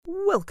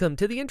Welcome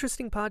to the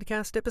Interesting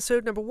Podcast,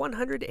 episode number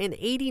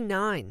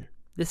 189.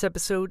 This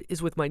episode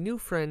is with my new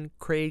friend,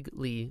 Craig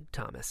Lee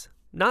Thomas.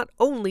 Not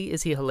only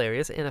is he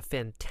hilarious and a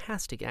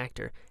fantastic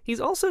actor, he's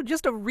also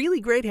just a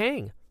really great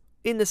hang.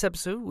 In this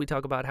episode, we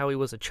talk about how he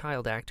was a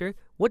child actor,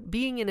 what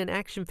being in an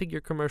action figure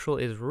commercial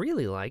is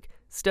really like,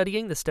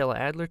 studying the Stella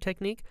Adler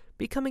technique,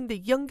 becoming the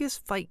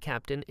youngest fight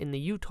captain in the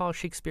Utah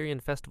Shakespearean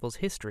Festival's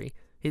history,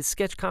 his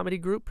sketch comedy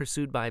group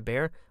Pursued by a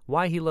Bear,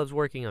 why he loves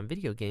working on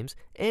video games,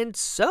 and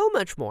so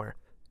much more.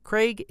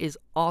 Craig is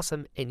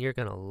awesome and you're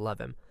gonna love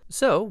him.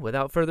 So,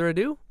 without further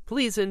ado,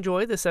 please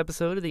enjoy this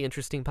episode of the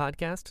Interesting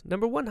Podcast,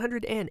 number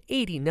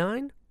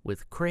 189,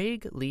 with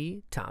Craig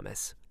Lee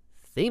Thomas.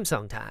 Theme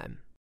song time.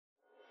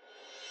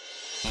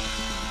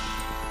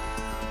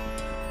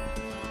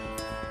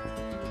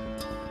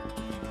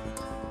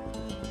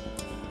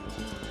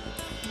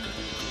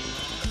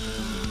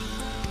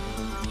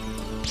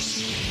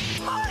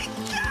 My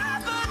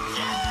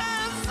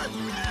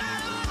cabbages!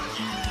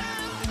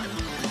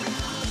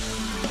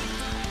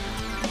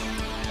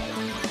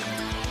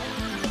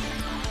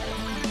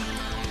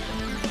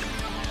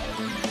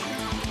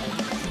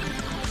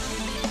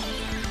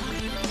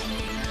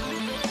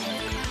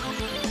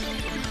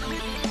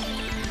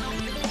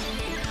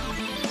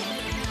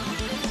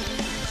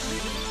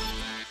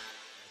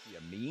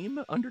 A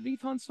meme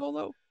underneath Han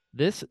Solo?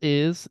 This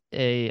is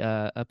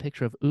a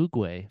picture of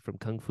Oogway from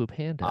Kung Fu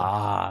Panda.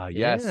 Ah,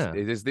 yes. Yeah.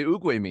 It is the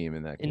Oogway meme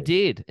in that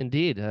case.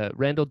 Indeed.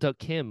 Randall Duck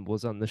Kim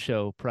was on the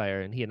show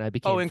prior, and he and I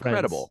became friends.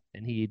 Incredible.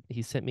 And he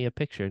sent me a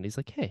picture, and he's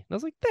like, "Hey," and I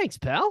was like, "Thanks,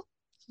 pal."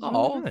 This is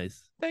Oh, really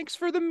nice. Thanks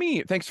for the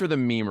meme. Thanks for the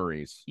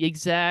memeries.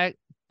 Exact.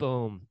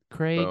 Boom,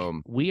 Craig.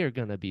 Boom. We are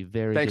gonna be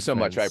very. Thanks good so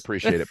much. I friends.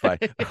 appreciate it. Bye.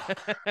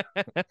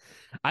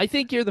 I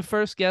think you're the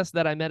first guest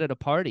that I met at a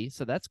party,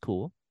 so that's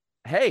cool.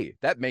 Hey,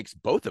 that makes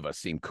both of us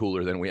seem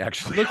cooler than we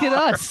actually Look at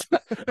are. us.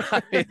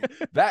 I mean,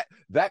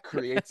 that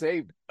creates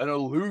an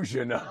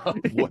illusion of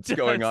what's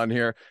going on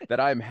here that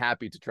I'm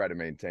happy to try to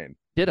maintain.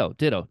 Ditto.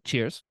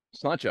 Cheers.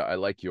 Slancha, I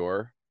like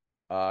your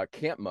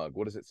camp mug.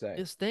 What does it say?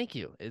 Yes, thank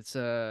you. It's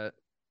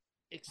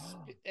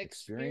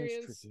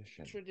Experience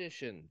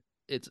tradition.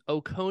 It's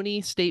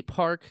Oconee State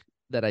Park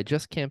that I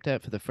just camped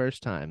at for the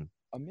first time.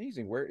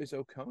 Amazing. Where is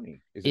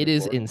Oconee? It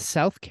is Florida? in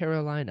South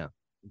Carolina.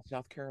 In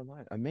South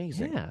Carolina.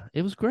 Amazing. Yeah,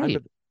 it was great.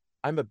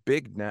 I'm a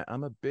big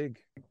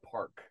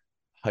park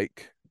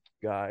hike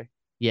guy.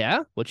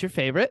 Yeah, what's your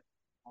favorite?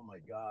 Oh my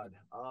God.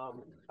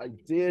 I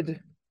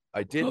did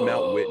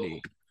Mount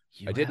Whitney.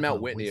 You I did have Mount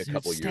a Whitney a wizard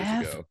couple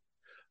staff? years ago.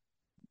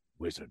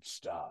 Wizard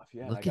stuff.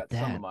 Yeah, Look I got at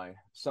that.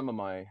 some of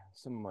my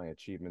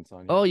achievements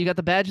on here. Oh, you got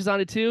the badges on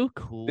it too?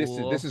 Cool.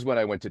 This is when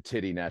I went to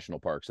Titty National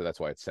Park, so that's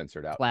why it's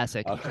censored out.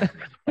 classic.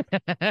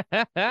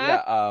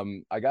 Yeah,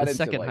 I got the into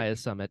second like,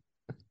 highest summit.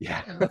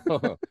 yeah.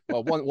 Well,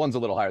 one's a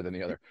little higher than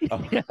the other.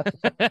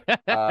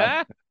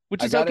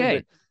 Which I is got okay.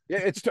 into- yeah,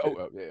 it's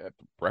yeah,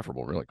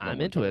 preferable, really. I'm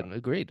into it.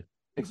 Agreed.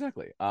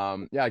 Exactly.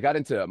 Yeah, I got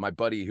into my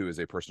buddy who is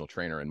a personal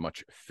trainer and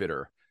much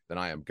fitter than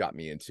I am, got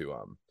me into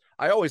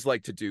I always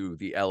like to do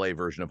the LA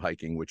version of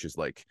hiking, which is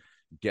like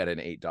get an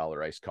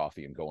 $8 iced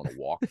coffee and go on a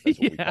walk. That's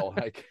what we call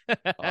a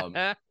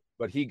hike.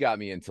 But he got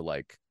me into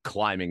like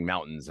climbing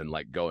mountains and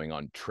like going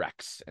on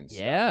treks and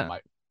stuff. Yeah.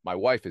 And my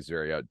wife is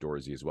very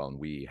outdoorsy as well, and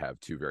we have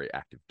two very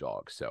active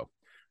dogs, so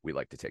we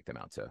like to take them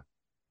out to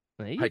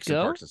There you hikes and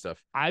go. parks and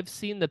stuff. I've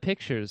seen the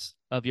pictures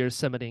of your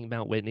summiting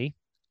Mount Whitney.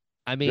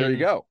 I mean, There you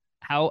go.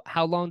 How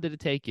long did it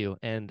take you,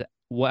 and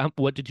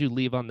what did you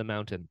leave on the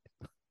mountain?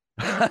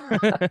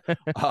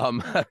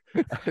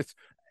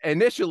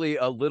 Initially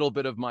a little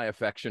bit of my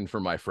affection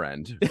for my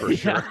friend, for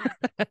sure.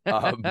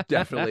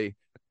 Definitely.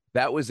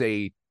 That was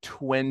a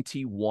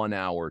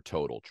 21-hour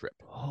total trip.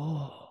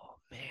 Oh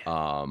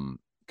man.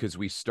 Because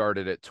we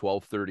started at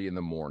 12:30 in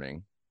the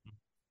morning,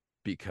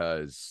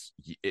 because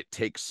it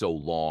takes so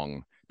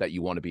long that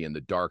you want to be in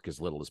the dark as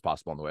little as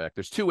possible on the way back.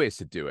 There's two ways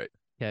to do it.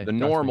 Okay, The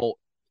trust me. normal,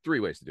 three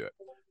ways to do it.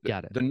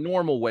 Got it. The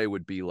normal way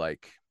would be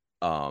like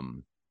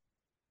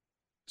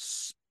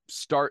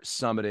start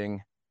summiting.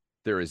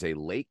 There is a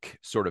lake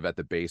sort of at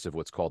the base of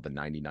what's called the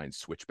 99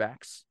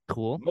 Switchbacks.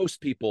 Cool. Most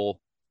people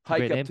a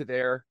great hike up name. to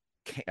there.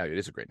 It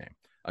is a great name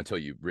until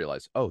you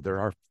realize, oh, there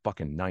are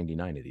fucking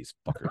 99 of these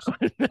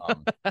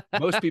fuckers.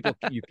 Most people,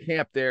 you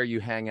camp there, you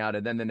hang out,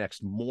 and then the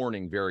next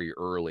morning, very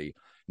early,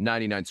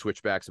 99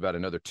 Switchbacks, about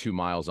another 2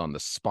 miles on the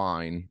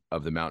spine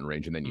of the mountain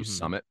range, and then you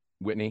summit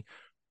Whitney.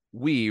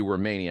 We were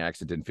maniacs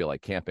and didn't feel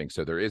like camping,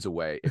 so there is a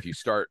way. If you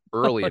start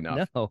early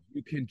enough, No.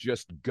 you can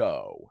just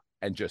go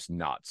and just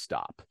not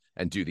stop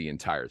and do the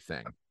entire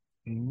thing.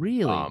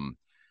 Really?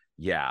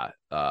 Yeah.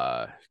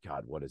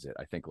 God, what is it?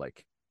 I think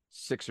like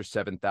 6,000 or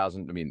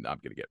 7,000. I mean, I'm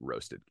gonna get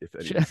roasted if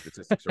any of the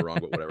statistics are wrong,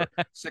 but whatever.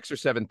 6,000 or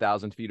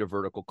 7,000 feet of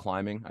vertical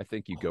climbing. I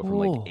think you go from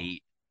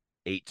like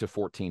eight to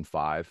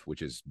 14.5,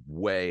 which is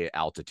way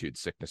altitude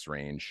sickness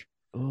range.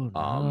 Oh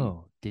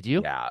no. Did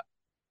you? Yeah.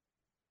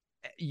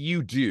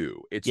 You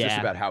do. It's just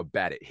Yeah. about how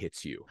bad it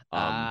hits you.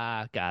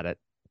 Got it.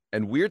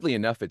 And weirdly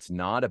enough, it's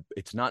not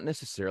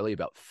necessarily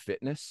about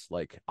fitness.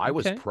 Like I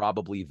was Okay.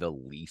 probably the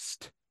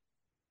least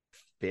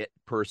fit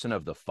person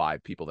of the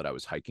 5 people that I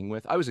was hiking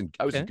with. I was in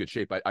Okay. good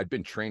shape. I'd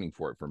been training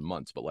for it for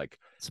months, but like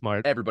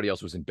Smart. everybody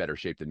else was in better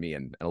shape than me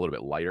and a little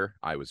bit lighter.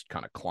 I was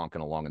kind of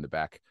clonking along in the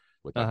back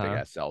with my big Uh-huh.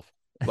 ass self.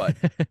 But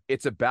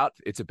it's about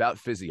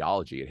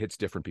physiology. It hits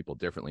different people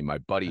differently. My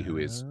buddy, who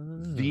is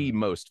the Oh.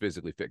 most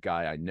physically fit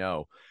guy I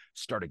know,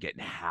 started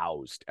getting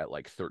housed at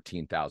like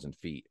 13,000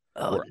 feet,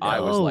 Oh where I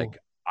was no. like,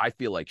 I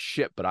feel like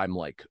shit, but I'm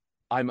like,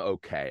 I'm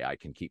okay. I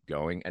can keep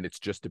going. And it's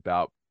just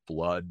about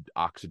blood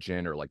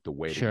oxygen or like the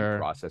way that you Sure.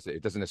 process it.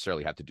 It doesn't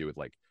necessarily have to do with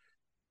like,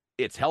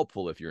 it's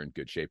helpful if you're in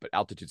good shape, but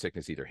altitude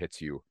sickness either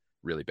hits you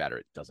really bad or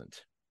it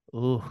doesn't.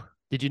 Ooh.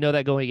 Did you know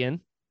that going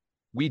in?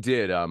 We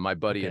did. My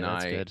buddy Okay, and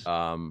that's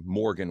I, good.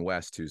 Morgan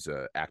West, who's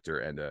an actor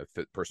and a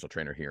personal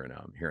trainer here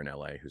in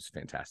LA, who's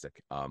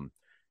fantastic.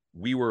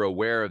 We were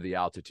aware of the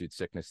altitude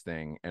sickness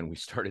thing, and we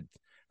started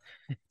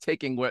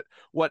taking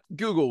what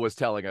Google was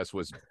telling us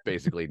was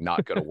basically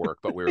not going to work.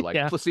 But we were like,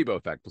 Yeah. placebo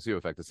effect.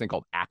 This thing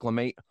called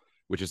Acclimate,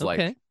 which is like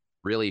Okay.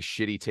 really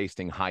shitty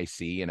tasting high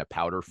C in a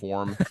powder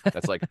form.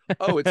 That's like,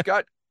 oh, it's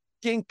got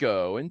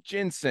ginkgo and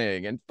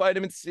ginseng and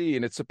vitamin C,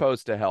 and it's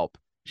supposed to help.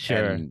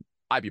 Sure. And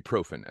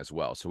ibuprofen as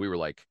well. So we were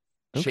like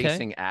Okay.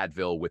 chasing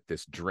Advil with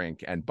this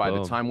drink. And by the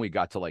Boom. time we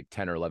got to like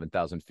 10 or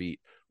 11,000 feet,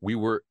 we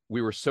were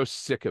so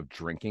sick of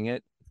drinking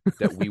it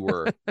that we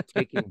were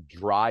taking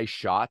dry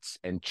shots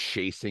and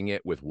chasing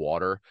it with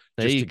water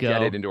There just you to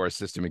get it go. into our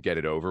system and get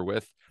it over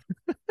with.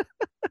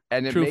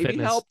 And it True maybe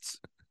fitness. helped.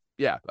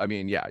 Yeah. I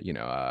mean, yeah,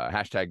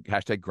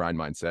 hashtag grind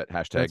mindset,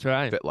 That's hashtag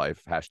right. fit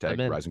life, I'm hashtag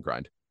in. rise and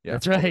grind. Yeah.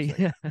 That's All those right.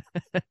 things.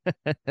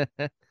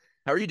 Yeah.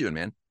 How are you doing,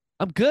 man?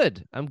 I'm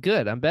good. I'm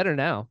good. I'm better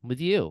now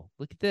with you.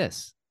 Look at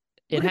this.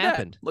 It Look at that.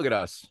 happened. Look at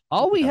us.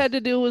 All Look we at had us.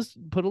 to do was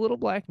put a little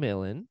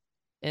blackmail in,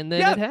 and then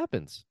Yeah. it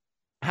happens.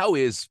 How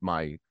is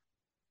my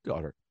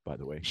daughter, by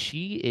the way?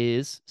 She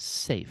is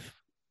safe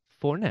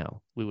for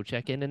now. We will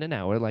check in an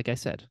hour, like I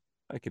said.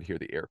 I could hear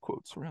the air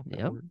quotes around that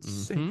Yep. word.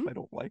 Safe. Mm-hmm. I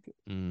don't like it.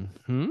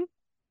 Mm-hmm.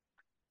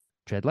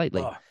 Tread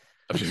lightly. Ugh.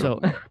 So,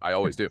 I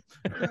always do.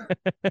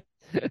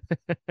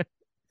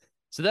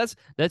 so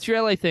that's your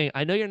LA thing.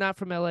 I know you're not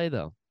from LA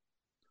though.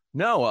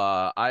 No,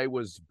 I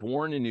was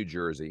born in New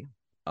Jersey,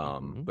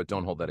 Mhm. but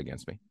don't hold that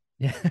against me.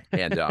 Yeah.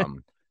 And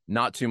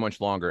not too much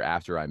longer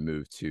after I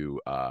moved to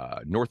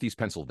Northeast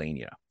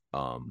Pennsylvania,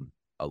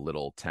 a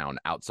little town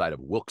outside of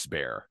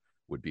Wilkes-Barre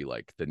would be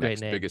like the Great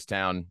next name. biggest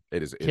town.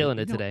 It is Killing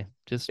you it know, today.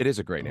 Just it is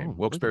a great name. oh, look at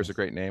Wilkes-Barre is a this.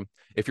 great name.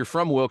 If you're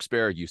from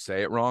Wilkes-Barre, you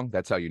say it wrong.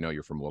 That's how you know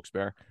you're from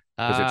Wilkes-Barre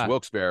because it's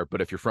Wilkes-Barre.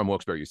 But if you're from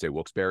Wilkes-Barre, you say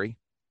Wilkes-Barre.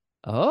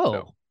 Oh,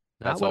 So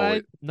that's all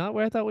it. not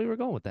where I thought we were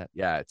going with that.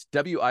 Yeah, it's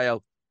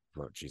WILKES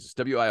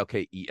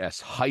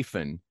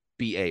hyphen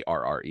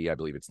BARRE. I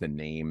believe it's the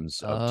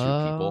names of 2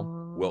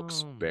 people.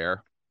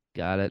 Wilkes-Barre.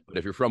 Got it. But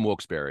if you're from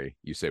Wilkes-Barre,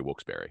 you say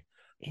Wilkes-Barre.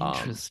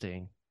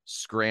 Interesting.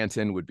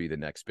 Scranton would be the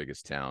next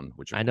biggest town,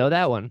 which I know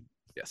that one.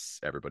 yes,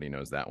 everybody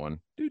knows that one.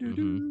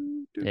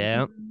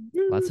 Yeah.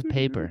 Lots of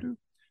paper.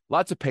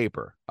 Lots of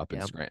paper up in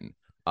Yep. Scranton.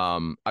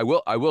 I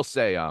will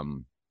say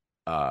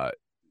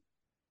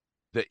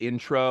the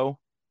intro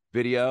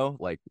video,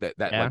 like that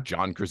Yeah. like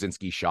John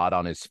Krasinski shot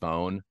on his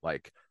phone,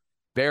 like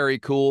very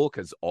cool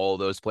because all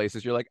those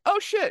places you're like, oh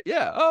shit,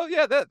 yeah, oh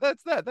yeah,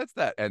 that's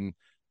that. And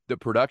the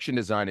production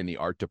design in the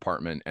art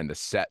department and the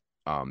set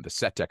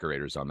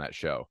decorators on that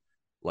show,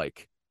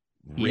 like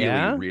really,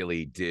 Yeah.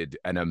 really did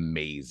an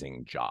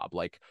amazing job.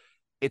 Like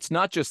it's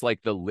not just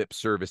like the lip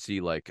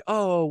servicey, like,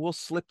 oh, we'll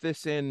slip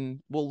this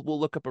in, we'll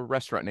look up a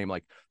restaurant name,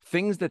 like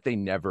things that they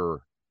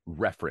never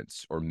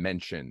reference or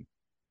mention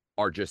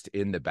are just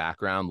in the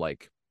background.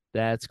 Like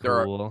That's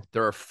there cool.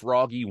 are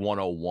Froggy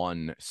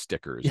 101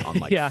 stickers on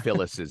like Yeah.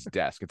 Phyllis's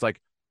desk. It's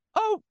like,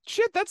 oh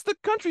shit, that's the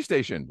country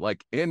station,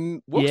 like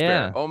in Wilkes-Barre.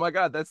 Yeah. Oh my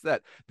god, that's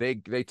that. They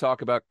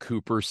talk about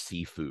Cooper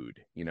Seafood.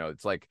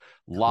 It's like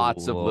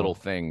lots of little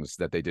Cool. things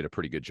that they did a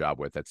pretty good job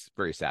with. That's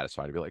very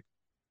satisfying to be like,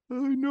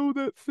 I know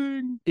that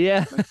thing.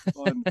 Yeah. That's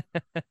fun.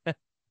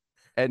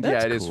 And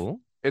That's yeah, cool.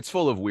 it's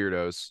full of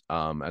weirdos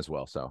as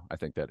well. So I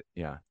think that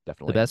The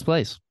definitely. best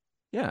place.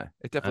 Yeah,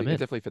 it I'm in.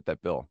 definitely fit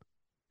that bill.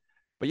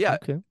 But yeah,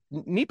 Okay.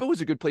 Nipa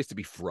was a good place to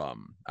be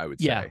from, I would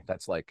say. Yeah.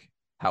 That's like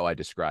how I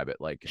describe it.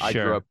 Like I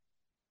Sure. grew up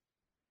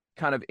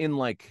kind of in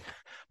like,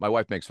 my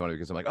wife makes fun of me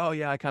because I'm like, oh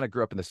yeah, I kind of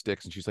grew up in the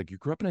sticks. And she's like, you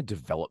grew up in a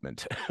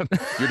development.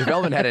 Your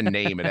development had a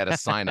name, it had a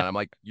sign on. I'm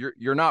like,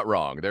 you're not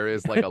wrong. There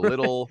is like a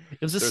little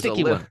It was a there's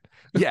sticky little, one.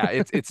 yeah,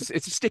 it's a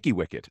sticky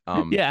wicket.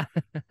 Yeah.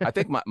 I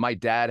think my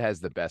dad has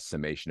the best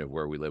summation of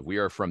where we live. We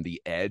are from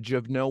the edge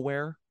of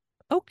nowhere.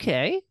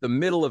 Okay. The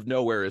middle of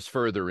nowhere is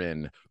further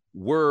in.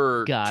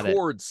 We're Got it.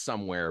 towards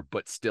somewhere,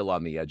 but still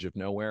on the edge of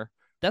nowhere.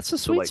 That's the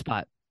So sweet like,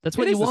 spot. That's it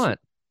what you is the want.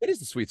 it is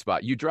the sweet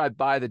spot. You drive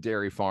by the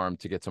dairy farm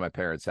to get to my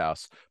parents'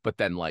 house, but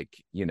then like,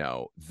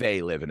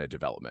 they live in a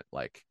development.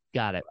 Like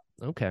Got it.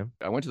 Okay.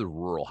 I went to the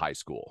rural high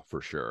school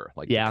for sure.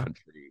 Like Yeah. the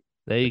country,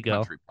 There you go.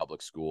 country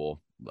public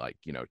school, like,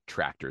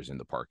 tractors in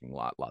the parking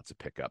lot, lots of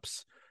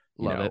pickups.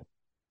 Love it.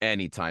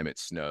 Anytime it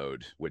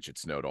snowed, which it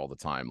snowed all the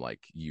time,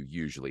 like you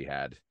usually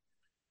had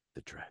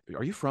the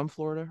Are you from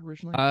Florida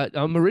originally?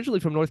 I'm originally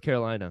from North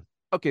Carolina.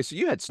 Okay, so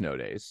you had snow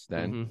days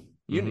then. Mhm,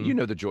 You mhm. you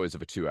know the joys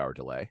of a 2-hour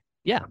delay.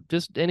 Yeah,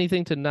 just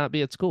anything to not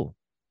be at school.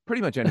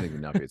 Pretty much anything to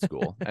not be at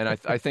school. And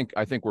I think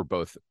we're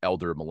both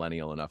elder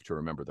millennial enough to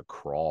remember the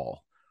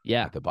crawl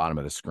Yeah. at the bottom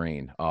of the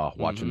screen.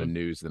 Watching the Mhm,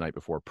 news the night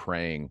before,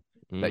 praying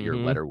that your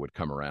mhm. letter would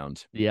come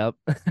around. Yep.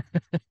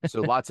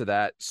 So lots of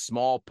that.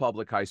 Small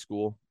public high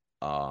school,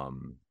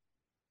 um,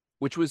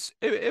 which was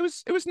it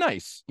was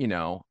nice, you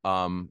know.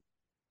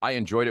 I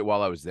enjoyed it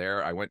while I was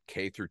there. I went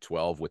K through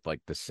 12 with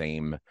like the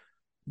same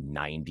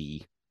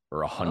 90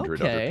 or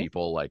 100 other Okay.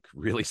 people, like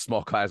really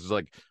small classes.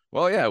 Like,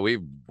 well, yeah, we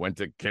went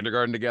to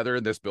kindergarten together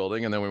in this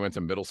building, and then we went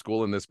to middle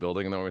school in this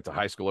building, and then we went to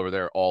high school over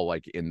there, all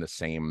like in the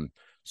same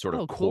sort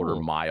of Oh, quarter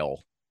cool.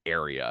 mile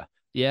area.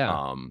 Yeah.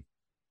 Um,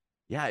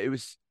 yeah, it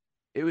was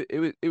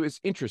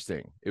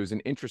interesting. It was an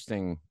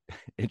interesting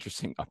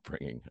interesting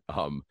upbringing.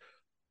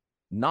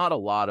 Not a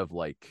lot of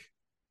like,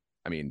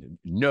 I mean,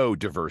 no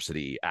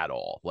diversity at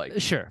all. Like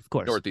Sure, of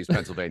course. Northeast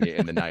Pennsylvania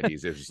in the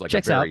 90s, it was just like a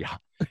Checks out.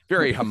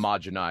 very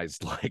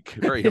homogenized, like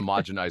very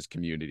homogenized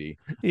community.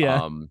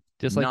 Yeah,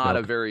 just like Not a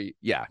milk. very,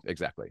 yeah,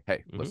 exactly.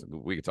 Hey, Mhm.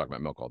 listen, we could talk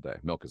about milk all day.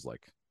 Milk is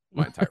like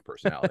my entire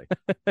personality.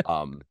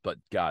 But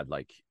God,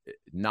 like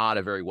not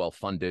a very well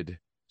funded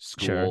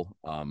Sure.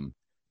 school.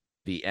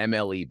 The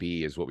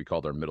MLEB is what we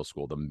called our middle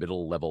school, the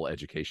middle level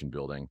education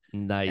building.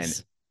 And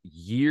Nice.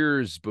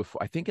 years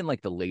before, I think in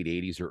like the late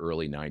 80s or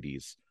early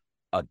 90s,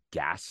 a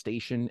gas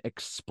station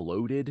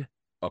exploded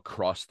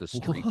across the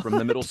street from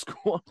the middle What?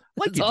 school.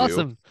 Like That's you do.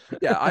 awesome.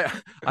 Yeah,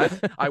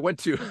 I went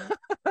to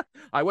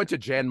I went to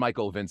Jan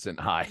Michael Vincent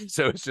High.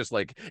 So it's just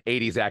like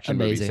 80s action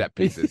movie Amazing. set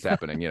pieces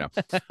happening, you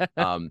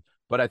know.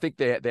 But I think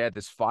they had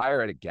this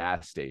fire at a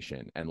gas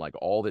station, and like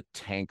all the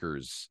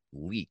tankers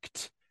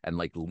leaked and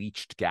like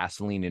leached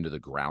gasoline into the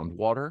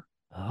groundwater.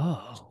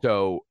 Oh.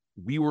 So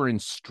we were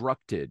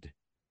instructed,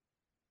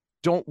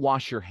 don't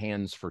wash your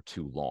hands for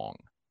too long.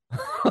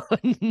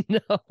 No.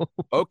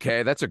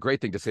 Okay, that's a great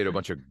thing to say to a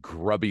bunch of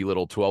grubby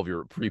little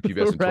 12-year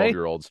prepubescent Right?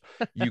 12-year-olds.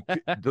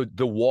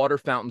 The water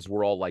fountains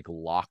were all like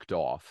locked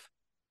off,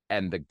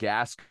 and the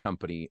gas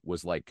company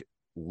was like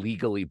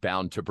legally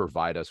bound to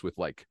provide us with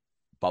like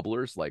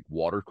bubblers, like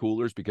water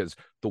coolers, because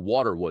the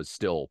water was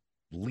still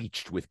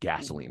leached with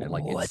gasoline and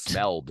like it What?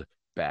 smelled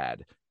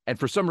bad. And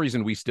for some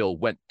reason we still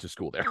went to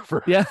school there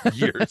for Yeah.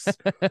 years.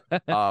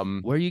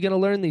 Um Where are you going to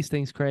learn these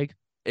things, Craig?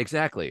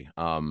 Exactly.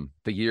 The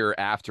year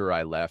after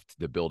I left,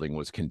 the building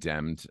was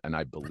condemned and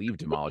I believe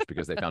demolished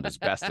because they found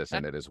asbestos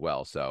in it as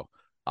well. So,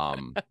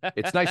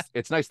 it's nice.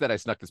 It's nice that I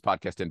snuck this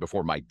podcast in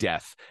before my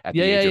death at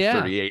Yeah, the yeah, age of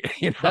yeah. 38.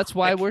 You know, That's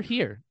why like, we're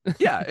here.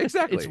 yeah, It's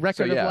exactly. So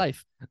record of yeah,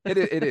 life. it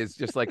is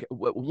just like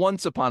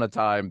once upon a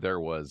time there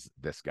was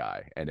this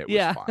guy and it was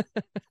Yeah. fine.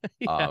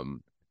 Yeah.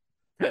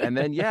 And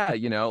then yeah,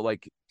 you know,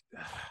 like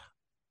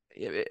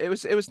it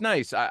was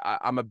nice.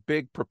 I'm a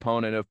big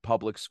proponent of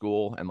public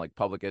school and like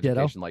public Ditto.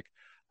 education. Like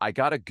I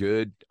got a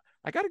good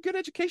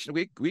education.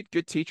 We had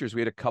good teachers.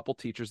 We had a couple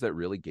teachers that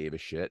really gave a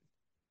shit,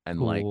 and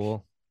like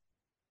Cool.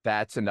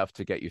 that's enough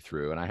to get you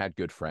through. And I had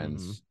good Mhm.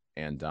 friends,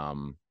 and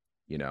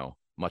you know,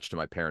 much to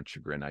my parents'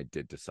 chagrin, I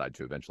did decide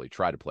to eventually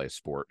try to play a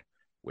sport,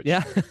 which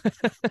Yeah.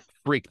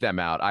 freaked them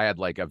out. I had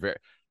like a very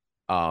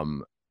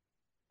um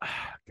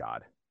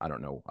God, I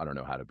don't know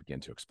how to begin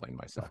to explain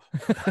myself.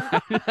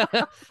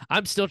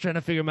 I'm still trying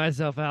to figure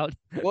myself out.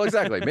 Well,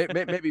 exactly.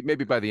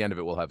 Maybe by the end of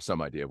it, we'll have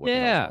some idea of what the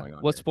hell's Yeah. going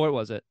on What here. sport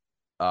was it?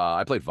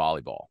 I played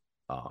volleyball,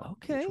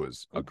 Okay. which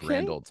was a Okay.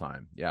 grand old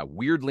time. Yeah,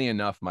 weirdly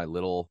enough, my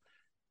little,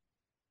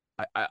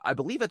 I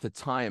believe at the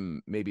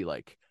time, maybe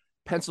like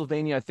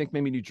Pennsylvania, I think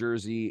maybe New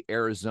Jersey,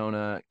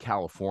 Arizona,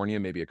 California,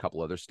 maybe a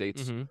couple other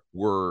states Mhm.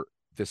 were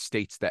the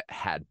states that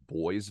had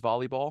boys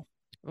volleyball,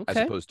 as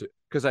Okay. opposed to,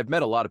 because I've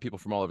met a lot of people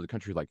from all over the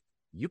country like,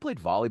 you played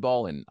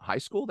volleyball in high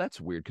school?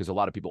 That's weird, because a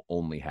lot of people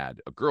only had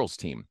a girls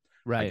team.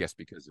 I Right. guess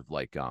because of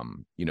like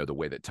you know, the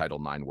way that Title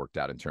IX worked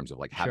out in terms of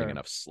like having Sure.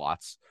 enough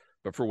slots.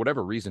 But for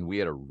whatever reason, we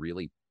had a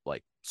really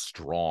like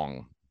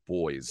strong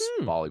boys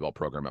volleyball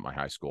program at my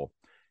high school.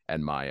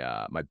 And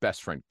my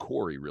best friend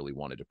Corey really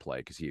wanted to play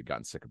because he had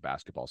gotten sick of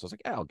basketball. So I was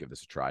like, I'll give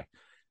this a try.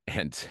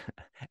 And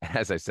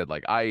as I said,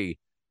 like I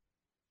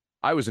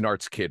was an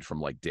arts kid from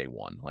like day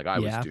one. Like I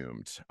was Yeah.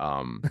 doomed.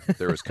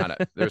 There was kind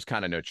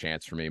of no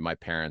chance for me. My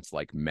parents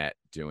like met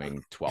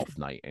doing 12th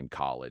night in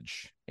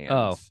college. And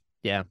Oh,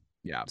 yeah.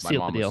 yeah, my Sealed the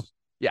mom deal. was,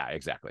 yeah,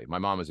 exactly. My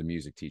mom was a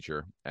music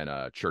teacher and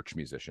a church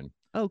musician.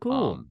 Oh,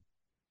 cool.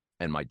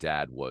 And my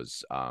dad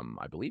was,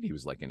 I believe he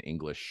was like an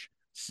English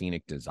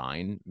scenic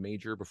design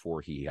major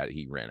before he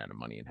ran out of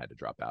money and had to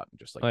drop out and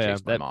just like Oh, yeah.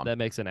 chase my mom. That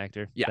makes an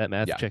actor. Yeah, That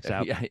math yeah, checks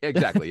out. yeah,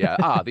 exactly.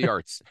 Yeah, the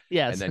arts.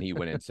 Yes. And then he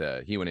went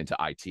into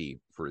IT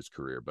for his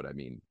career. But I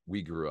mean,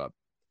 we grew up.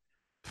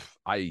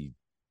 I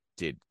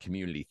did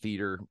community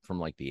theater from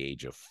like the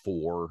age of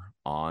 4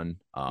 on.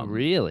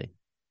 Really?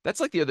 That's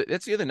the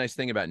other nice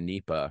thing about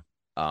NEPA,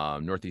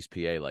 Northeast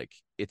PA. Like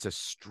it's a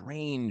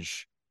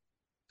strange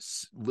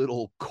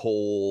little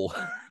coal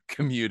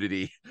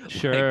community.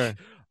 Sure. Like,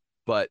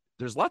 but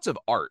there's lots of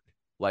art.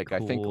 Like I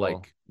think Cool.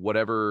 like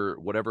whatever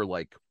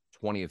like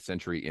 20th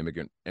century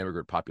immigrant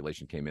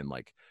population came in,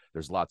 like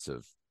there's lots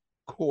of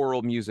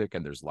choral music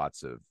and there's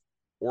lots of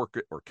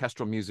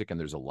orchestral music and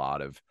there's a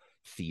lot of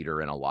theater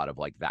and a lot of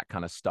like that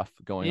kind of stuff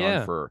going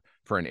on for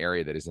an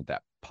area that isn't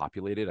that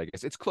populated. I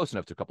guess it's close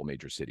enough to a couple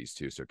major cities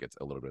too, so it gets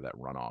a little bit of that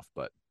runoff.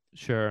 But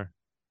Sure.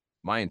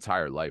 my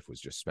entire life was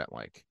just spent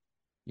like,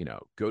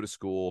 go to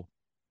school,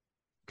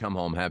 come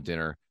home, have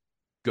dinner,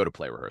 go to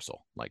play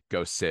rehearsal, like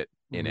go sit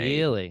in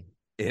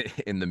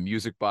in the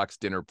Music Box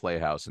Dinner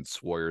Playhouse in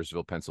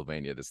Swoyersville,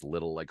 Pennsylvania, this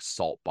little like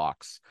salt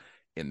box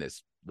in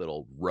this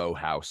little row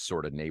house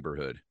sort of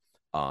neighborhood,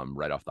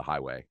 right off the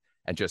highway,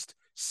 and just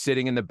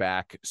sitting in the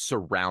back,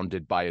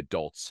 surrounded by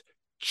adults,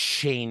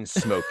 chain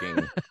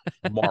smoking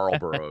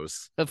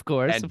Marlboros, Of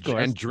course,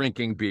 and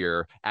drinking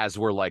beer as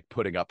we're like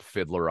putting up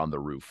Fiddler on the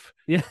Roof.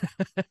 Yeah,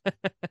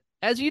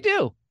 as you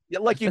do. Yeah,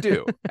 like you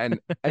do,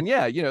 and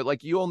yeah,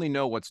 like you only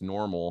know what's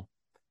normal.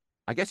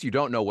 I guess you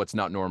don't know what's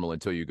not normal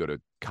until you go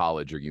to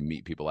college or you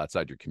meet people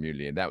outside your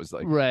community, and that was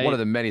like one of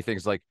the many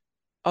things. Like,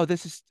 oh,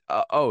 this is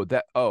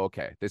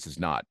okay, this is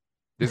not.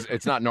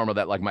 It's not normal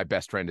that like my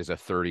best friend is a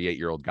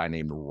 38-year-old guy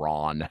named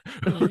Ron,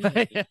 who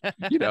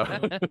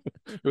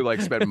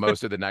like spent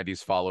most of the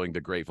 90s following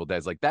the Grateful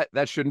Dead. Like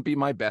that shouldn't be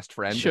my best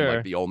friend and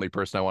like the only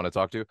person I want to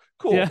talk to.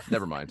 Cool,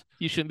 never mind.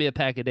 You shouldn't be a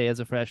pack a day as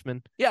a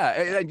freshman. Yeah,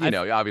 and,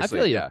 obviously,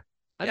 I feel you.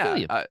 I feel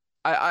you.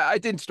 I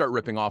didn't start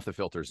ripping off the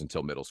filters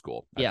until middle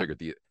school. I figured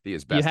the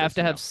asbestos. You have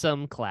to have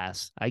some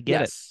class. I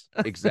get it.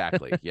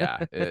 Exactly.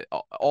 Yeah,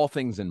 all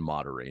things in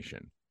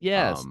moderation.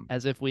 Yes,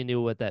 as if we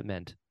knew what that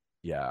meant.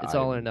 Yeah, it's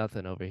all or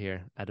nothing over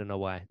here. I don't know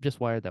why. I'm just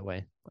wired that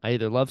way. I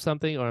either love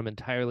something or I'm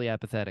entirely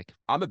apathetic.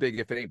 I'm a big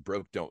if it ain't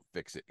broke, don't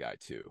fix it guy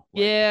too.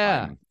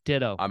 Like,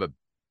 ditto. I'm a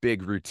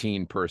big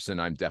routine person.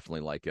 I'm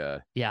definitely like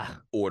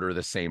order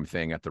the same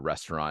thing at the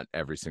restaurant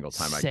every single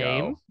time I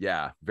go.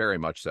 Yeah, very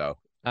much so.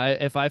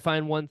 If I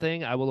find one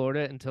thing, I will order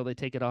it until they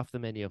take it off the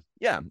menu.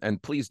 Yeah, and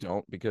please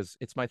don't, because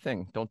it's my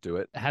thing. Don't do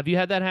it. Have you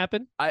had that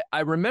happen? I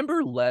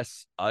remember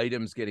less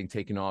items getting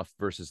taken off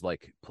versus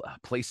like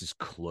places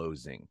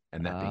closing,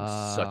 and that being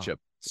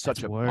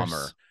such a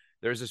bummer.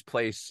 There's this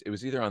place. It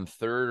was either on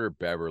 3rd or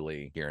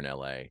Beverly here in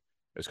LA. It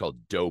was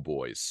called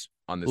Doughboys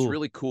on this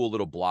really cool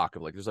little block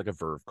of like there's like a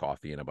Verve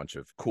Coffee and a bunch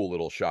of cool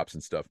little shops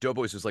and stuff.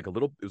 Doughboys was like a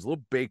little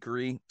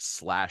bakery /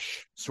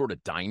 sort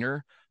of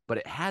diner, but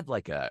it had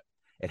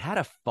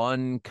a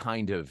fun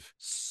kind of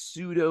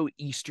pseudo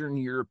Eastern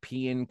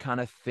European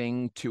kind of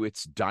thing to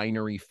its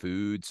dinery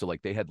food. So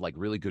like they had like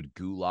really good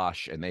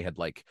goulash, and they had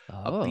like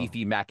a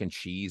beefy mac and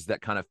cheese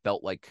that kind of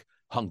felt like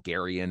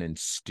Hungarian and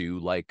stew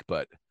like,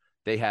 but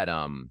they had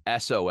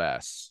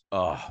SOS.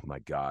 Oh my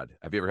God.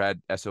 Have you ever had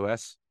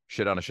SOS?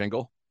 Shit on a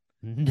shingle?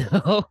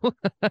 No.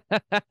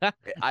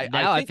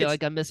 I feel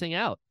like I'm missing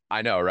out.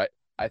 I know, right?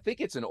 I think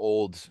it's an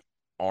old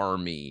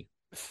army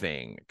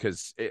thing,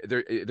 because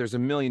there's a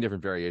million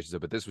different variations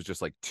of it. This was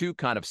just like 2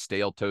 kind of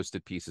stale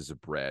toasted pieces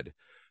of bread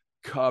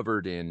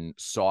covered in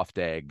soft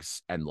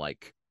eggs and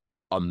like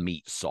a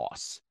meat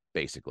sauce,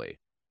 basically.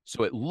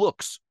 So it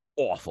looks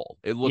awful.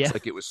 It looks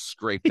like it was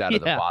scraped out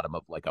of the bottom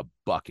of like a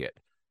bucket,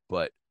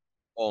 but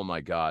oh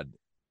my God,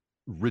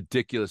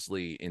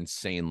 ridiculously,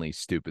 insanely,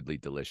 stupidly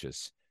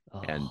delicious.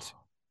 And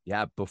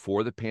yeah,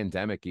 before the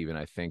pandemic, even,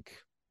 I think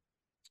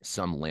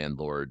some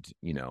landlord,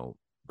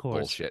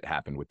 bullshit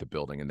happened with the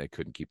building and they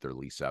couldn't keep their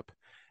lease up,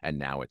 and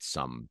now it's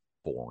some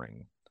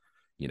boring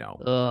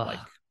like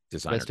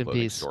designer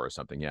clothing store or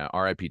something. Yeah,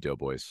 R.I.P.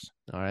 Doughboys.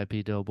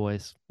 R.I.P.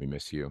 Doughboys. We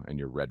miss you and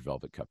your red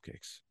velvet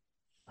cupcakes.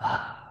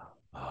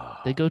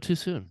 They go too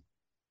soon.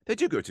 They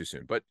do go too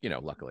soon, but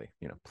luckily,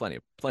 plenty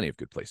of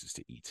good places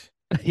to eat.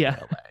 Yeah.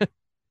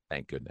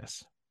 Thank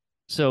goodness.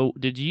 So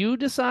did you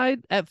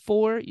decide at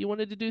 4 you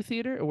wanted to do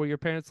theater, or were your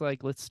parents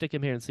like, let's stick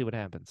him here and see what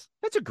happens?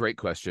 That's a great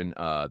question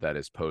that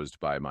is posed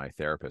by my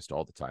therapist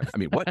all the time. I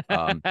mean,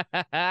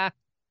 what?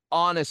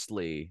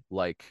 Honestly,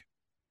 like,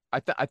 I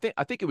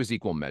think it was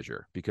equal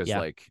measure, because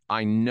like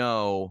I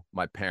know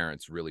my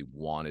parents really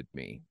wanted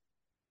me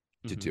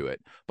to do it,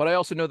 but I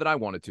also know that I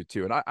wanted to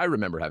too. And I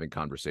remember having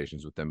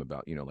conversations with them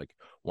about, like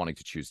wanting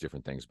to choose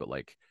different things, but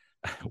like,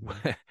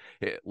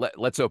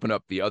 let's open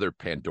up the other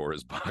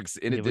Pandora's box.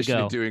 In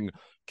addition to doing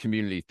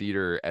community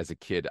theater as a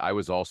kid, I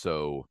was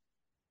also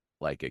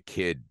like a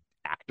kid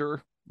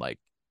actor, like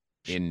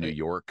in New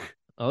York.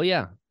 Oh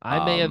yeah,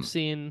 I may have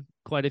seen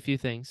quite a few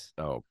things.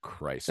 Oh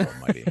Christ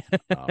Almighty!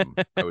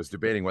 I was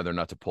debating whether or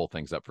not to pull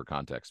things up for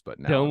context, but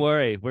now don't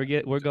worry, we're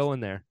going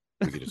there.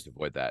 We could just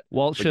avoid that.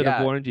 Walt should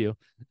have warned you.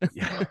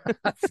 Yeah.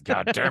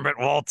 God damn it,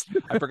 Walt!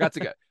 I forgot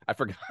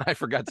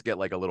to get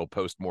like a little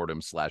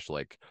postmortem /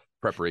 like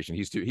preparation.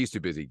 He's too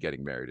busy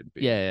getting married and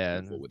being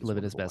and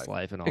living his best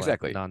life and all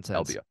that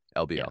nonsense.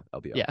 LBL.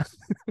 Yeah.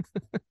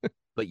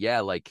 But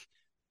yeah, like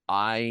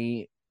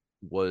I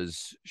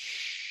was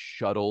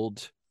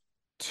shuttled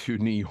to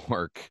New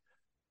York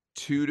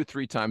 2 to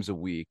 3 times a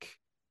week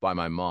by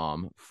my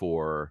mom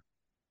for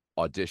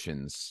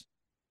auditions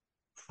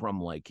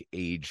from like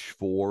age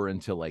 4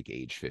 until like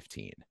age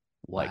 15.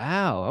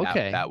 Wow.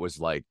 Okay. That was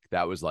like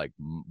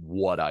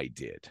what I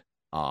did.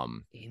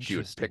 She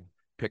would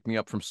pick me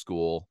up from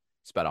school.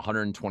 It's about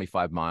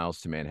 125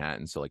 miles to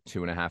Manhattan, so like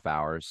 2.5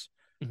 hours.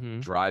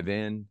 Mhm. drive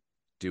in,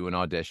 do an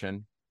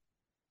audition,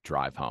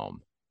 drive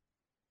home.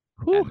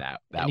 Whew. And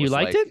that And you was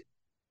liked like, it?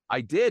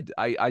 I did.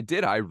 I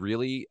did. I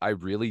really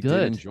did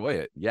Good. enjoy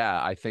it.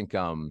 Yeah, I think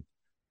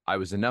I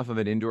was enough of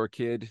an indoor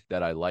kid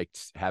that I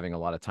liked having a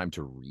lot of time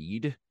to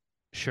read.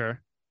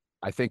 Sure.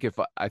 I think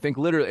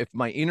literally if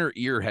my inner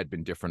ear had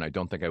been different, I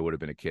don't think I would have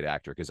been a kid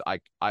actor because I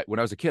when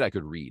I was a kid I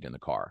could read in the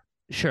car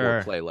or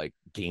Sure. play like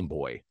Game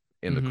Boy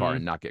in the car Mhm.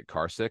 and not get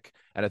car sick.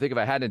 And I think if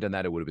I hadn't done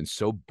that, it would have been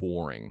so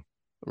boring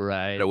that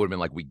Right. it would have been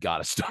like, we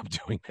gotta stop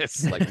doing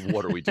this. Like,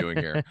 what are we doing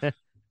here?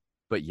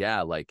 But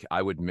yeah, like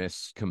I would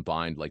miss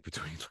combined like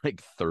between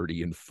like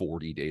 30 and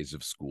 40 days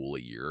of school a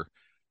year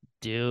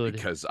Dude.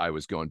 because I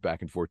was going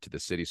back and forth to the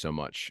city so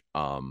much.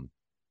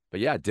 But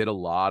yeah, did a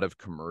lot of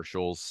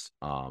commercials.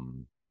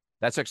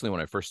 That's actually when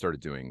I first started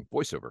doing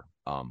voiceover.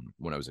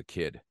 When I was a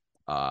kid.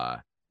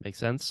 Makes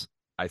sense.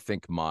 I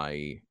think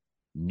my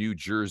New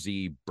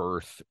Jersey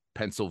birth,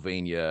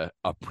 Pennsylvania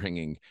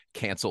upbringing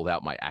canceled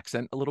out my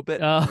accent a little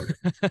bit. Oh.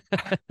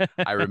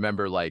 I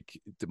remember like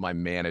my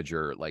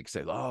manager like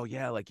said, "Oh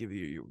yeah, like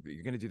you're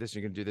gonna do this,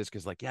 you're gonna do this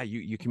because like yeah,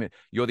 you come in,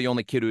 you're the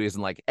only kid who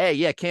isn't like, hey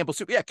yeah, Campbell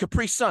soup, yeah,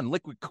 Capri Sun,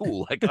 liquid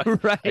cool." Like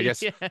Right. I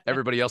guess Yeah.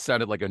 everybody else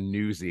sounded like a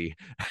newsie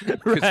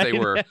because they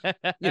were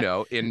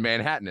Right. in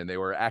Manhattan and they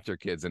were actor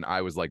kids and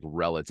I was like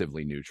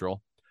relatively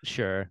neutral.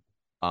 Sure.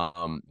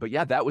 But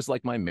yeah, that was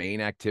like my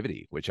main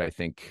activity, which I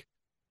think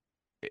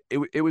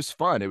it was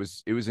fun. It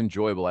was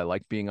enjoyable. I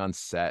liked being on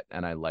set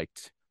and I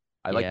liked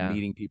Yeah.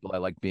 meeting people. I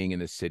liked being in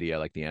the city. I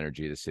liked the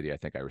energy of the city. I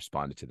think I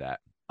responded to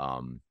that.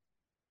 And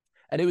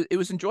it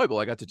was enjoyable.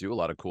 I got to do a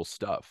lot of cool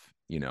stuff,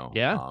 you know.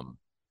 Yeah.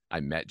 I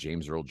met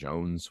James Earl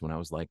Jones when I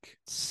was like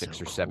So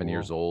 6 or 7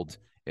 years cool. old,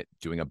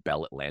 doing a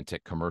Bell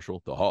Atlantic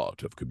commercial, The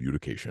Heart of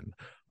Communication.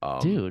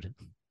 Dude.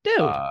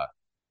 Uh,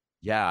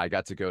 yeah,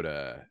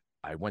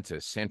 I went to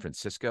San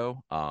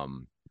Francisco.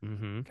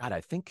 Mm-hmm. God,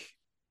 I think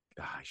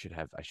I should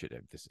have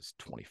this is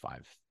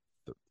 25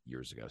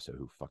 years ago, so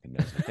who fucking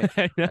knows?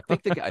 I know.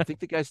 I think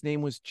the guy's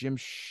name was Jim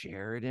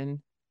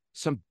Sheridan,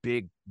 some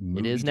big It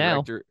movie is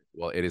now. director.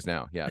 Well, it is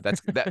now. Yeah,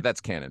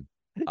 that's canon.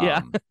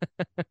 Yeah.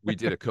 We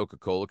did a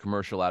Coca-Cola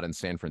commercial out in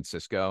San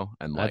Francisco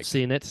and I've like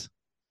seen it.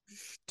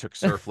 took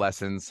surf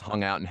lessons,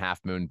 hung out in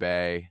Half Moon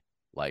Bay.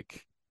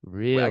 Like I got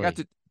Really.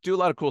 to do a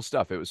lot of cool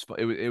stuff. It was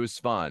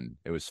fun.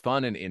 It was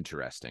fun and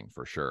interesting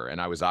for sure. And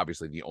I was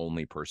obviously the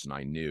only person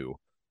I knew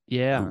who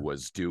Yeah.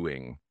 was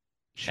doing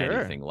Sure.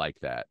 anything like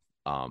that.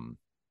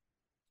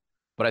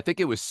 But I think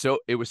it was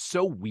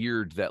so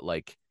weird that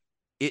like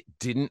it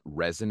didn't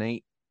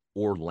resonate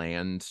or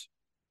land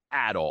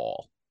at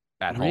all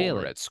at home or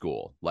Really. at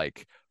school.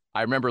 Like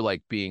I remember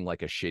like being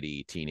like a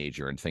shitty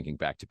teenager and thinking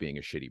back to being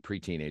a shitty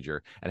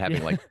pre-teenager and having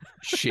Yeah. like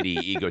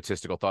shitty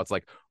egotistical thoughts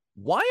like,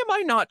 why am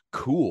I not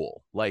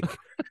cool? Like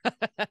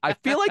I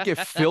feel like if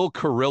Phil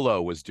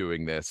Carrillo was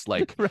doing this,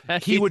 like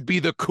Right. he would be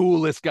the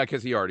coolest guy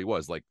because he already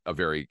was like a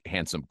very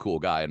handsome, cool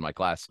guy in my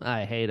class.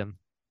 I hate him.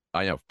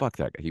 I know, fuck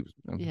that guy. He was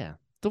Yeah.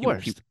 The he-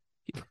 worst.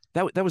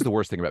 that was the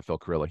worst thing about Phil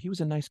Carrillo. He was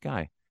a nice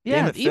guy.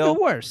 Damn Yeah. it, Even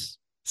Phil. worse.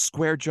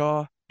 Square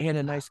jaw and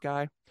a nice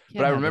guy. Can't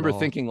But I have it remember all.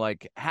 thinking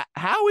like,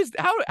 how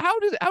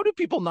do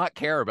people not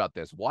care about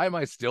this? Why am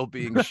I still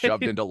being Right.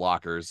 shoved into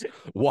lockers?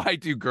 Why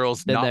do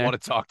girls Been not there.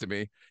 want to talk to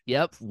me?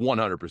 Yep.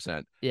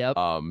 100%. Yep.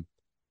 And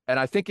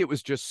I think it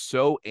was just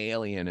so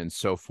alien and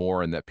so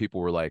foreign that people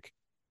were like,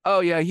 oh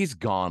yeah, he's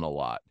gone a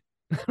lot.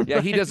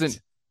 Yeah, he Right.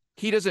 doesn't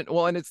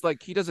well, and it's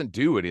like he doesn't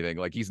do anything.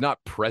 Like he's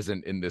not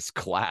present in this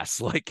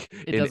class, like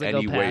It in doesn't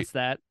any go way. past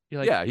that. You're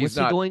like, Yeah, he's what's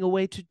not- he going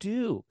away to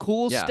do?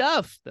 Cool Yeah.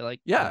 stuff. They're like,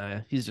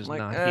 Yeah. he's just Like,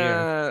 not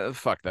here.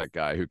 fuck that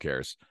guy. Who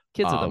cares?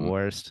 Kids are the um,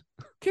 worst.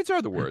 Kids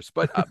are the worst,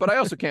 but I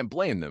also can't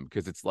blame them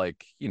because it's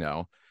like,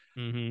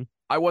 Mm-hmm.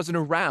 I wasn't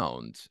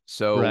around,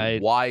 so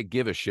Right. why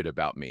give a shit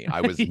about me?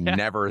 I was Yeah.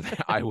 never.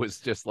 I was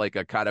just like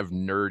a kind of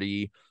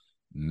nerdy,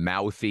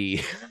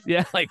 mouthy,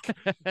 Yeah. like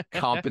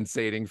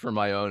compensating for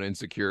my own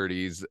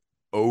insecurities,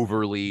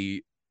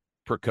 overly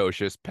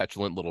precocious,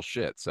 petulant little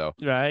shit. So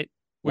Right.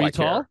 Were why you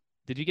tall? care?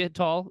 Did you get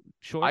tall?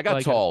 Short? I got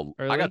like, tall.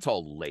 I early? got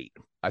tall late.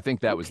 I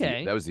think that was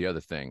Okay. the other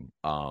thing.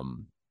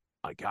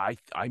 Like I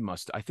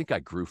think I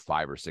grew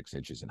 5 or 6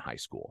 inches in high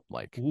school.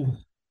 Like Ooh.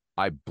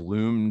 I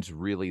bloomed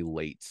really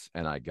late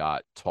and I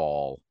got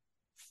tall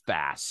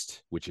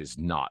fast, which is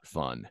not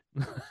fun.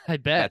 I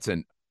bet.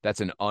 That's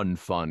an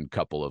unfun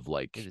couple of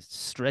like, It is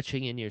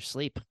stretching in your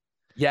sleep.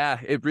 yeah,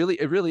 it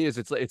really is.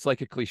 It's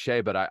like a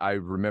cliche, but I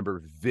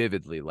remember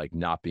vividly like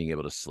not being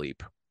able to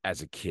sleep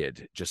as a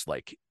kid, just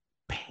like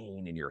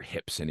pain in your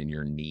hips and in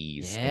your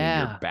knees and in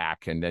Yeah. your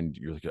back. And then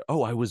you're like,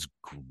 oh, I was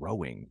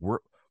growing.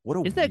 What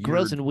a Isn't that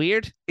gross weird- and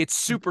weird? It's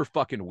super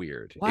fucking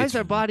weird. Why It's is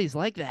our bodies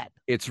like that?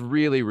 It's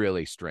really,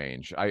 really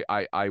strange.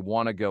 I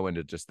want to go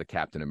into just the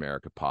Captain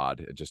America pod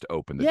and just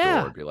open the Yeah.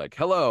 door and be like,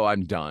 hello,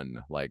 I'm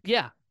done. Like,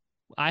 Yeah.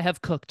 I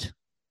have cooked.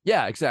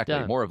 yeah, exactly.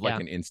 Done. More of like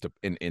Yeah.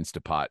 an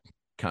Instapot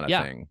kind of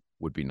Yeah. thing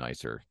would be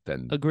nicer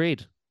than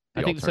Agreed. I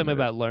The think something alternative.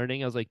 about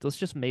learning. I was like, let's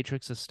just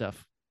matrix this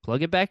stuff.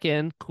 plug it back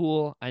in.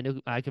 Cool. I know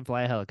I can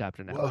fly a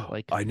helicopter now. Whoa,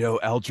 Like, I know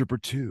algebra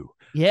 2.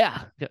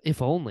 yeah,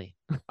 if only.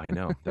 I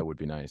know that would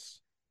be nice.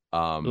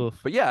 Oof.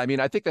 But yeah, I mean,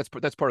 I think that's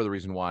part of the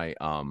reason why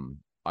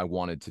I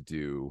wanted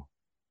to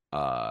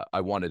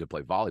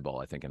play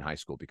volleyball, I think, in high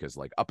school, because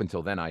like up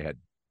until then I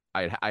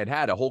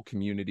had a whole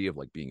community of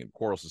like being in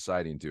choral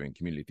society and doing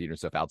community theater and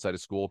stuff outside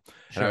of school.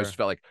 And I always Sure.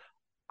 felt like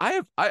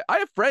I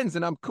have friends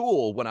and I'm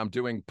cool when I'm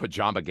doing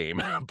pajama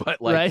game, but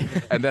like,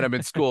 Right. and then I'm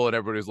in school and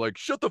everybody's like,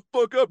 shut the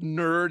fuck up,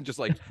 nerd, just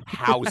like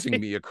housing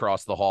me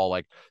across the hall.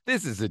 Like,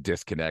 this is a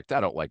disconnect.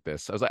 I don't like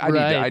this. I was like,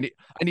 Right.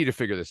 I need to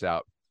figure this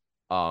out.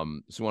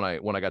 So when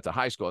I got to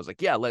high school, I was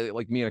like, yeah,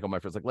 like me and a couple of my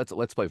friends, like,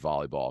 let's play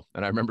volleyball.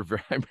 And I remember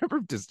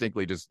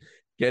distinctly just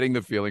getting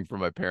the feeling from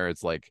my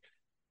parents, like,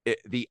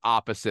 the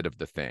opposite of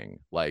the thing.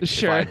 Like, if I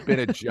Sure. had been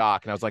a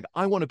jock and I was like,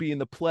 I want to be in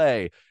the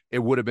play, it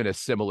would have been a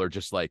similar,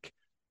 just like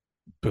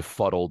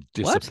befuddled,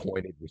 What?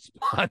 disappointed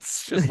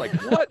response. Just like,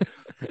 what?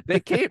 They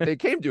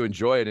came to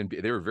enjoy it, and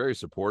they were very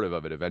supportive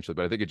of it eventually,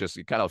 but I think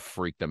it kind of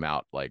freaked them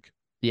out. Like,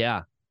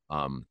 Yeah.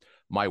 um,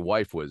 my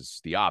wife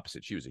was the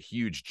opposite. She was a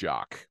huge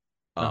jock.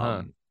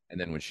 Uh-huh. And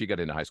then when she got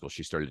into high school,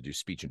 she started to do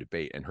speech and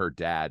debate. And her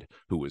dad,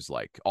 who was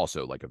like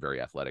also like a very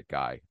athletic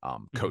guy,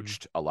 Mhm.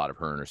 coached a lot of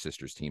her and her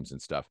sister's teams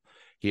and stuff.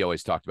 He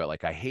always talked about,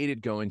 like, I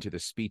hated going to the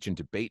speech and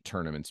debate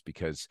tournaments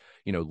because,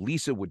 you know,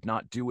 Lisa would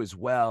not do as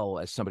well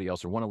as somebody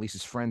else, or one of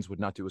Lisa's friends would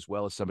not do as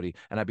well as somebody.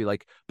 And I'd be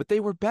like, but they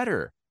were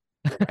better.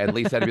 And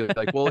Lisa had to be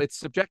like, well, it's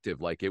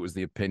subjective. Like, it was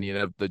the opinion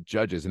of the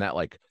judges. And that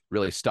like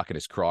really stuck in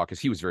his craw, because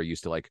he was very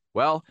used to, like,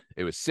 well,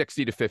 it was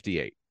 60 to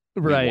 58.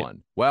 We Right.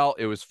 won. Well,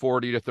 it was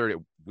 40 to 30.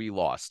 We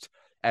lost.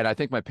 And I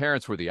think my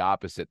parents were the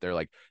opposite. They're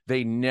like,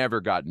 they never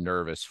got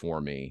nervous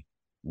for me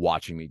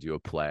watching me do a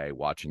play,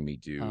 watching me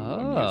do a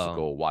Oh.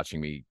 musical,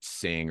 watching me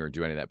sing or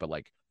do any of that. But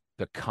like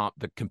the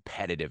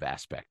competitive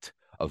aspect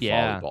of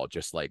Yeah. volleyball,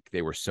 just like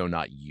they were so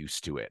not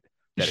used to it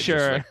that it just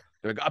Sure. like,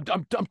 they're like,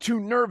 I'm too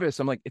nervous.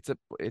 I'm like, it's a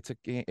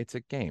game. It's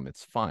a game.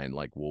 It's fine.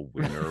 Like, we'll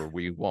win or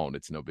we won't.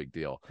 It's no big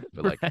deal.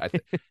 But like,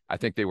 Right. I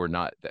think they were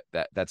not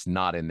that's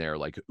not in their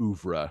like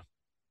oeuvre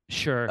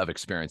Sure. of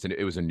experience, and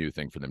it was a new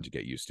thing for them to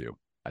get used to,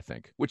 I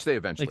think, which they Makes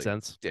eventually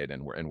sense. did,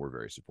 and were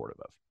very supportive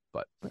of.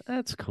 But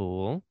That's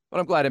cool.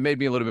 I'm glad it made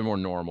me a little bit more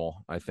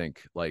normal. I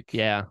think, like,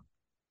 Yeah.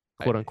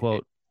 I, Quote it,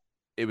 unquote.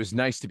 it was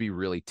nice to be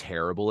really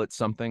terrible at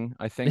something,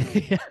 I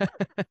think, Yeah.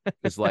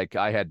 because like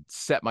I had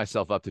set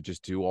myself up to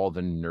just do all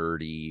the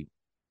nerdy,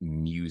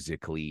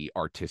 musically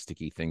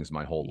artistic-y things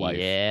my whole life,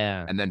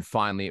 Yeah. and then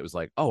finally it was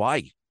like, oh,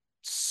 I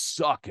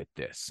suck at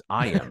this.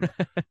 I am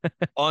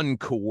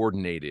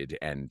uncoordinated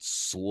and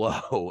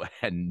slow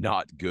and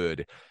not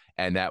good.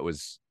 And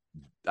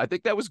I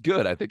think that was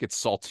good. I think it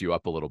salts you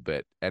up a little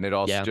bit. And it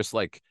also Yeah. just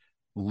like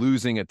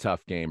losing a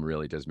tough game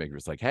really does make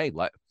it like, hey,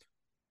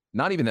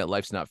 not even that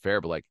life's not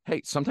fair, but like,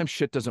 hey, sometimes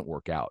shit doesn't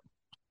work out.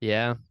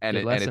 Yeah. And Good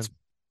and lesson.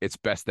 it's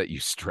best that you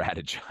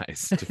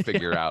strategize to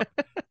figure out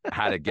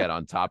how to get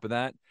on top of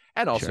that.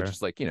 And also Sure.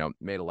 just like,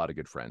 made a lot of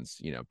good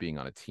friends, being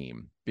on a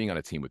team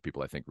with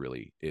people, I think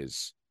really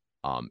is,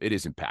 it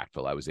is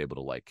impactful. I was able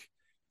to like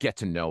get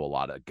to know a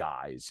lot of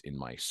guys in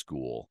my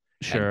school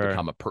and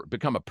Sure.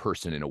 become a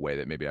person in a way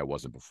that maybe I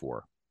wasn't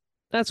before,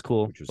 That's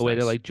cool. which was A way to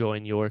nice. like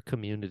join your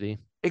community.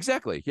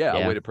 Exactly. Yeah.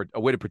 Yeah. A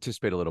way to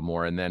participate a little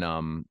more. And then,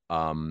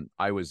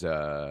 I was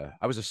a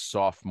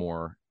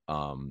sophomore,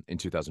 in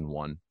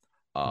 2001.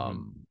 Hmm.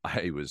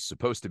 I was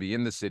supposed to be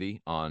in the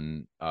city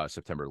on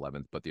September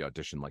 11th, but the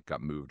audition like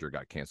got moved or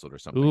got canceled or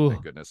something. Thank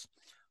Ooh. goodness.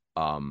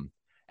 Um,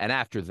 and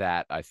after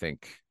that, I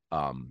think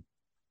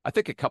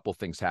a couple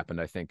things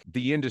happened. I think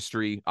the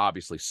industry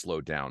obviously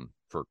slowed down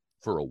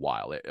for a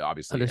while.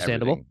 Obviously,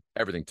 Understandable.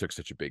 everything took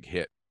such a big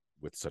hit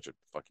with such a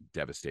fucking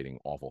devastating,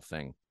 awful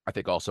thing. I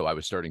think also I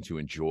was starting to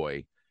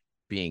enjoy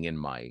being in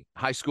my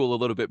high school a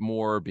little bit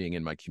more, being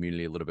in my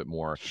community a little bit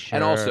more. And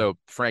Sure. also,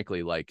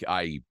 frankly, like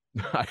I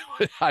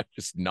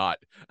was not,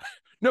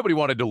 nobody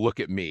wanted to look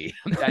at me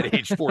at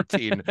age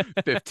 14,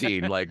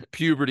 15. Like,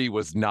 puberty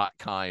was not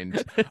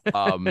kind.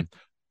 Um,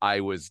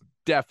 I was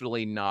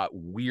definitely not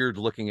weird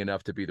looking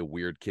enough to be the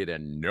weird kid,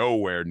 and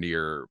nowhere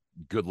near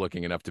good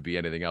looking enough to be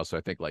anything else. So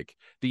I think like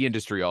the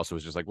industry also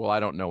was just like, well, I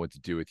don't know what to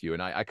do with you.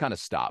 And I kind of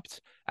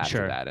stopped after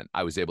Sure. that. And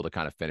I was able to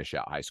kind of finish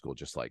out high school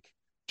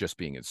just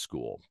being in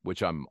school,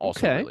 which I'm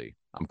also Okay.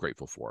 I'm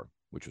grateful for,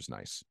 which was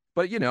nice.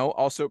 But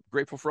also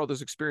grateful for all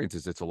those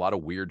experiences. It's a lot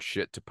of weird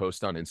shit to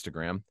post on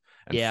Instagram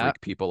and Yeah.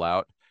 freak people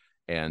out.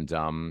 And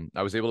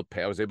I was able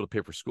to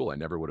pay for school. I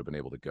never would have been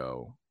able to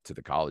go to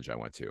the college I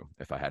went to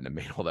if I hadn't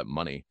made all that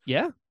money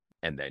Yeah.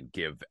 and then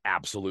give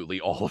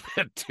absolutely all of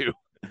it to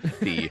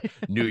the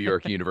New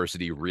York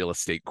University Real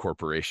Estate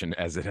Corporation,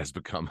 as it has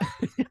become,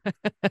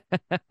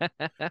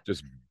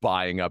 just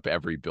buying up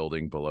every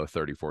building below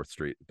 34th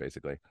Street,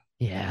 basically.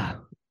 Yeah.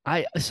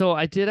 I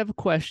did have a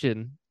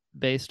question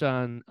based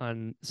on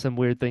some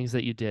weird things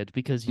that you did,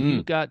 because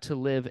you Mm, got to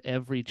live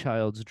every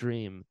child's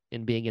dream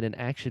in being in an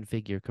action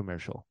figure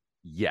commercial.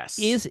 yes.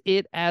 Is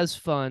it as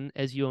fun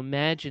as you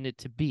imagine it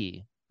to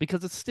be?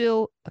 Because it's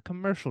still a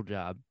commercial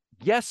job.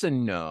 Yes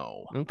and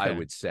no, I Okay.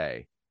 would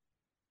say.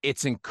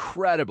 it's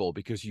incredible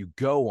because you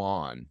go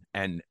on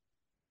and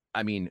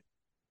I mean,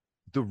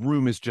 the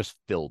room is just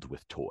filled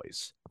with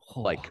toys,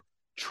 like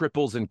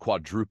triples and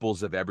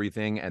quadruples of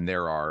everything. And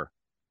there are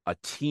a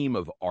team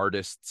of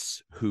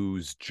artists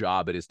whose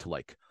job it is to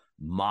like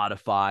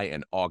modify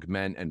and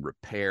augment and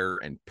repair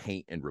and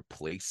paint and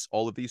replace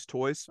all of these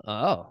toys.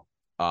 Oh.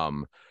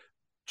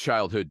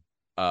 Childhood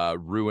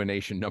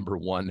ruination number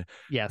one.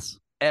 Yes.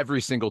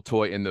 Every single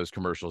toy in those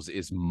commercials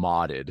is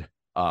modded,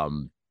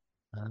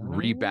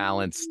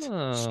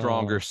 rebalanced,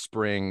 stronger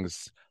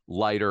springs,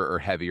 lighter or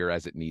heavier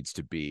as it needs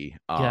to be.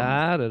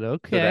 Got it.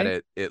 Okay. So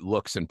that it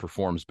looks and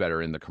performs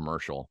better in the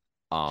commercial.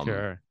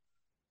 Sure.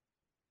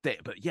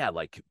 But yeah,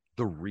 like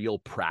the real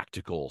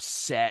practical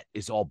set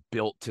is all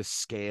built to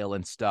scale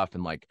and stuff,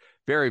 and like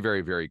very,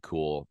 very, very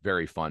cool,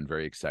 very fun,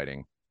 very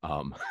exciting.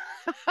 I'll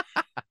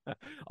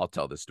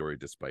tell this story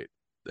despite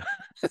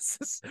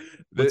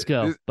let's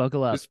go.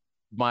 Buckle up.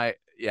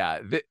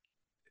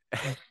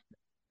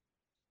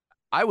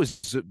 I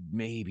was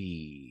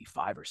maybe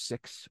 5 or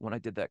 6 when I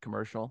did that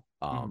commercial.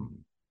 I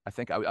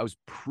think I was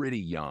pretty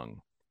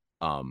young.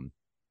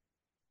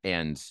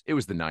 And it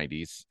was the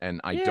 90s, and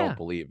I don't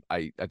believe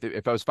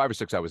if I was 5 or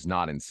 6, I was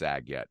not in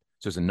SAG yet.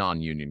 So it's a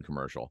non-union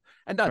commercial,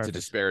 and not to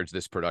disparage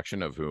this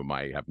production of whom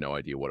I have no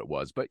idea what it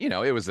was, but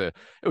it was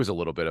a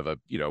little bit of a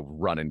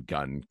run and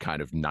gun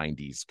kind of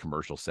 90s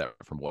commercial set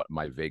from what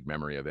my vague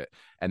memory of it.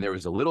 And there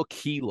was a little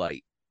key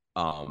light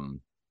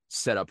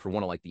set up for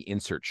one of like the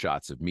insert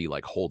shots of me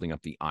like holding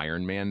up the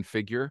Iron Man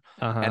figure.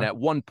 And at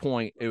one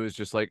point it was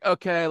just like,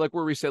 okay, like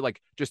where we said like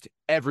just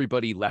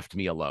everybody left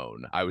me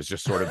alone. I was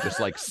just sort of just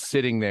like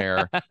sitting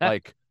there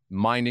like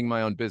minding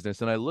my own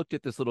business, and I looked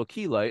at this little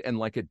key light, and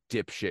like a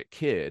dipshit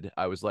kid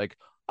I was like,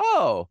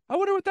 oh, I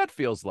wonder what that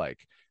feels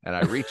like. And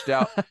I reached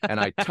out and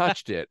I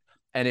touched it,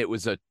 and it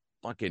was a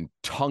fucking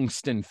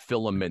tungsten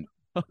filament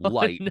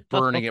light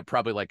burning at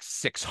probably like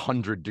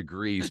 600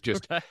 degrees,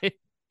 just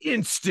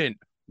instant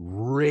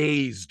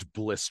raised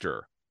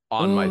blister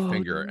on my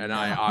finger. And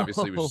I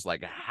obviously was just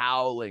like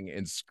howling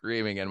and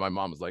screaming, and my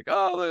mom was like,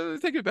 oh,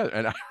 think about it.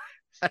 And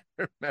I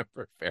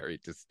remember very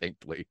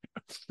distinctly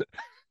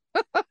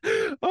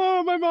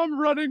my mom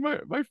running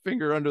my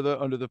finger under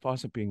the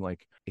faucet being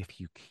like, if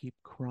you keep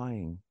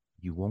crying,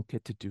 you won't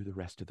get to do the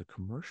rest of the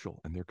commercial,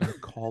 and they're going to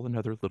call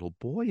another little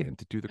boy in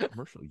to do the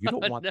commercial. You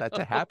don't want that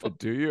to happen,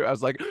 do you? I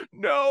was like,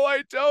 no,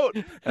 I don't.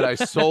 And I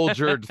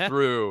soldiered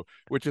through,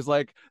 which is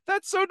like,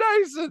 that's so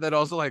nice. And then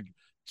also like,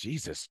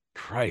 Jesus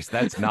Christ,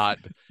 that's not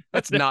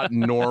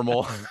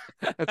normal.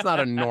 That's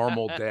not a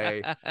normal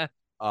day.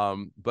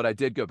 But I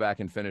did go back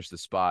and finish the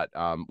spot,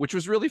 which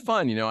was really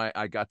fun.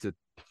 I got to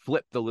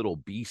flip the little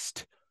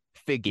beast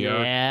figure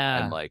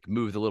and like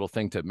move the little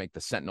thing to make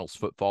the Sentinel's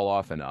foot fall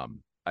off. And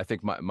I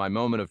think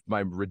my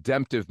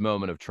redemptive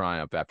moment of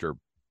triumph after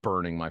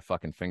burning my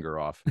fucking finger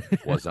off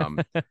was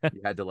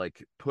you had to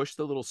like push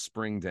the little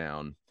spring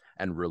down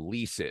and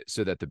release it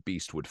so that the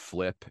beast would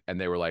flip. And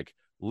they were like,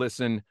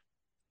 listen,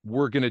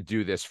 we're gonna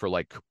do this for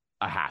like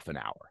a half an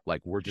hour.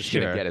 Like, we're just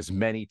gonna get as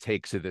many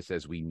takes of this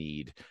as we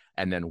need,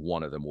 and then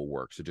one of them will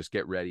work. So just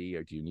get ready.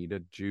 Or do you need a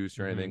juice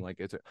or anything?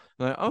 Like,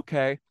 like,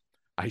 okay.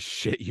 I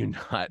shit you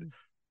not.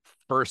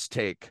 First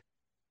take,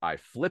 I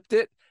flipped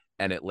it,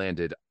 and it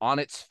landed on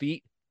its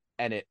feet,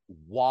 and it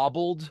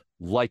wobbled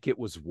like it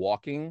was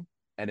walking,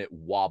 and it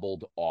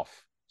wobbled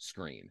off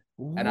screen.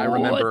 And I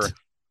remember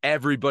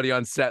everybody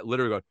on set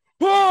literally going,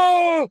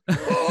 oh,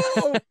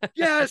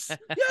 yes,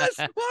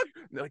 look.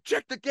 Like,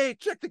 check the gate.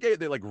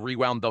 They like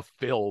rewound the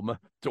film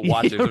to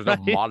watch it. There's no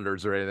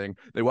monitors or anything.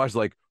 They watched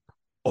like,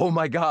 oh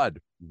my God,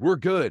 we're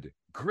good.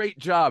 Great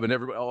job. And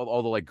everybody,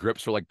 all the like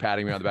grips were like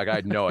patting me on the back. I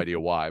had no idea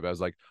why, but I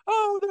was like,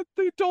 oh,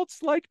 the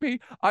adults like me.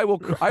 I will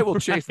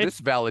chase this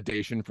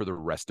validation for the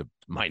rest of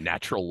my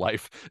natural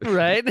life.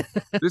 Right.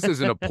 This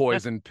isn't a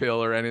poison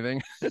pill or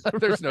anything.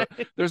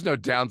 There's no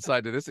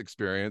downside to this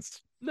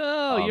experience.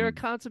 No, you're a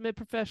consummate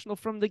professional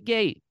from the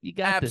gate. You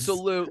got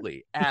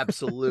absolutely,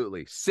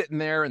 absolutely. Sitting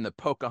there in the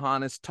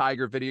Pocahontas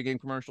Tiger video game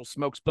commercial,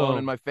 smoke's blowing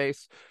in my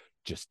face.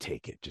 Just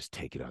take it. Just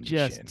take it on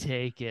your chin.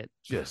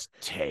 Just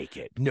take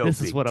it. No,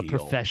 this is what deal. A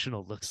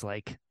professional looks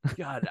like.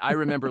 God, I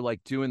remember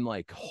like doing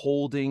like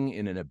holding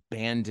in an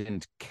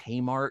abandoned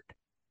Kmart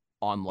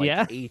on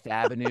like 8th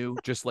Avenue,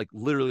 just like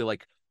literally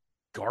like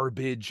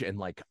garbage and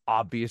like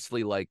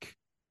obviously like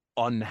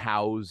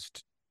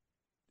unhoused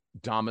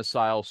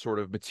domicile sort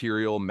of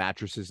material,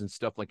 mattresses and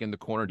stuff like in the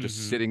corner,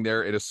 just sitting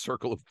there in a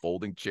circle of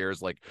folding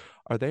chairs. Like,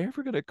 are they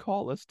ever going to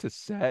call us to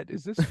set?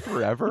 Is this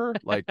forever?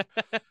 Like,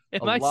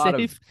 am I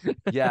safe?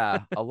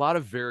 A lot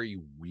of very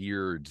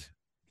weird,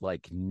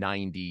 like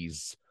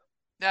 90s,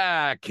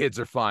 kids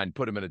are fine.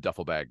 Put them in a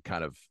duffel bag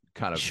kind of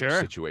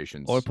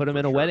situations. Or put them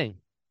in a wedding.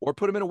 Or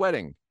put them in a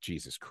wedding.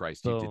 Jesus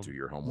Christ, you did do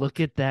your homework. Look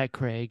at that,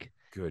 Craig.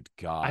 Good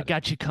God. I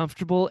got you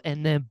comfortable,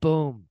 and then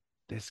boom.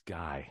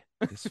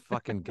 This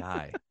fucking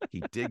guy,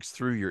 he digs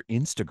through your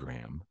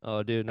Instagram.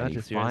 Oh, dude, not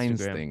just your Instagram. He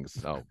finds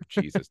things. Oh,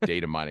 Jesus,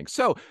 data mining.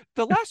 So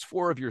the last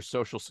 4 of your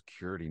social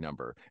security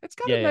number, it's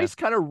got a nice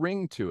kind of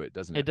ring to it,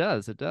 doesn't it?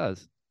 It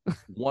does.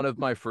 one of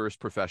my first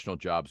professional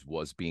jobs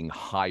was being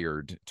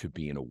hired to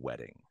be in a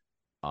wedding.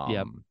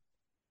 Yep.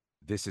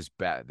 This is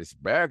back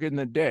in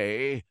the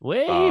day.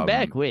 Way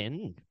back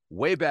when.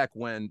 Way back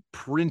when,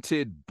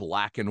 printed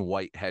black and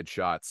white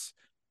headshots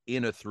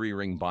in a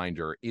 3-ring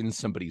binder in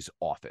somebody's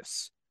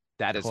office.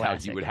 That is how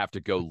you would have to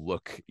go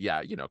look.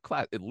 Yeah,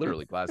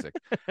 literally classic.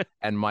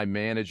 And my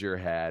manager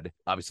had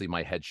obviously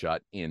my headshot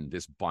in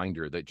this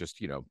binder that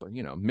just,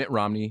 Mitt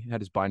Romney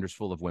had his binders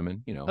full of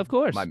women, Of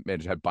course. My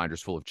manager had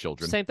binders full of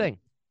children. Same thing.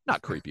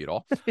 Not creepy at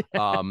all.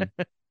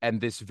 And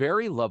this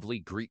very lovely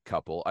Greek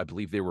couple, I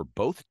believe they were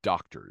both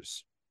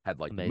doctors, had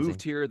like Amazing.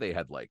 moved here. They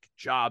had like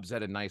jobs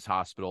at a nice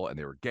hospital and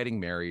they were getting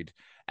married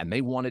and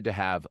they wanted to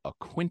have a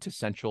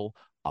quintessential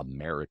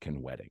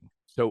American wedding.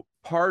 So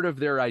part of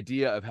their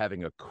idea of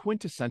having a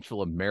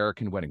quintessential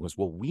American wedding was,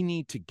 well, we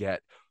need to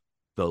get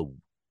the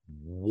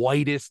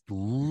whitest,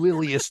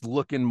 liliest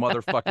looking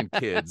motherfucking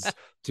kids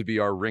to be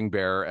our ring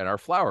bearer and our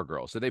flower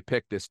girl. So they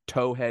picked this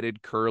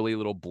toe-headed, curly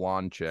little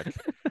blonde chick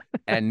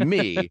and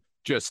me,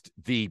 just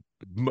the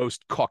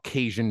most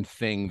Caucasian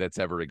thing that's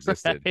ever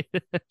existed,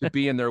 Right. to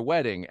be in their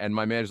wedding. And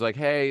my manager's like,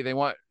 hey, they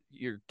want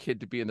your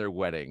kid to be in their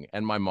wedding.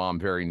 And my mom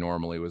very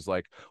normally was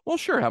like, well,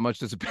 sure, how much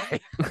does it pay?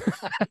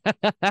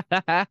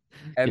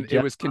 And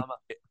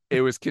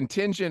it was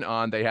contingent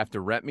on they have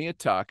to rent me a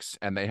tux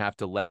and they have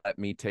to let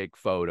me take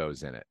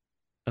photos in it.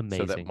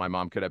 Amazing. So that my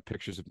mom could have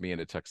pictures of me in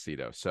a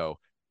tuxedo. So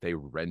they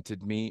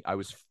rented me. I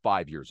was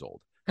 5 years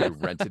old. They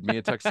rented me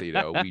a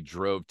tuxedo. We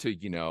drove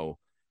to,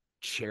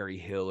 Cherry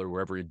Hill or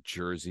wherever in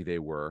Jersey they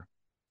were.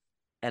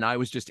 And I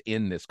was just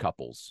in this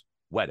couple's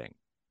wedding,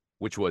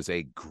 which was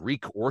a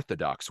Greek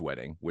Orthodox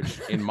wedding, which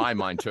in my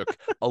mind took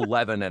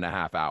 11 and a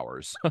half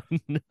hours. Oh,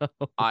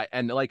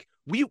 no.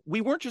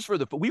 We weren't just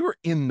we were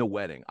in the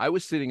wedding. I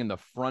was sitting in the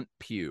front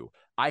pew.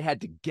 I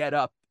had to get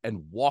up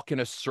and walk in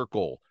a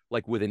circle,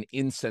 like with an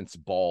incense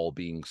ball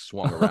being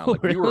swung around.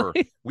 Like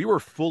Really? we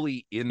were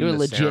fully in You were the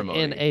legit ceremony.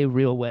 in a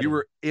real wedding. We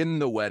were in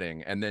the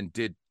wedding and then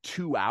did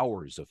 2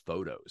 hours of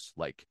photos,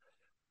 like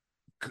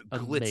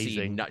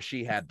Amazing. glitzy.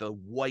 She had the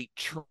white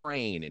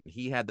train and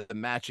he had the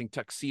matching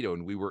tuxedo,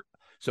 and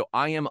so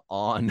I am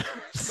on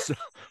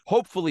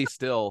hopefully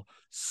still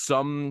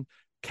some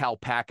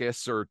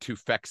Calpakis or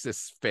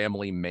Tufexis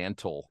family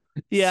mantle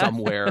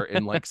somewhere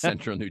in like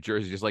central New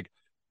Jersey, just like,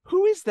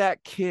 who is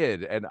that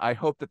kid? And I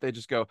hope that they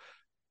just go,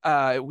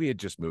 we had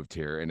just moved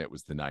here and it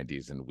was the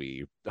 90s and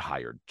we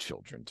hired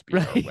children to be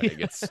in our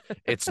wedding.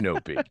 It's no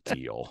big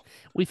deal.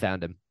 We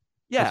found him.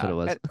 Yeah. That's what it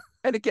was.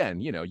 And again,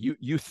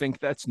 you think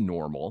that's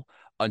normal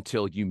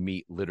until you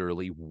meet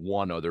literally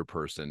one other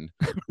person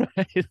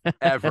Right.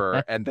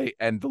 ever. And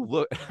the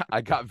look,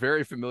 I got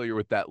very familiar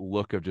with that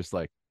look of just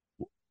like,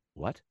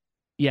 what?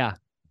 Yeah.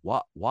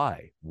 What?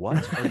 Why?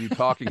 What are you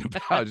talking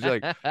about? Just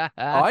like, oh,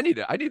 I need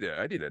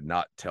to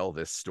not tell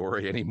this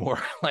story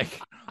anymore.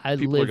 Like, I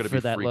people are live going to for be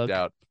that freaked look.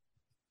 out.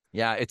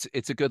 Yeah,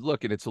 it's a good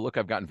look, and it's a look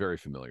I've gotten very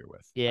familiar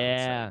with.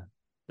 Yeah.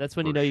 That's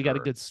when you For know you got a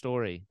sure. good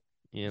story.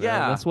 Yeah,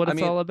 Yeah, that's what I it's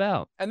mean, all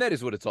about. and that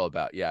is what it's all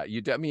about. Yeah, you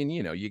get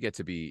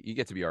to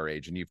be our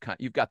age, and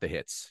you've got the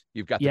hits,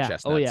 you've got the Yeah.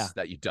 chestnuts Oh, yeah.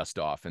 that you dust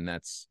off, and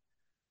that's.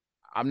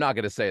 I'm not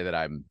going to say that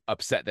I'm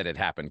upset that it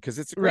happened because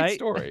it's a great Right.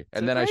 story. It's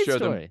And a then I great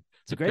showed them story.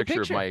 It's a a great picture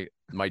picture.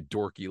 of my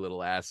dorky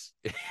little ass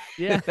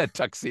Yeah. in that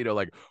tuxedo.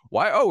 Like,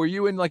 why? Oh, were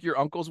you in like your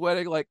uncle's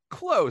wedding? Like,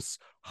 close.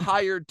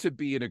 Hired to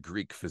be in a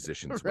Greek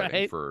physician's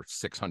wedding Right. for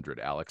 600,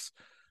 Alex.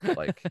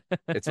 Like,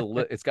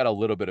 it's got a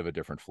little bit of a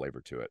different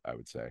flavor to it, I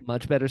would say.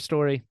 Much better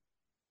story.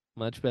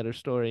 Much better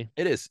story.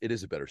 It is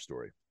a better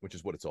story, which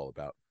is what it's all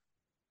about.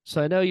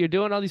 So I know you're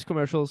doing all these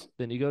commercials.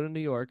 Then you go to New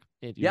York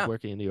and you're Yeah.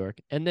 working in New York.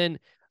 And then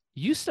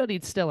you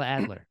studied Stella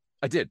Adler,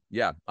 I did.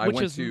 Yeah. I which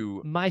went is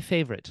to. my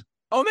favorite.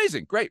 Oh,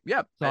 amazing. Great.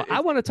 Yeah. So I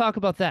want to talk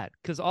about that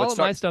because all Let's of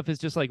my start- stuff is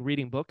just like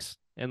reading books.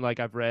 And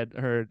like I've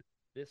heard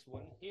this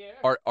one here.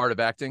 Art of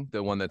Acting,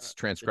 the one that's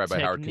transcribed by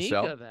Howard Technique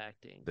Cosell. of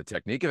Acting. The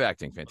Technique of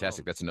Acting.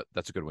 Fantastic. Boom.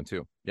 That's a good one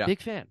too. Yeah.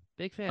 Big fan.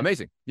 Big fan.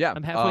 Amazing. Yeah.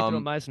 I'm halfway through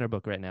a Meisner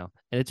book right now.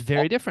 And it's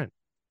very different.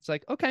 It's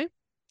like, okay.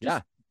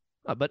 Yeah.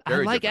 But I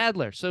Very like different.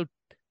 Adler. So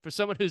for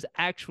someone who's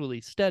actually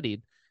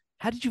studied,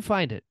 how did you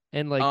find it?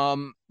 And like,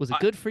 was it I-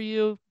 good for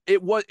you?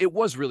 It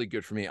was really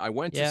good for me. I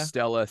went Yeah. to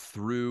Stella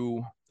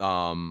through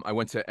I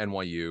went to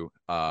NYU,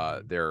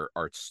 their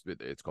arts,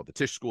 it's called the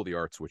Tisch School of the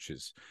Arts, which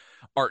is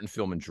art and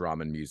film and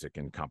drama and music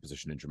and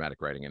composition and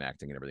dramatic writing and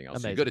acting and everything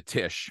else. So you go to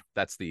Tisch,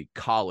 that's the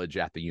college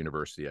at the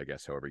university, I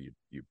guess, however you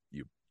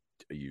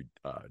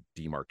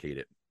demarcate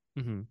it.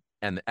 Mm-hmm.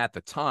 And at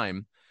the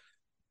time,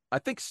 I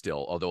think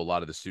still, although a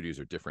lot of the studios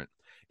are different,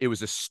 it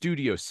was a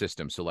studio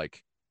system. So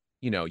like,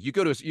 if you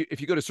go to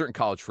a certain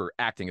college for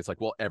acting, it's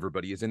like, well,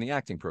 everybody is in the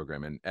acting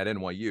program. And at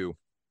NYU,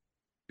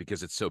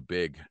 because it's so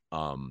big,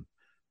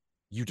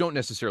 you don't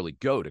necessarily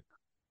go to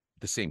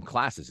the same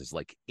classes as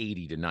like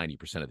 80 to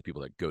 90% of the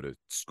people that go to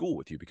school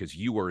with you because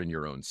you are in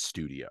your own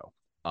studio.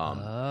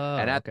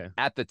 And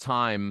at the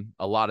time,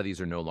 a lot of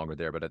these are no longer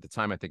there, but at the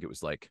time, I think it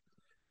was like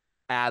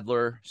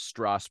Adler,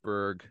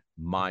 Strasberg,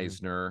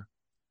 Meisner,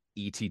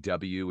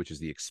 ETW, which is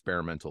the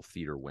experimental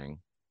theater wing.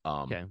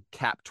 Okay.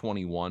 Cap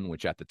 21,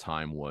 which at the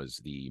time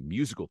was the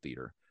musical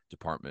theater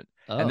department.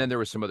 Oh. And then there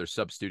were some other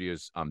sub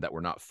studios that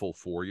were not full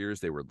 4 years.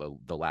 They were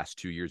the last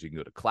 2 years. You can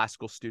go to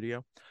Classical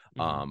Studio,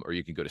 or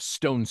you can go to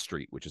Stone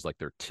Street, which is like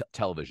their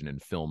television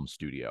and film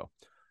studio.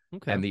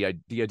 Okay. And the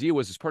idea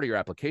was, as part of your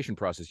application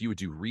process, you would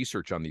do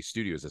research on these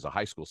studios as a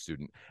high school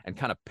student and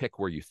kind of pick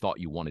where you thought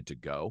you wanted to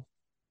go.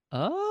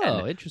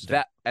 Oh,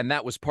 interesting.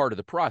 That was part of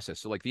the process.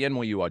 So like the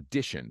NYU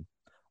audition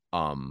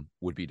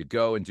would be to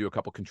go and do a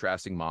couple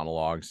contrasting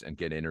monologues and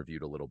get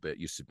interviewed a little bit.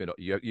 You submit,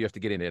 you have to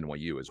get into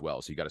NYU as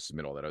well, so you got to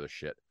submit all that other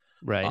shit.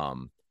 Right.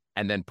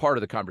 And then part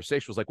of the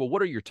conversation was like, well,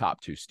 what are your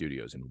top 2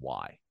 studios and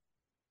why?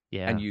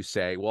 Yeah. And you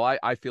say, well,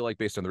 I feel like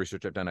based on the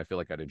research I've done, I feel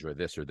like I'd enjoy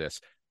this or this.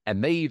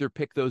 And they either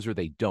pick those or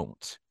they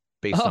don't,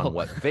 based on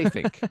what they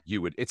think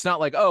you would. It's not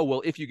like, oh,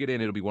 well, if you get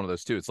in, it'll be one of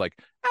those 2. It's like,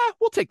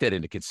 we'll take that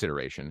into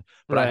consideration.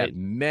 But I had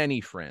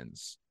many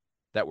friends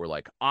that were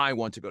like, I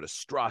want to go to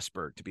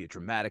Strasbourg to be a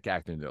dramatic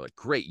actor. And they're like,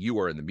 great, you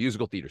are in the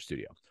musical theater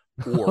studio.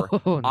 Or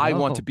I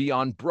want to be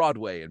on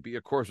Broadway and be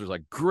a chorus.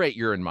 Like, great,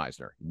 you're in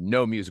Meisner.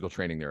 No musical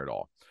training there at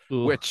all.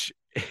 Ooh. Which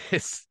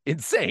is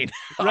insane.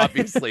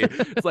 Obviously,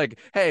 it's like,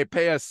 hey,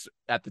 pay us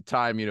at the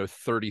time,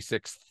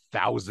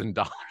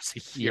 $36,000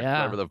 a year,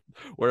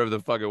 whatever the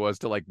fuck it was,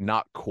 to like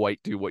not quite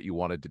do what you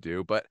wanted to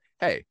do. But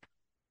hey,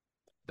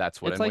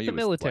 that's what it's NYU like the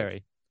military.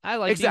 Like. I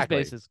like exactly.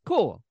 These bases.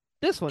 Cool.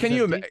 This one. Can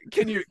you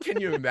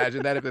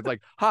imagine that if it's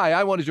like, hi,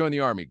 I want to join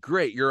the Army.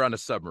 Great, you're on a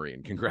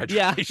submarine.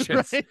 Congratulations. Yeah,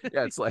 right?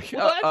 Yeah, it's like,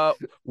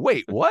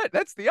 wait, what?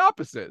 That's the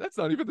opposite. That's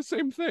not even the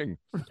same thing.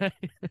 Right.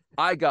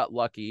 I got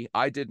lucky.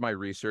 I did my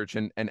research,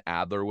 and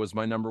Adler was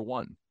my number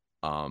 1.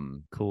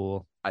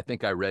 Cool. I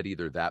think I read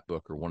either that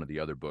book or one of the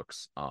other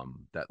books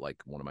that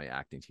like one of my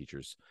acting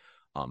teachers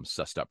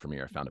sussed up for me,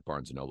 or I found at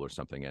Barnes & Noble or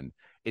something, and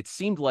it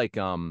seemed like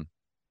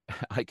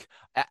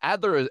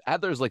Adler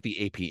is like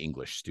the AP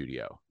English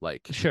studio.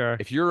 Like, sure,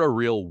 if you're a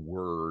real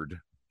word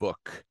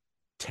book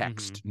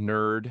text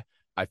nerd,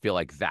 I feel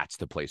like that's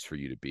the place for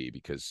you to be,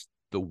 because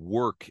the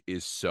work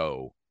is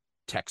so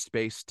text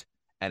based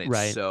and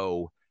it's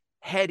so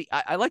heady.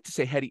 I like to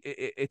say heady.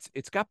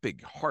 It's got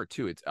big heart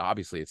too. It's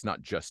obviously it's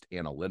not just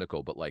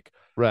analytical, but like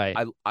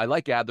I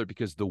like Adler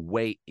because the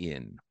way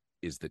in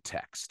is the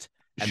text.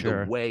 And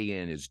the way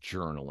in is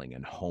journaling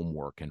and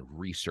homework and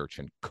research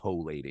and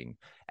collating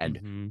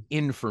and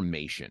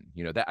information.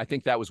 That I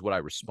think that was what I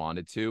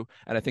responded to.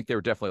 And I think they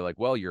were definitely like,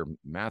 well, your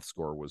math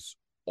score was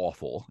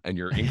awful and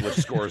your English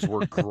scores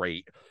were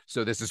great.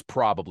 So this is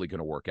probably going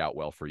to work out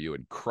well for you.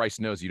 And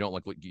Christ knows you don't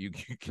look like you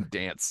can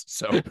dance.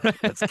 So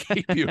let's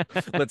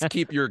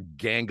keep your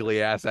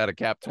gangly ass out of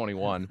Cap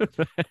 21.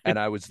 And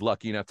I was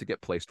lucky enough to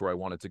get placed where I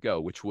wanted to go,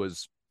 which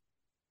was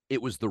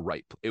it was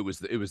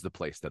the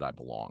place that I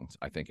belonged,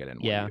 I think, at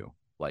NYU. Yeah.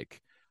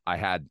 Like I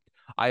had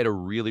a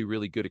really,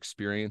 really good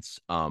experience.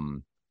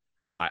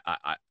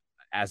 I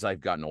as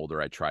I've gotten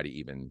older, I try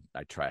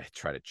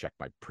to check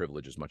my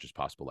privilege as much as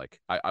possible. Like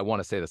I want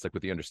to say this, like,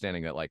 with the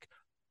understanding that like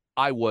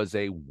I was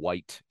a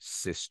white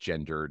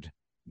cisgendered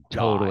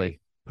guy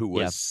who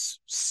was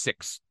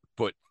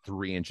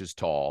 6'3"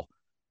 tall,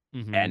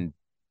 and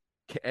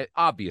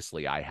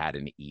obviously I had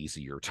an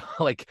easier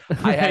time.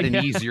 I had an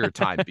easier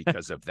time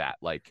because of that.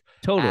 Like,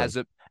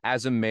 totally.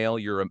 As a male,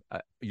 you're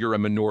a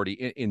minority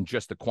in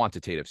just the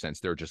quantitative sense.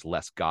 There are just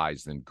less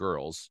guys than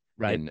girls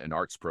in an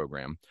arts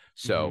program,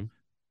 so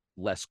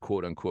less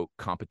quote unquote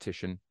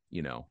competition.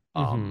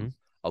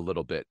 A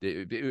little bit.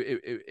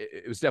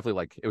 It was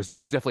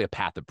definitely a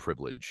path of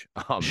privilege.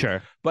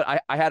 Sure,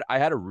 but I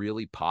had a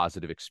really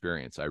positive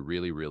experience. I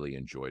really, really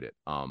enjoyed it.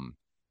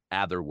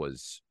 Adler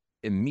was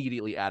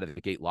immediately out of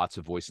the gate lots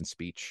of voice and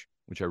speech,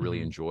 which I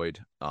really enjoyed,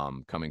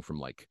 coming from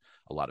like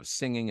a lot of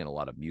singing and a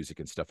lot of music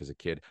and stuff as a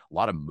kid. A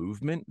lot of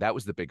movement. That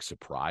was the big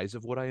surprise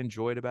of what I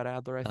enjoyed about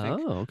Adler, I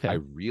think. Oh, okay. I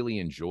really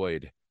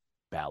enjoyed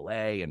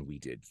ballet, and we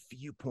did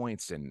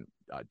Viewpoints, and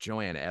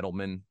Joanne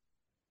Edelman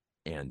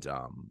and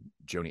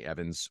Joni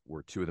Evans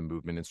were 2 of the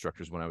movement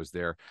instructors when I was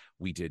there.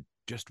 We did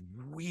just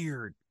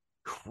weird,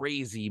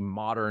 crazy,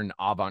 modern,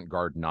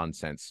 avant-garde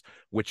nonsense,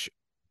 which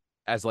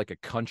as like a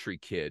country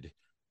kid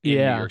in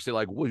New York City,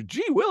 like, well,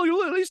 gee, Will, you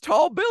live in these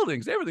tall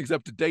buildings. Everything's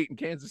up to date in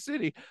Kansas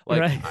City.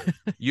 Like,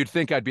 you'd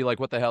think I'd be like,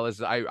 what the hell is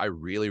this? I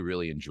really,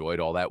 really enjoyed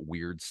all that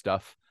weird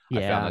stuff. I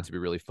found that to be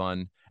really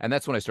fun. And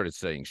that's when I started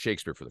studying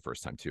Shakespeare for the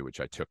first time too, which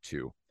I took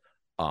to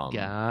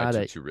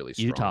really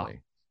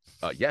strongly.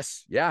 Utah.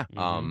 Yes. Yeah.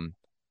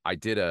 I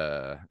did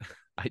a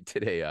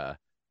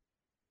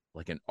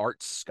like an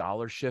art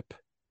scholarship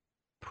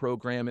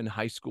program in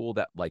high school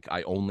that like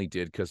I only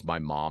did because my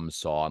mom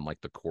saw on like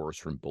the course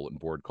from bulletin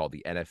board called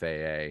the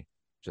NFAA,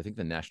 which I think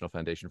the National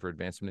Foundation for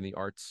Advancement in the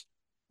Arts.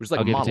 It was like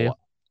a monologue.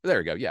 There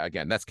you go. Yeah,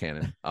 again, that's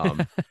canon.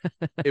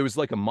 It was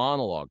like a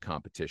monologue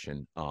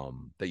competition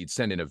that you'd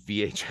send in a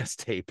VHS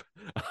tape.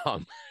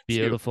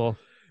 Beautiful.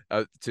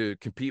 To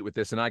compete with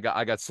this, and I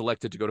got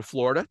selected to go to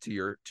Florida to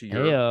your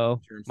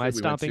my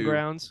stomping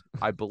grounds.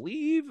 I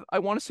believe I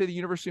want to say the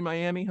University of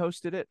Miami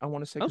hosted it. I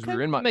want to say because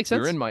makes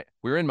sense.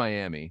 we were in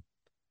Miami,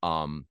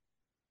 and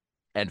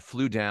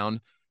flew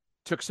down.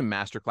 took some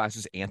master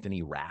classes.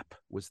 Anthony Rapp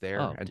was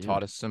there Oh, and dude.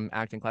 taught us some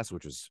acting classes,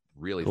 which was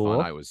really Cool.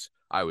 fun.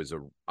 I was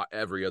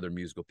every other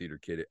musical theater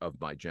kid of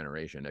my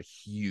generation. A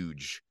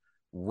huge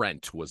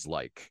Rent was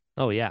like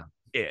Oh yeah.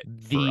 it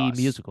for The us.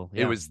 musical.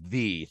 It Yeah. was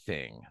the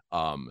thing.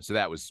 So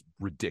that was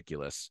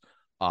ridiculous.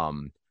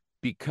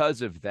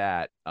 Because of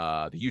that,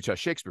 the Utah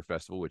Shakespeare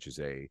Festival, which is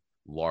a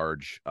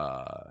large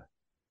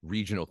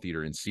regional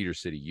theater in Cedar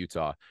City,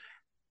 Utah,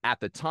 at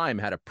the time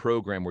had a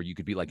program where you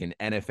could be like an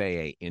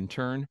NFAA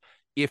intern.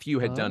 If you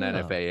had done Oh.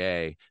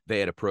 NFAA, they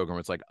had a program.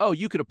 It's like, oh,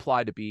 you could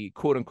apply to be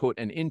quote unquote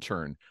an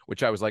intern,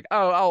 which I was like,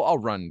 oh, I'll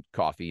run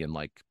coffee and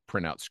like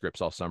print out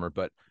scripts all summer.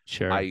 But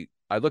Sure. I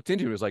looked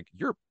into it. It was like,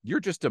 you're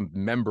just a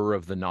member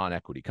of the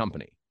non-equity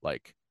company.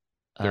 Like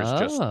there's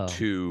just Oh.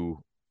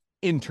 2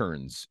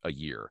 interns a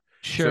year.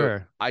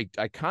 Sure. So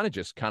I kind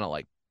of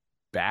like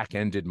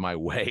back-ended my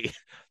way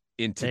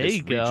into There this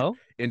you go.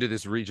 into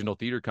this regional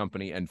theater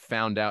company and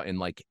found out in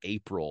like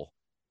April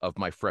of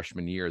my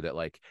freshman year that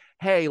like,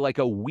 hey, like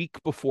a week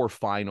before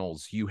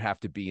finals, you have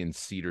to be in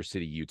Cedar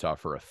City, Utah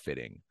for a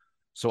fitting.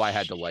 So I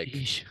had to like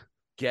Sheesh.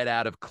 get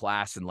out of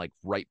class and like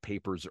write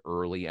papers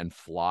early and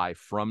fly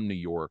from New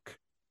York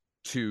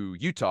to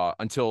Utah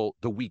until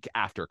the week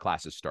after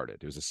classes started.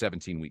 It was a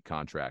 17-week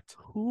contract.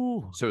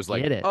 Ooh, So it was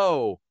like, get it.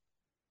 oh,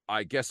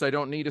 I guess I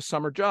don't need a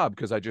summer job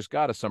because I just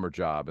got a summer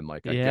job. And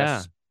like, I Yeah.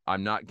 guess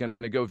I'm not going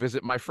to go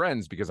visit my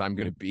friends because I'm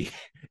going to be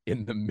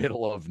in the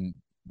middle of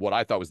what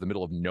I thought was the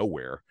middle of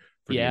nowhere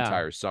for the Yeah.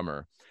 entire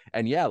summer.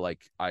 And yeah, like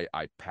I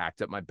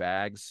packed up my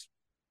bags.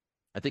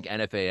 I think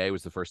NFAA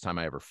was the first time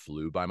I ever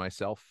flew by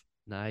myself.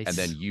 Nice. And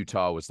then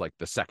Utah was like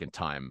the second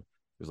time.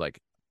 It was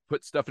like,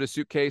 put stuff in a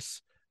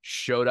suitcase,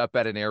 showed up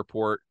at an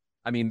airport.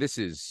 I mean, this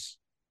is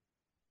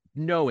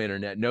no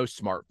internet, no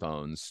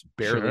smartphones,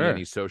 barely Sure.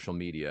 any social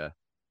media,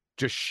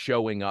 just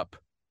showing up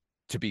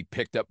to be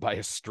picked up by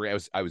a stray.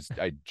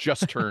 I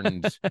just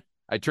turned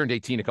I turned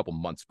 18 a couple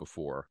months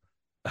before.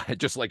 I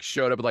just like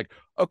showed up and like,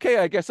 okay,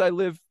 I guess I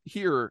live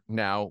here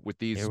now with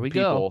these Here we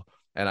people. go.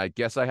 And I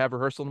guess I have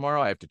rehearsal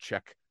tomorrow. I have to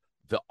check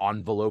the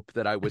envelope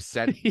that I was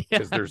sent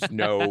because there's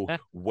no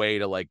way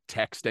to like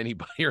text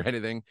anybody or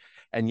anything.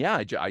 And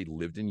yeah, I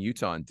lived in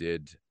Utah and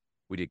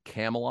we did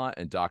Camelot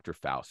and Dr.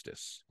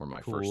 Faustus were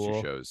my first 2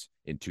 Cool. shows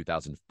in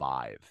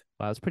 2005.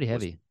 Wow, it's pretty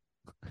heavy.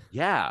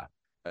 Yeah,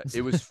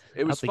 it was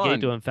Out the fun.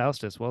 gate doing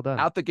Faustus. Well done.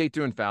 Out the gate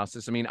doing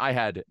Faustus. I mean, I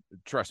had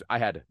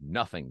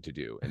nothing to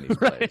do in these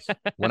plays.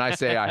 When I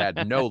say I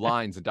had no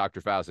lines in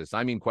Dr. Faustus,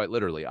 I mean quite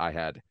literally, I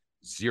had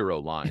 0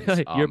 lines.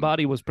 Your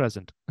body was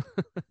present.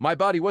 My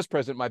body was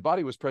present. My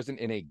body was present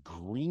in a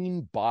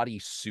green body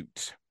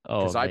suit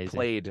Oh, because I amazing.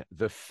 played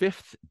the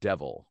 5th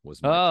devil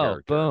was my Oh,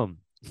 character. boom.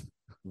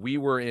 We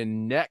were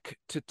in neck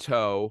to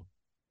toe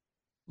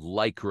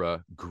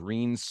lycra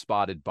green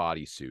spotted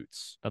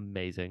bodysuits,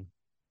 Amazing.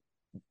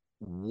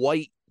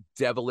 white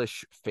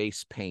devilish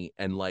face paint,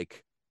 and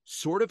like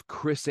sort of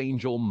Chris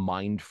Angel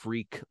mind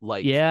freak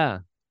like Yeah.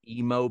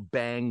 emo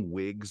bang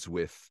wigs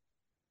with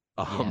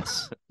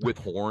Yes. with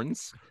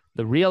horns.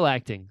 The real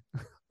acting.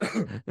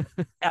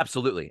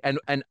 Absolutely. And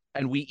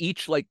we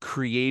each like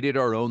created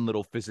our own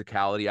little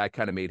physicality. I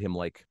kind of made him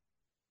like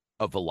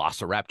a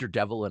velociraptor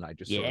devil, and I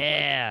just sort of like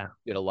Yeah.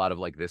 did a lot of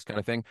like this kind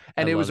of thing.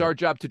 And I it was love our it.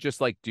 job to just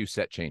like do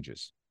set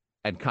changes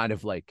and kind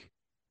of like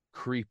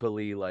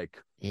creepily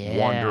like Yeah.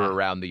 wander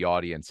around the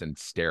audience and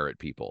stare at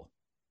people.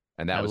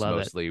 And that I was love it.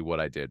 mostly what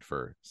I did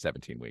for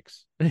 17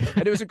 weeks.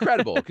 And it was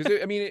incredible because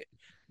I mean,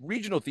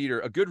 regional theater,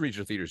 a good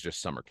regional theater is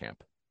just summer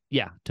camp.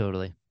 Yeah,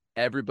 totally.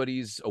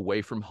 Everybody's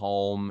away from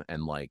home.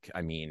 And like,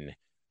 I mean,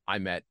 I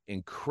met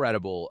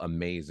incredible,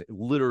 amazing,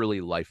 literally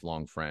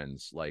lifelong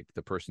friends. Like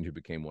the person who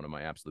became one of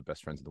my absolute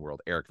best friends in the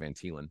world, Eric Van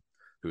Thielen,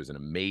 who is an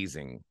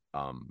amazing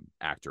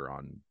actor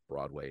on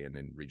Broadway and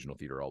in regional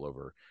theater all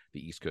over the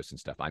East Coast and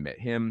stuff. I met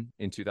him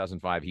in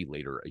 2005.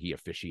 He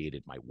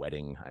officiated my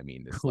wedding. I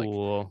mean, this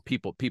Cool.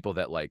 like people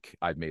that like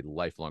I've made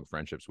lifelong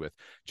friendships with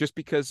just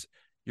because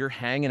you're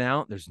hanging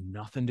out. There's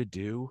nothing to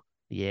do.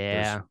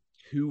 Yeah. There's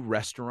 2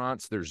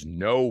 restaurants. There's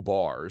no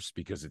bars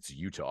because it's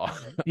Utah.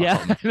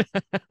 Yeah.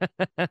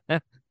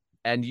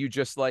 And you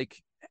just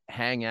like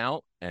hang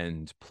out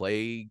and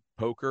play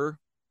poker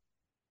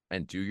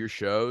and do your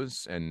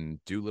shows and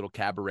do little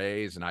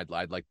cabarets. And I'd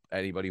like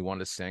anybody want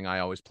to sing. I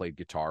always played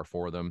guitar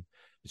for them.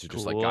 So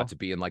just like Cool. got to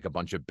be in like a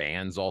bunch of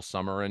bands all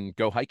summer and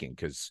go hiking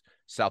because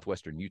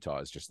southwestern Utah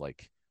is just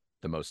like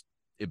the most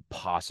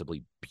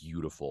impossibly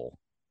beautiful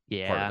part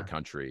Yeah. of the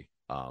country.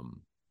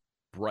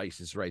 Bryce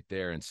is right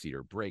there, and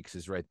Cedar Breaks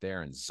is right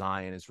there, and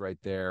Zion is right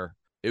there.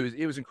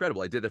 It was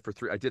incredible. I did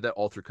that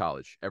all through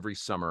college. Every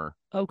summer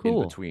Oh, in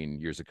cool. between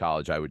years of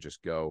college, I would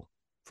just go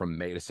from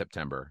May to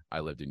September. I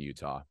lived in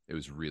Utah. It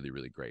was really,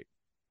 really great.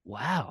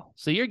 Wow.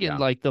 So you're getting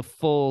Yeah. like the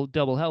full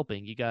double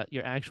helping. You got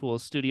your actual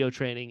studio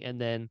training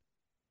and then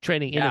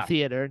training in a Yeah.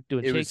 theater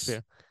doing It was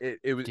Shakespeare.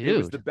 it was the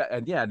Dude. best.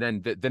 And yeah, and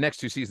then the next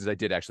 2 seasons I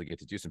did actually get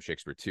to do some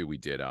Shakespeare too. We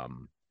did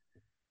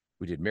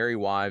Merry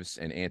Wives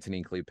and Antony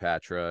and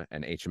Cleopatra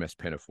and HMS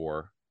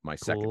Pinafore, my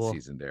second Cool.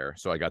 season there.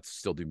 So I got to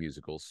still do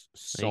musicals.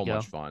 So you go.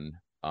 much fun.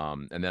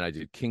 And then I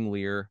did King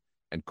Lear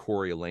and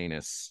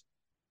Coriolanus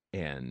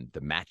and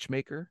the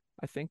Matchmaker,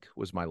 I think,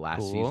 was my last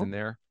Cool. season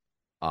there.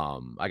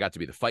 I got to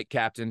be the fight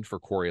captain for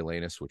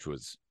Coriolanus, which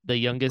was The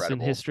youngest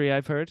incredible. in history,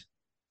 I've heard.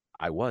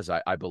 I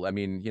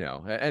mean, you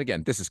know, and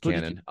again, this is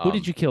canon. Who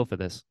did you kill for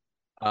this?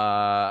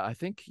 I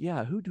think,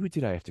 yeah. Who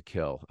did I have to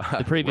kill?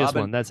 The previous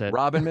Robin, one. That's it.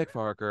 Robin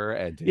McFarker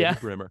and David Yeah.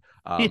 Brimmer.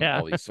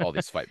 Yeah. All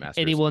these fight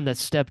masters. Anyone that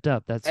stepped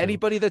up. That's who.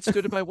 Anybody that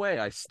stood in my way,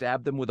 I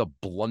stabbed them with a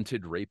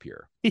blunted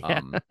rapier.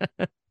 Yeah.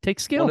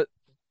 Takes skill.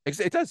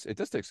 It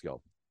does take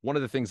skill. One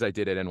of the things I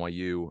did at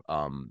NYU,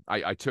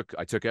 I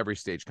took every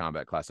stage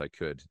combat class I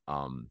could.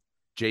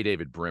 J.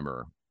 David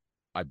Brimmer,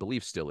 I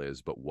believe still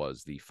is, but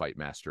was the fight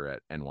master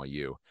at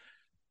NYU.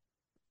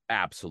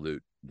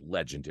 Absolute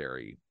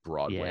legendary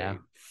Broadway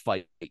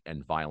fight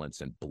and violence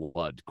and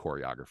blood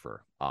choreographer.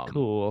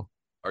 Cool.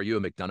 Are you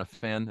a McDonough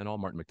fan at all,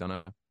 Martin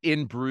McDonough?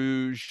 In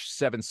Bruges,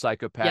 Seven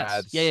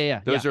Psychopaths. Yes.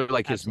 Yeah. Those are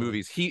like his Absolutely.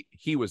 movies.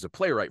 He was a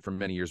playwright for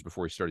many years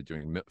before he started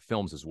doing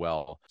films as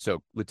well.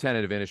 So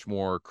Lieutenant of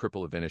Inishmore,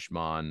 Cripple of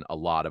Inishmon, a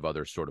lot of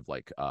other sort of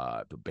like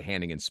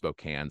Behanding in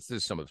Spokane. This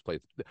is some of his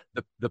plays.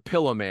 The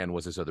Pillow Man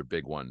was his other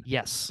big one.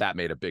 Yes. That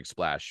made a big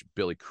splash.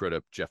 Billy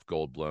Crudup, Jeff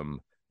Goldblum,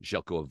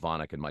 Jelko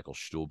Ivanek, and Michael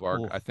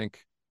Stuhlbarg, I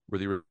think, were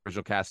the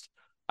original cast.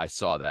 I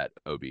saw that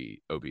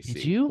OBC.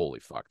 Did you? Holy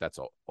fuck, that's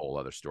a whole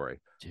other story.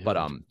 Dude. But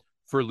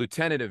for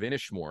Lieutenant of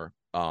Inishmore,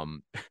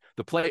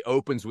 the play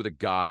opens with a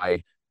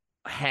guy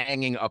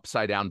hanging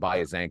upside down by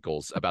his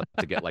ankles, about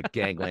to get like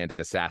gangland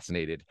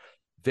assassinated.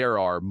 There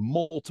are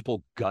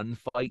multiple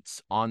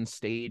gunfights on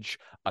stage.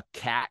 A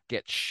cat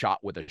gets shot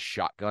with a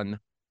shotgun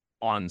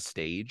on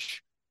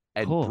stage,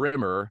 and Cool.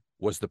 Brimmer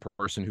was the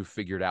person who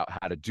figured out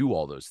how to do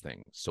all those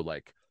things. So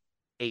like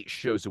 8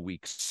 shows a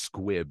week,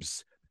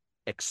 squibs,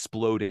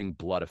 exploding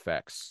blood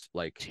effects,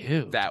 like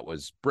Dude. that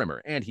was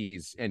Brimmer, and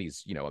he's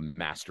you know, a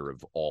master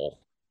of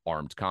all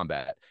armed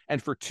combat.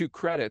 And for 2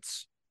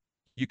 credits,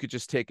 you could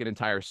just take an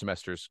entire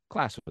semester's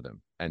class with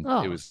him, and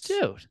it was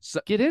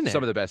get in there.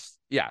 Some of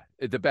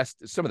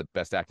the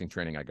best acting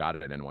training I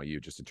got at NYU,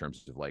 just in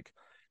terms of like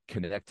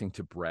connecting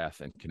to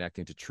breath and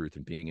connecting to truth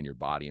and being in your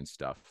body and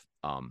stuff.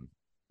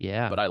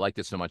 But I liked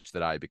it so much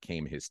that I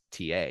became his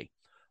TA.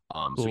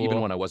 So even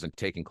when I wasn't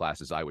taking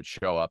classes, I would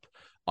show up,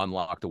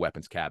 unlock the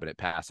weapons cabinet,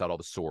 pass out all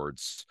the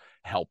swords,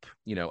 help,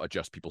 you know,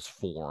 adjust people's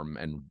form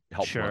and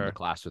help run the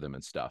class with them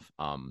and stuff.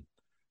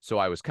 So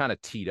I was kind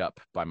of teed up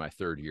by my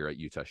 3rd year at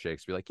Utah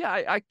Shakespeare. Like,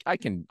 yeah, I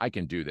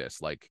can do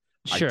this. Like,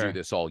 I do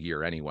this all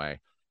year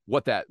anyway.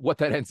 What that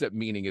ends up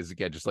meaning is,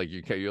 again, just like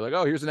you're like,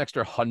 oh, here's an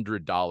extra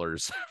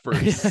 $100 for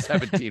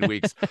 17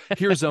 weeks.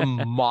 Here's a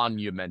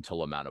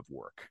monumental amount of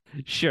work.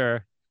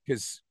 Sure.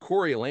 Because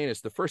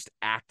Coriolanus, the first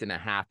act and a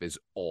half is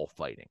all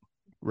fighting.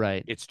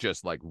 Right. It's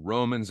just like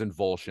Romans and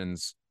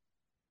Volscians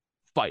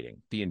fighting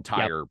the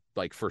entire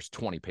like first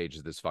 20 pages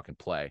of this fucking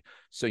play.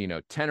 So, you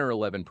know, 10 or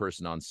 11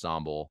 person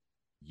ensemble,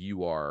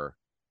 you are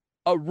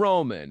a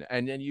Roman,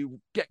 and then you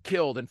get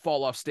killed and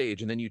fall off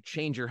stage, and then you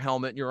change your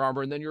helmet and your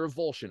armor, and then you're a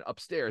Volscian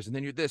upstairs, and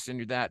then you're this and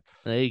you're that.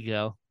 There you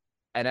go.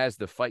 And as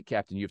the fight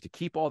captain, you have to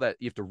keep all that.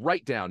 You have to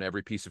write down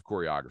every piece of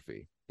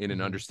choreography in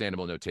an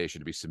understandable notation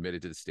to be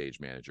submitted to the stage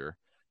manager.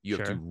 You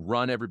have to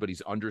run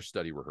everybody's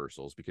understudy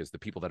rehearsals, because the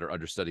people that are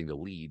understudying the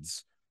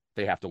leads,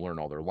 they have to learn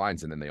all their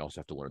lines, and then they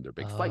also have to learn their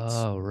big fights.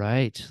 Oh,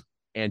 right.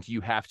 And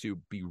you have to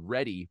be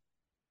ready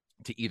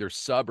to either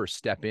sub or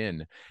step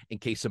in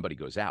case somebody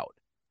goes out.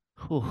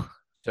 Whew.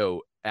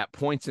 So at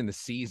points in the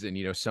season,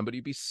 you know, somebody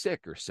would be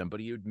sick or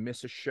somebody would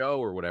miss a show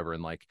or whatever.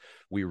 And like,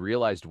 we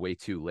realized way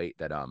too late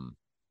that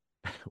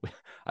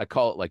I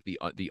call it like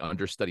the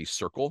understudy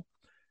circle.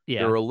 Yeah.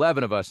 There were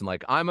 11 of us, and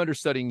like, I'm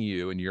understudying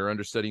you, and you're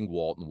understudying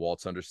Walt, and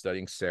Walt's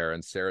understudying Sarah,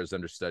 and Sarah's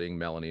understudying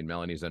Melanie, and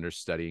Melanie's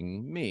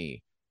understudying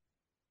me.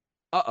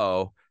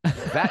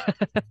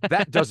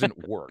 That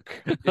doesn't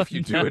work if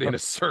you do it in a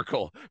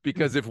circle,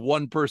 because if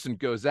one person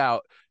goes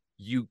out,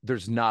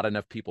 there's not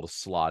enough people to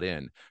slot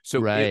in.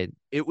 So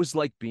it was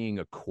like being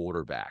a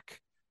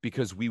quarterback,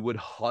 because we would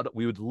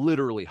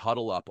literally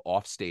huddle up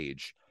off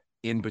stage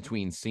in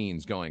between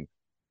scenes going,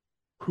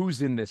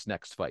 who's in this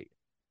next fight?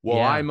 Well,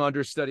 I'm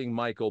understudying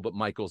Michael, but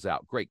Michael's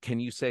out. Great.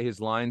 Can you say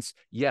his lines?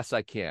 Yes,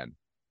 I can.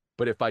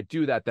 But if I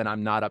do that, then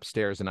I'm not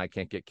upstairs and I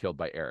can't get killed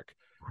by Eric.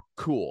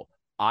 Cool.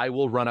 I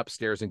will run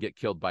upstairs and get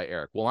killed by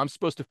Eric. Well, I'm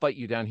supposed to fight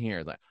you down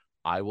here.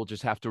 I will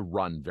just have to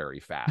run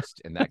very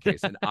fast in that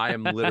case. And I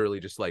am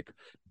literally just like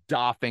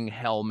doffing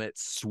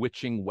helmets,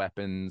 switching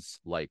weapons,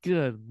 like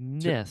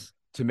goodness,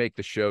 to make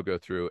the show go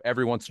through.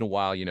 Every once in a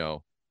while, you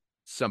know,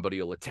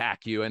 somebody will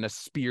attack you and a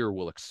spear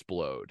will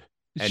explode.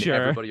 And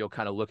everybody will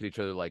kind of look at each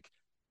other like,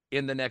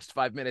 in the next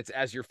 5 minutes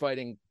as you're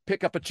fighting,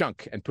 pick up a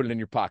chunk and put it in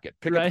your pocket.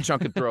 Pick up a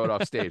chunk and throw it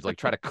off stage. Like,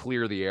 try to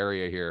clear the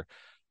area here.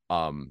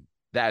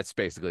 That's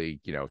basically,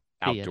 you know,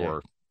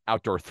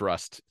 outdoor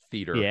thrust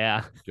theater.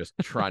 Yeah. Just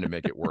trying to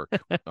make it work.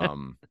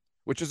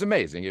 Which is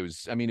amazing. It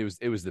was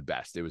the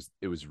best. It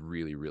was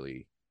really,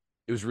 really,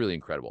 it was really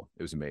incredible.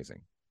 It was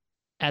amazing.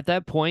 At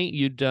that point,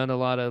 you'd done a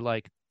lot of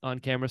like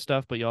on-camera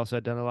stuff, but you also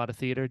had done a lot of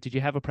theater. Did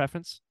you have a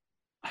preference?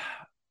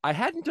 I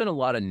hadn't done a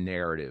lot of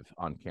narrative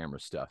on camera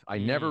stuff. I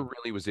never Mm.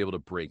 really was able to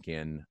break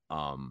in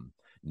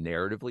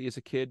narratively as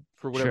a kid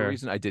for whatever Sure.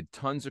 reason. I did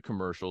tons of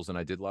commercials and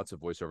I did lots of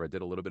voiceover. I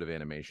did a little bit of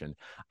animation.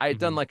 I had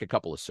done Mhm. like a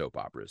couple of soap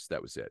operas.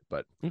 That was it.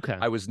 But Okay.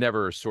 I was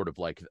never sort of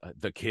like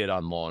the kid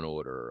on Law and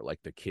Order or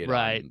like the kid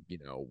Right.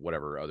 on,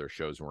 whatever other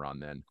shows were on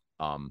then.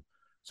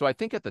 So I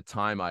think at the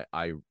time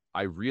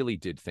I really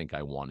did think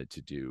I wanted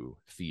to do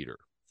theater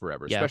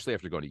forever, Yeah. especially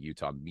after going to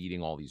Utah,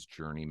 meeting all these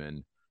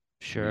journeymen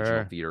regional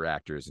Sure. theater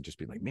actors and just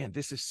being like, man,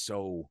 this is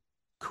so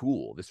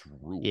cool. This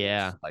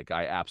Yeah. rules. Like,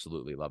 I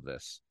absolutely love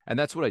this. And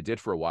that's what I did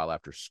for a while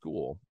after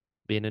school.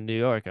 Being in New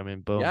York, I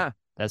mean, boom. Yeah.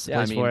 That's the Yeah.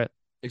 I place for mean, it.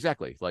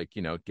 exactly. Like,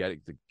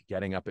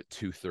 getting up at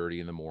 2:30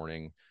 in the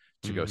morning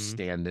to go Mhm.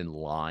 stand in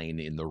line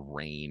in the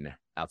rain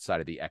outside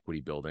of the Equity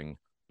building.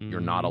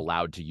 You're not Mhm.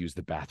 allowed to use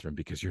the bathroom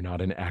because you're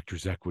not an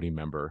Actors Equity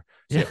member.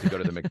 So you have to go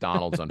to the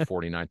McDonald's on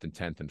 49th and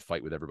 10th and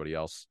fight with everybody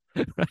else,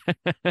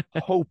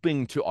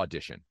 hoping to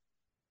audition.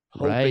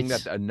 Hoping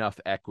that Right. enough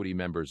equity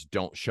members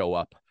don't show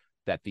up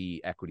that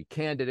the equity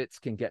candidates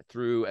can get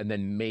through, and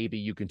then maybe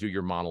you can do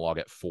your monologue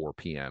at 4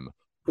 p.m.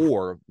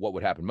 Or what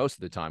would happen most of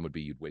the time would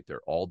be you'd wait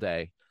there all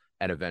day,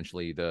 and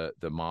eventually the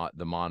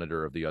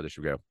monitor of the others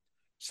would go,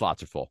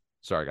 slots are full.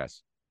 Sorry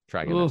guys,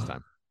 try again Ooh, next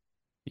time.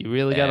 you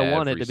really gotta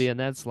want it Every to be in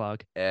that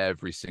slog.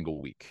 every single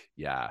week,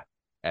 yeah,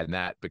 and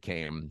that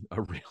became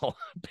a real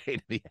pain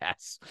in the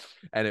ass,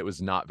 and it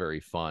was not very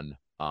fun.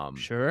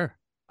 Sure.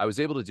 I was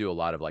able to do a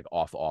lot of like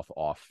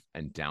off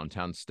and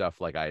downtown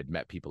stuff. Like I had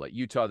met people at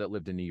Utah that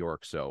lived in New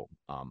York. So,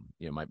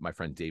 my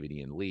friend David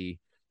Ian Lee,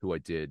 who I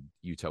did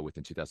Utah with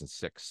in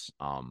 2006,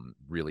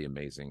 really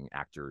amazing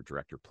actor,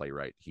 director,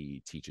 playwright.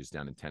 He teaches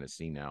down in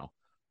Tennessee now.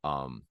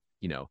 Um,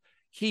 you know,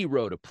 he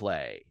wrote a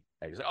play.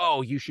 He's like,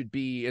 oh, you should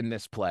be in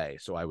this play.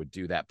 So I would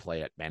do that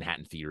play at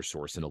Manhattan Theater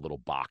Source in a little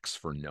box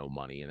for no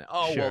money. And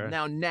oh, well, Sure.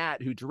 now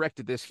Nat, who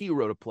directed this, he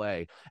wrote a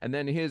play. And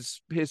then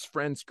his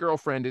friend's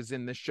girlfriend is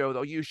in this show,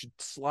 though. You should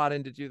slot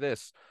in to do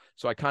this.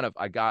 So I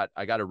got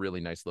a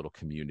really nice little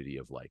community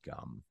of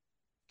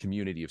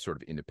sort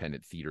of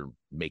independent theater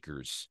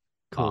makers.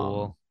 Um,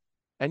 Cool.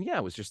 and yeah,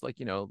 it was just like,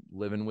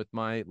 living with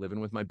my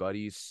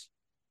buddies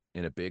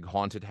in a big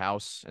haunted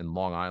house in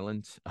Long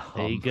Island.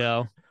 There you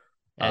go.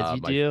 As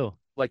you My do.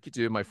 like you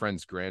do, my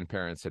friend's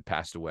grandparents had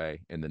passed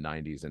away in the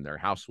 90s and their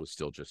house was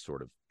still just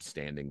sort of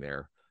standing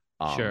there.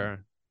 Um,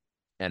 Sure.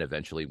 and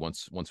eventually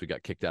once we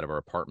got kicked out of our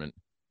apartment,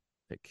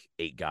 like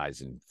 8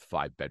 guys in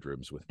 5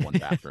 bedrooms with 1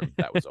 bathroom,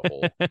 that was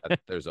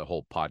there's a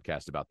whole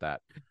podcast about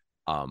that.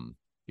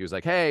 He was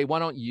like, hey, why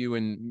don't you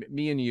and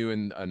me and you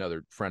and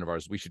another friend of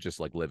ours, we should just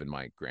like live in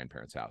my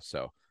grandparents' house.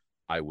 So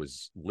I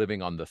was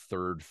living on the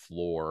 3rd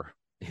floor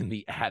in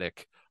the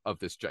attic of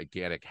this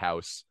gigantic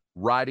house,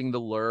 riding the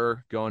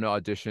lure, going to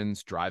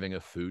auditions, driving a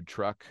food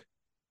truck.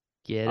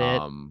 Get it?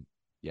 Um,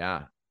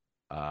 yeah.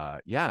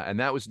 Yeah, and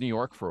that was New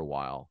York for a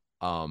while.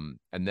 And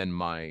then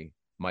my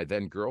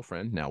then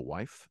girlfriend, now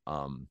wife,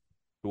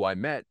 who I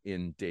met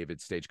in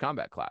David's stage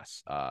combat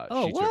class.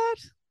 Oh, what?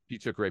 She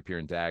took Rapier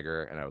and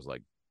Dagger, and I was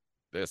like,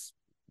 this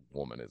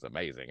woman is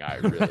amazing. I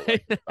really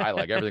like her. I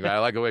like everything. I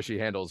like the way she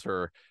handles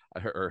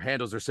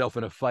handles herself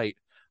in a fight.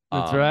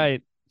 That's Um,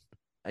 right.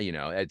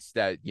 it's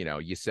that,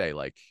 you say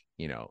like,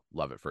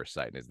 love at first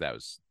sight. And that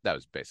was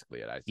basically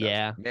it. I was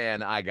Yeah. like,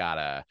 man, I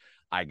gotta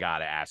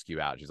ask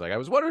you out. She's like, I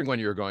was wondering when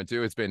you were going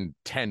to. It's been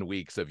 10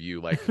 weeks of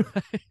you like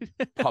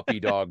puppy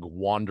dog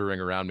wandering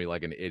around me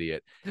like an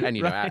idiot.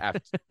 And Right.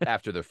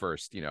 after the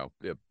first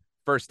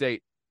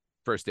date,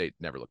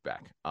 never look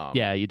back.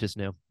 Yeah, you just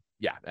knew.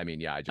 Yeah, I mean,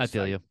 yeah, I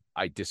feel you.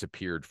 I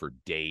disappeared for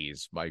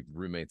days. My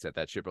roommates at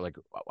that ship are like,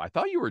 I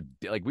thought you were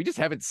like, we just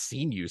haven't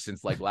seen you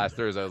since like last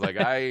Thursday. I was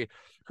like,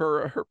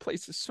 her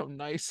place is so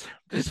nice.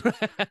 This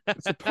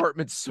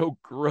apartment's so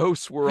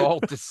gross. We're all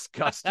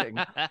disgusting.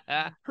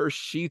 Her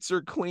sheets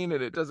are clean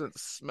and it doesn't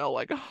smell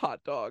like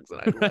hot dogs,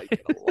 and I like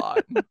it a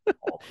lot.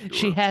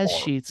 She has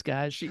sheets,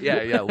 guys.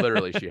 Yeah,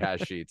 literally, she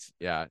has sheets.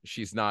 Yeah,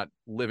 she's not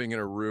living in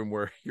a room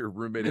where your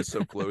roommate is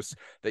so close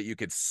that you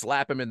could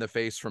slap him in the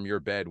face from your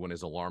bed when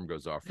his alarm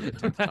goes off for the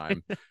 10th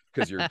time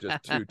because you're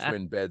just 2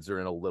 twin beds are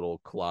in a little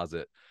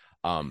closet.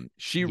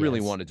 She really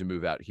Yes. wanted to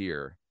move out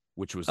here,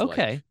 which was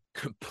Okay. like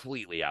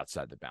completely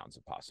outside the bounds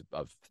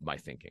of my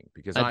thinking,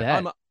 because I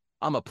bet.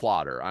 I'm a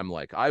plotter. I'm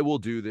like, I will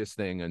do this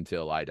thing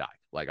until I die.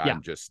 Like Yeah,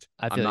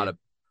 I feel you.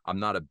 I'm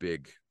not a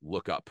big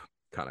look up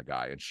kind of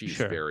guy, and Sure.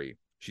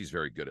 she's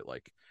very good at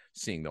like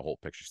seeing the whole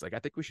picture. She's like, I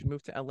think we should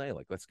move to LA.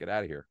 Like, let's get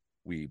out of here.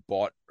 We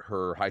bought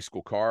her high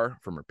school car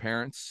from her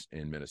parents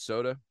in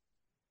Minnesota,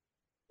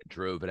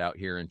 drove it out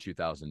here in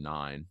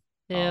 2009.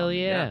 Hell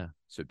Yeah. yeah.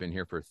 So I've been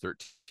here for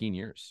 13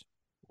 years.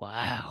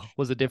 Wow.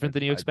 Was it different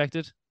than you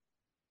expected?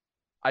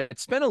 I'd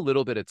spent a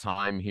little bit of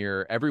time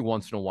here. Every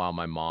once in a while,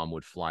 my mom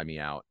would fly me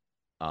out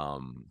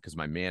because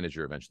my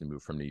manager eventually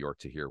moved from New York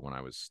to here when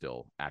I was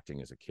still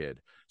acting as a kid.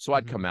 So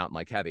I'd Mhm. come out and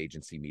like have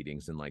agency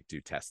meetings and like do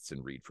tests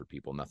and read for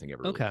people. Nothing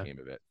ever really Okay. came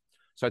of it.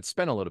 So I'd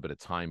spent a little bit of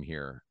time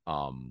here.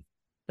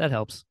 That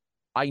helps.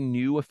 I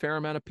knew a fair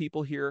amount of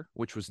people here,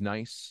 which was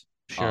nice.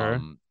 Sure.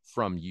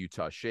 From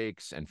Utah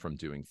Shakes and from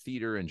doing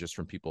theater and just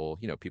from people,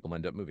 people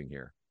end up moving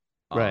here.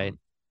 Right.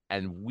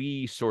 And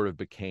we sort of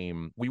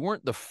we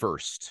weren't the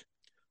first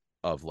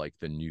of like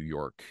the New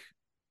York,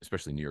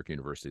 especially New York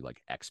University,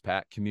 like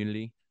expat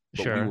community,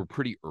 but we Sure. were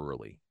pretty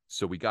early.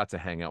 So we got to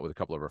hang out with a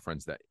couple of our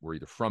friends that were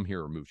either from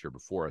here or moved here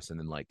before us. And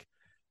then like,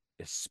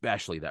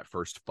 especially that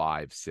first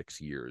 5-6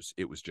 years,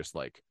 it was just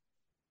like,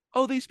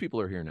 oh, these people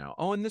are here now.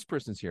 Oh, and this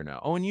person's here now.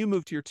 Oh, and you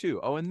moved here too.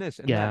 Oh, and this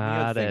and that and the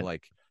other Got thing. it.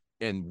 Like,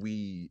 and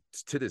we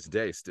to this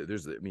day,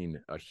 there's,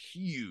 a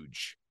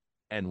huge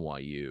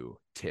NYU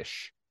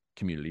Tisch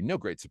community. No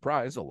great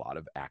surprise. A lot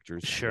of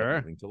actors end up Sure.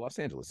 moving to Los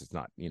Angeles. It's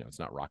not, it's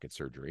not rocket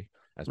surgery,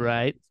 as my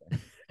Right.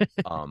 dad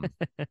would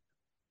say.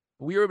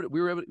 We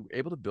were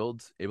able to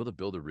build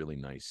a really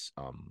nice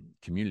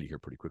community here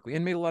pretty quickly,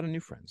 and made a lot of new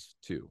friends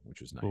too,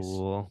 which was nice.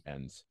 Cool.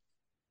 And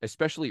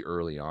especially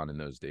early on in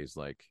those days,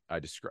 like I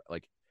describe,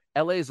 like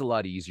LA is a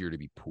lot easier to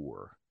be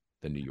poor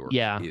than New York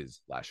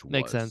is / was.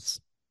 Makes sense.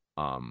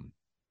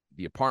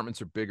 The apartments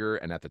are bigger,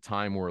 and at the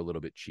time were a little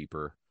bit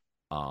cheaper.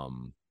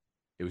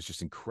 It was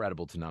just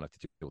incredible to not have to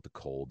deal with the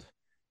cold.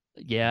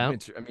 Yeah.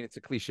 Winter, I mean, it's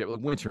a cliche, but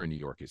winter in New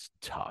York is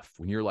tough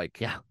when you're like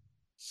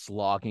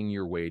slogging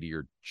your way to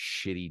your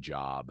shitty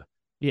job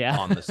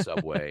on the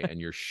subway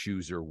and your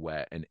shoes are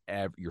wet and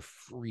you're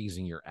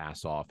freezing your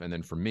ass off. And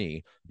then for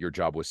me, your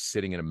job was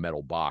sitting in a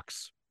metal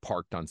box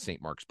parked on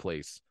St. Mark's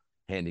Place,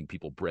 handing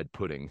people bread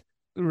pudding,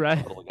 right,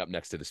 huddling up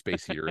next to the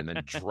space heater, and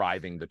then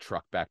driving the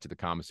truck back to the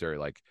commissary.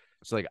 Like,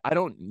 it's like, I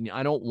don't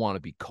want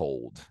to be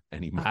cold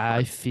anymore.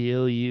 I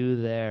feel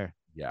you there.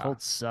 Yeah.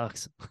 Cold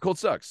sucks. Cold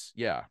sucks.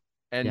 Yeah.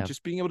 And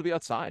just being able to be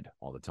outside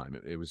all the time.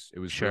 It was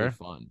really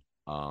fun.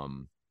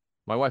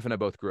 My wife and I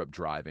both grew up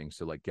driving,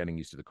 so like getting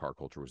used to the car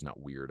culture was not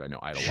weird. I know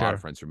I had a lot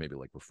of friends who maybe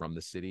like were from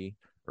the city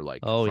or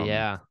like from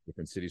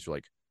different cities who are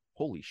like,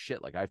 holy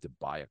shit, like I have to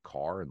buy a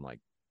car and like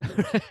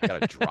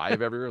gotta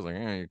drive everywhere. I was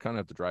like, you kind of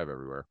have to drive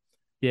everywhere.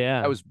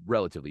 Yeah. That was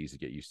relatively easy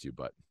to get used to,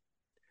 but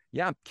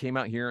yeah, came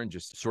out here and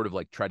just sort of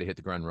like tried to hit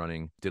the ground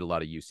running. Did a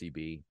lot of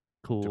UCB.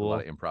 Cool. Took a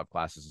lot of improv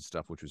classes and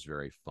stuff, which was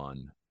very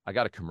fun. I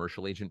got a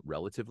commercial agent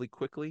relatively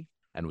quickly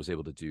and was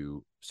able to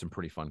do some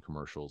pretty fun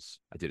commercials.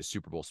 I did a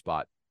Super Bowl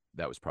spot.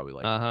 That was probably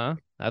like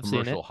I've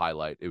commercial seen it.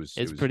 highlight. It was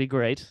pretty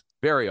great.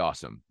 Very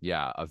awesome.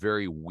 Yeah, a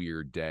very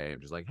weird day. I'm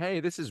just like, hey,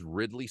 this is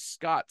Ridley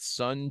Scott's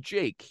son,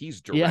 Jake.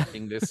 He's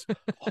directing this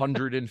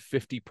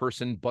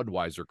 150-person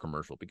Budweiser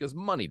commercial because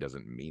money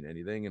doesn't mean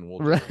anything. And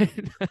we'll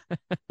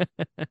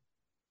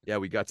yeah,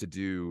 we got to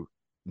do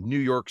New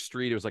York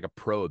Street. It was like a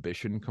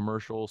prohibition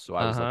commercial. So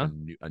I was like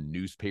a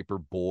newspaper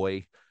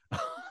boy.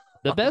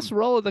 The best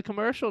role of the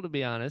commercial, to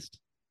be honest.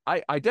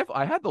 I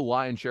had the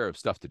lion's share of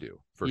stuff to do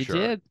for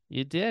sure.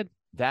 You did.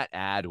 That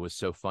ad was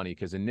so funny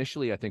because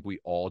initially I think we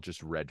all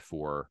just read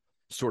for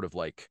sort of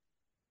like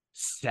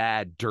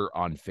sad dirt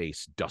on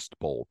face Dust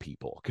Bowl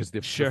people because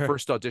the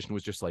first audition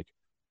was just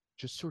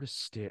sort of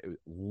stare,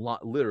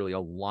 literally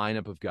a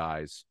lineup of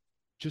guys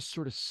just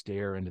sort of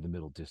stare into the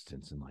middle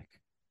distance and like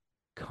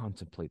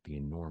contemplate the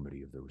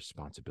enormity of the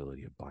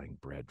responsibility of buying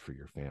bread for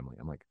your family.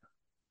 I'm like,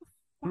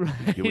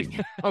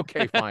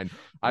 okay, fine.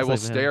 I will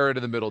stare into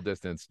the middle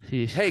distance.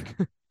 Hey,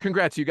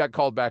 congrats, you got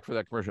called back for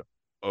that commercial.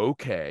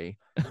 Okay.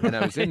 And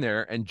I was in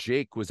there and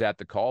Jake was at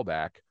the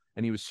callback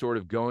and he was sort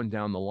of going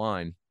down the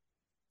line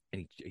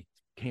and he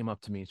came up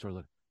to me and sort of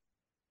like,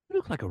 you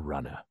look like a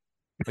runner.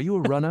 Are you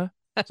a runner?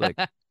 It's like,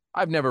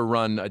 I've never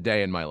run a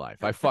day in my life.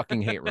 I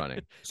fucking hate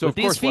running. So of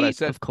course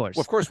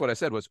what I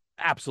said was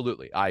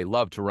absolutely. I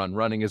love to run.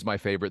 Running is my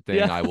favorite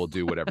thing. I will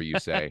do whatever you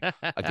say.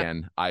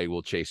 Again, I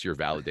will chase your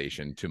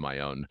validation to my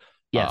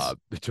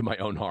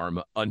own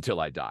harm until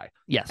I die.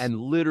 Yes. And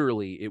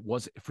literally it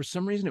was, for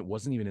some reason, it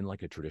wasn't even in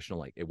like a traditional,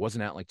 like it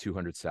wasn't at like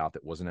 200 South.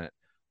 It wasn't at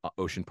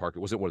Ocean Park. It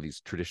wasn't one of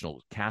these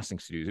traditional casting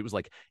studios. It was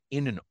like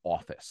in an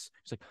office.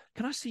 It's like,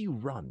 can I see you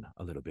run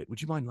a little bit? Would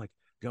you mind like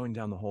going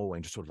down the hallway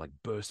and just sort of like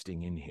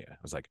bursting in here? I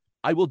was like,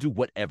 I will do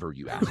whatever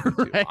you ask me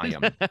to. I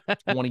am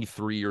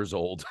 23 years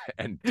old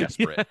and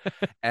desperate.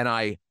 And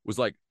I was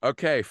like,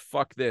 okay,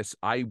 fuck this.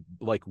 I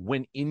like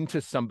went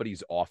into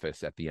somebody's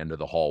office at the end of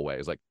the hallway. I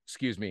was like,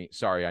 excuse me,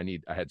 sorry, I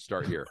need a head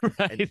start here.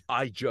 And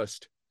I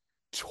just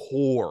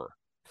tore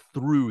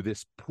through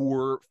this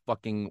poor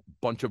fucking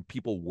bunch of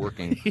people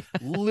working.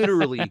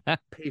 Literally,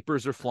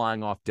 papers are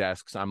flying off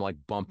desks. I'm like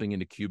bumping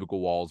into cubicle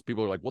walls.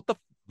 People are like, what the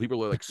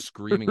people are like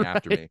screaming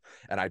after me.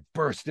 And I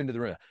burst into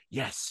the room.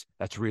 Yes,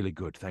 that's really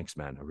good. Thanks,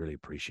 man. I really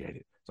appreciate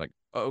it. It's like,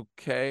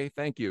 okay,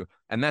 thank you.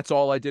 And that's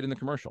all I did in the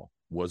commercial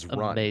was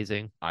run.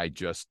 Amazing. I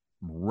just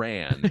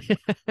ran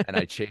and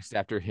I chased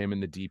after him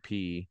and the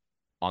DP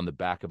on the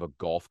back of a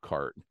golf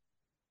cart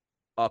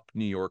up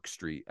New York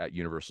Street at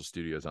Universal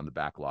Studios on the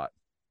back lot,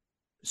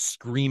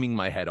 screaming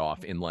my head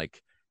off in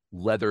like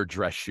leather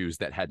dress shoes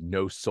that had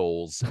no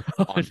soles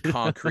on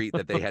concrete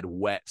that they had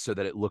wet so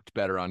that it looked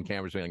better on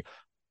camera. Like,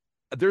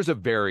 there's a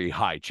very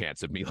high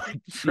chance of me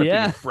like tripping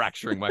and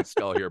fracturing my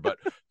skull here, but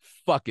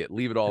fuck it,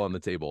 leave it all on the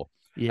table.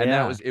 And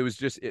that was it was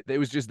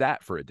just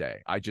that for a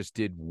day. I just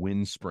did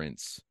wind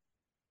sprints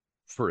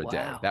for a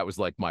day. That was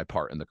like my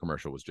part in the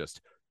commercial, was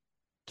just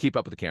keep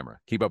up with the camera,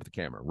 keep up with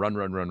the camera, run,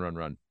 run, run, run,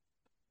 run.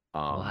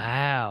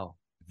 Wow.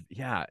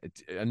 Yeah,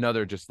 it's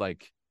another just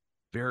like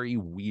very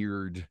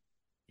weird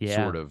Yeah,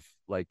 sort of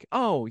like,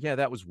 oh yeah,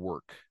 that was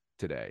work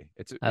today.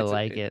 I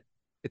like it.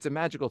 It's a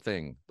magical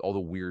thing. All the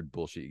weird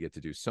bullshit you get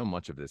to do. So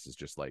much of this is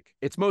just like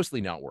it's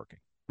mostly not working.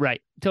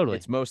 Right. Totally.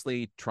 It's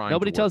mostly trying to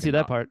Nobody work tells you and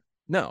that not. part.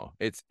 No,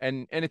 it's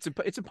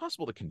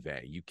impossible to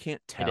convey. You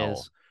can't It tell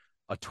is.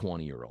 a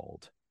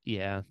 20-year-old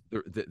Yeah.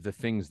 the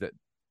things that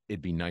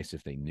it'd be nice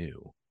if they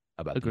knew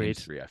about the Agreed.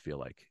 industry. I feel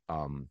like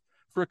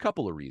for a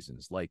couple of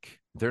reasons, like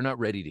they're not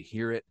ready to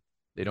hear it.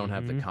 They don't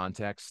have the Mhm.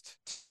 context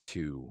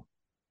to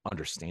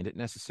understand it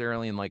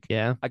necessarily. And like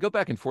Yeah. I go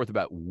back and forth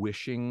about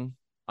wishing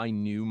I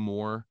knew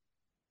more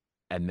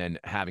and then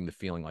having the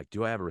feeling like,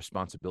 do I have a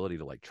responsibility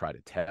to like try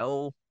to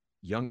tell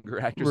younger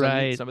actors I meet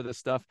Right. some of this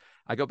stuff?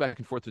 I go back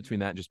and forth between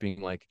that and just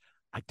being like,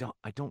 I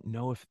don't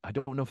know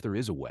if there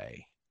is a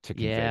way to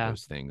convey Yeah.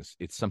 those things.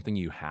 It's something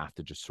you have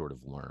to just sort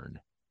of learn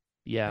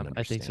Yeah, and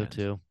I think so understand.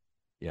 too.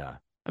 Yeah.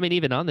 I mean,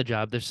 even on the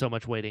job, there's so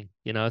much waiting.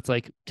 It's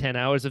like 10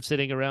 hours of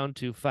sitting around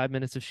to 5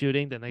 minutes of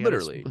shooting. Then they got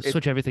Literally. to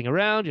switch everything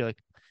around. You're like,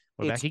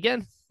 we're back It's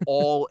again.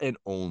 all and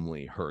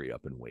only hurry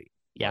up and wait.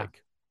 Yeah.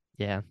 Like,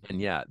 Yeah. and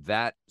yeah,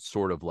 that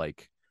sort of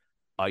like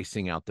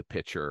icing out the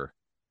picture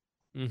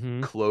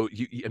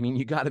Mm-hmm. I mean,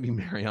 you got to be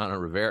Mariano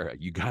Rivera.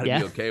 You got to Yeah.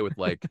 be okay with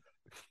like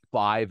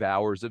 5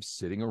 hours of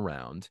sitting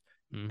around,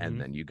 and Mm-hmm.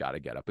 then you got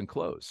to get up and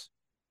close.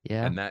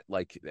 Yeah. And that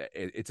like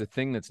it's a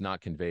thing that's not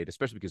conveyed,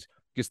 especially because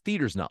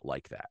theater's not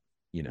like that.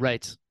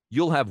 Right.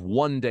 You'll have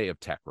one day of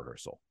tech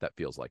rehearsal that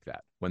feels like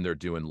that when they're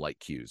doing light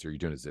cues or you're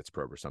doing a Zitz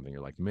probe or something.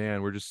 You're like,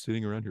 man, we're just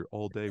sitting around here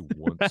all day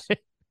once. Right.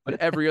 But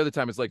every other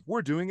time it's like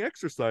we're doing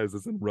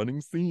exercises and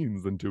running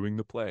scenes and doing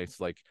the play. It's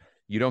like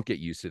you don't get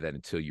used to that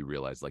until you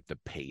realize like the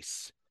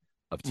pace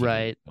of TV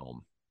Right.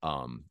 and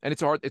film. And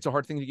it's a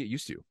hard thing to get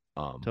used to.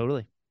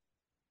 Totally.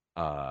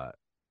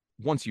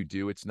 Once you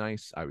do, it's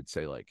nice. I would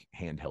say like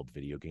handheld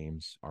video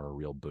games are a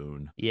real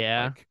boon.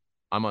 Yeah. Like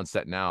I'm on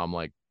set now. I'm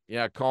like,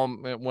 yeah, call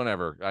me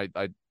whenever. I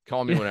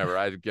call me whenever.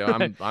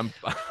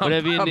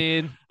 Whatever you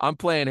need. I'm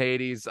playing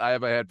Hades. I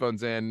have my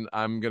headphones in.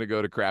 I'm gonna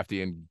go to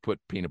Crafty and put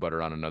peanut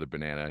butter on another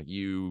banana.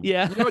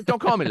 Yeah. You know what?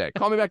 Don't call me today.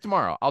 Call me back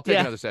tomorrow. I'll take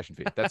Yeah. another session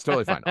fee. That's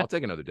totally fine. I'll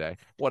take another day.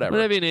 Whatever.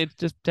 Whatever you need.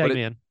 Just tag But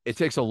me in. It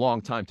takes a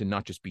long time to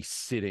not just be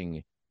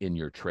sitting in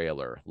your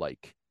trailer,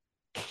 like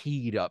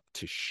keyed up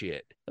to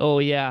shit, Oh,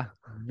 yeah.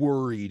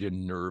 worried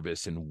and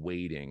nervous and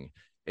waiting.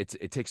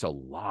 It takes a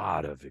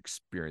lot of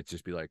experience.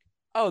 Just be like,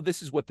 oh,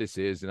 this is what this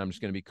is, and I'm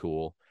just gonna be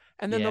cool.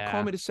 And then they'll call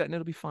Yeah. me to set, and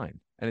it'll be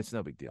fine, and it's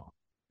no big deal.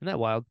 Isn't that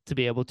wild to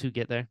be able to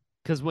get there?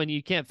 Because when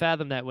you can't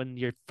fathom that when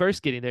you're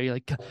first getting there, you're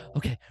like,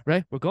 okay,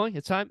 right, we're going,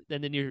 it's time.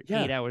 And then you're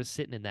Yeah. 8 hours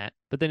sitting in that.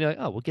 But then you're like,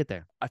 oh, we'll get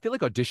there. I feel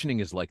like auditioning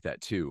is like that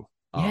too.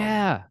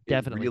 Yeah, It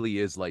definitely. really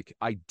is. Like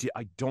I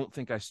don't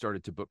think I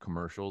started to book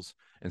commercials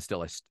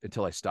until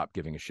I stopped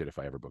giving a shit if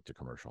I ever booked a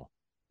commercial.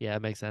 Yeah,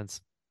 it makes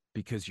sense.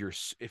 Because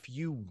if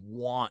you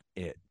want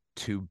it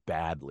too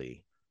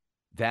badly,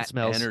 that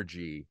smells.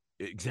 energy,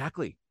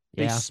 exactly.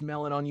 They Yeah.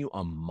 smell it on you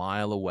a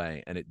mile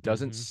away, and it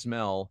doesn't Mhm.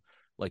 smell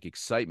like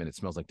excitement. It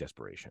smells like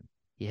desperation.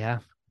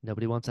 Yeah.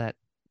 Nobody wants that.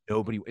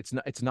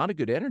 It's not a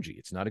good energy.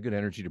 It's not a good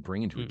energy to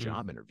bring into a Mm-mm.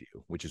 job interview,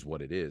 which is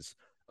what it is.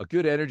 A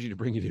good energy to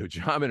bring into a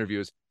job interview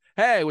is,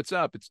 hey, what's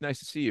up? It's nice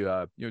to see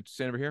you. You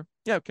stand over here?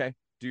 Yeah, okay.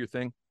 Do your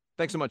thing.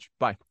 Thanks so much.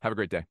 Bye. Have a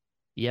great day.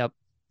 Yep.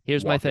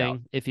 Here's my Walk thing.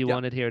 out. If you Yep.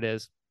 want it, here it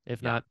is.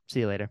 If Yeah. not,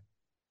 see you later.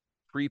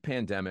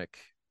 Pre-pandemic,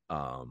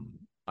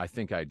 I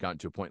think I had gotten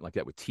to a point like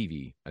that with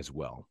TV as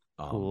well.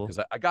 Cool.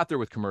 Because I got there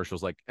with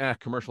commercials, like,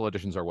 commercial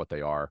auditions are what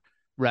they are.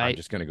 I'm Right.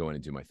 just going to go in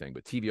and do my thing.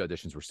 But TV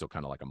auditions were still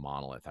kind of like a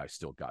monolith. I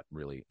still got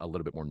really a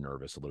little bit more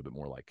nervous, a little bit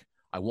more like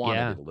I wanted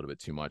Yeah. it a little bit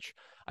too much.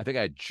 I think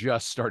I had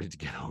just started to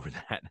get over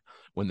that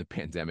when the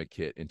pandemic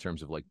hit in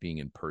terms of like being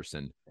in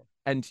person.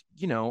 And,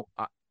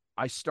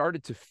 I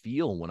started to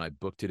feel when I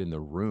booked it in the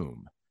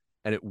room.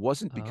 And it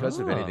wasn't because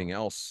of anything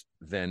else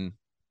than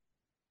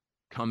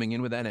coming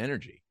in with that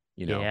energy,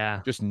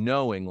 Yeah. just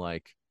knowing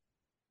like,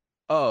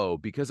 oh,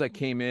 because I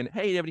came in,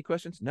 hey, you have any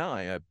questions? No,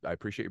 I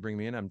appreciate you bringing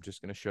me in. I'm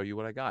just going to show you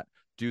what I got.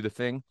 Do the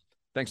thing.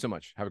 Thanks so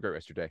much. Have a great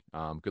rest of your day.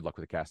 Good luck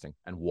with the casting,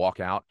 and walk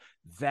out.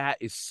 That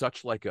is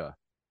such like a,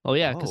 Oh,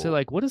 yeah. Because they're oh,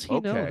 like, what does he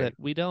know okay. that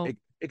we don't?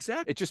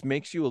 Exactly. It just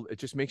makes you a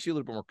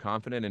little bit more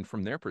confident. And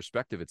from their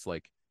perspective, it's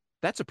like,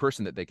 that's a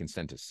person that they can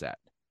send to set,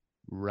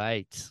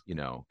 Right.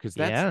 because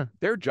Yeah.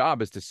 their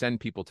job is to send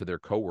people to their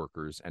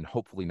coworkers and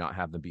hopefully not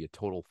have them be a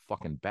total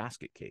fucking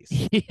basket case.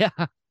 Yeah.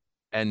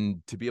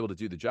 And to be able to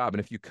do the job. And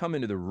if you come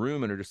into the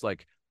room and are just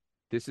like,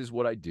 this is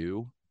what I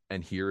do,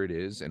 and here it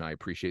is, and I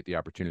appreciate the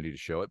opportunity to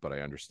show it, but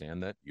I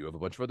understand that you have a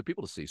bunch of other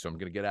people to see, so I'm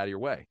going to get out of your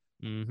way.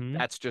 Mm-hmm.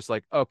 That's just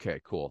like,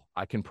 okay, cool.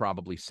 I can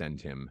probably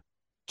send him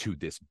to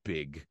this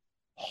big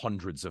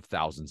hundreds of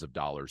thousands of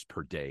dollars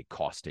per day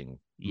costing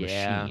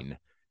Yeah. machine,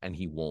 and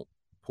he won't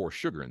pour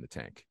sugar in the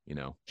tank,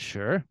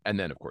 Sure. And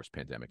then, of course,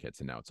 pandemic hits,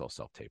 and now it's all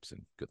self-tapes,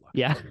 and good luck.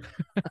 Yeah.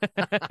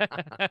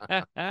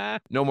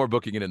 No more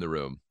booking it in the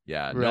room.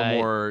 Yeah.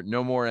 Right.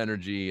 No more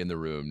energy in the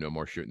room. No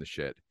more shooting the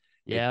shit.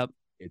 Yep.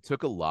 It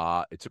took a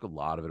lot. It took a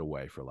lot of it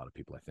away for a lot of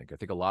people. I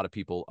think a lot of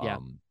people Yeah.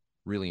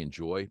 really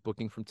enjoy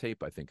booking from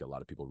tape. I think a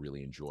lot of people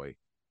really enjoy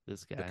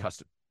This the guy.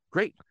 custom.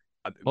 Great.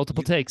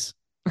 Multiple You- takes.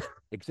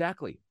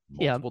 Exactly.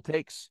 Yeah. Multiple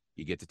takes.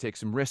 You get to take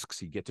some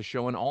risks. You get to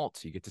show an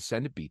alt. You get to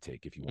send a B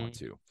take if you want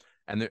to.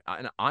 And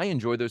I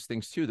enjoy those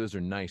things too. Those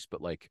are nice.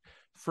 But like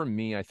for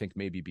me, I think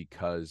maybe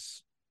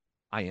because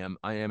I am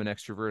an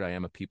extrovert. I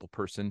am a people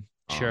person.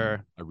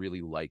 Sure. I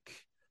really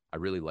like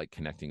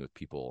connecting with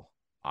people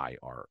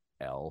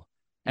IRL.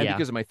 And Yeah.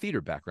 because of my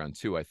theater background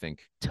too, I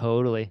think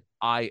Totally.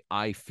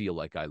 I feel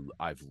like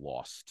I've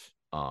lost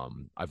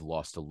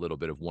a little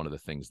bit of one of the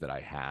things that I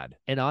had.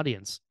 An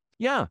audience.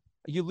 Yeah,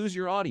 you lose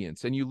your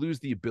audience and you lose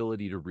the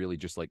ability to really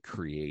just like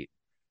create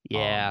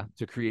Yeah.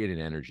 to create an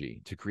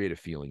energy, to create a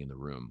feeling in the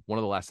room. One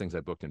of the last things I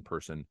booked in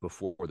person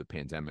before the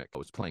pandemic, I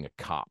was playing a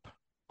cop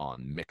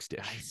on Mixed-ish.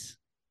 Nice.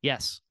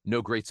 Yes.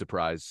 No great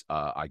surprise.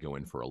 I go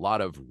in for a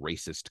lot of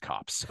racist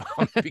cops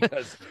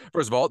because,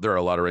 first of all, there are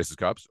a lot of racist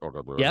cops. Oh,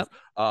 God, Yep.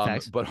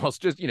 Facts. but also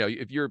just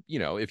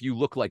if you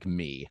look like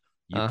me,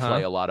 you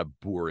play a lot of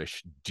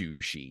boorish,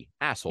 douchey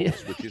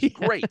assholes, which is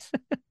great.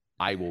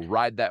 I will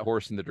ride that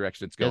horse in the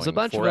direction it's There's a going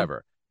bunch of 'em.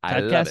 forever.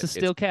 I love Typecast it. is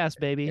still cast,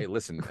 Hey, baby.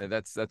 listen,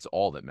 that's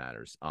all that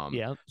matters.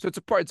 Yeah. So it's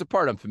a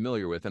part I'm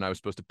familiar with, and I was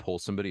supposed to pull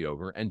somebody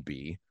over and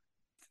be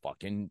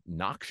fucking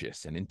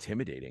noxious and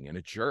intimidating and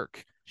a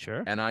jerk.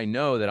 Sure. And I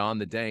know that on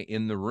the day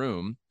in the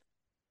room,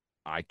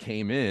 I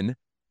came in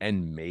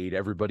and made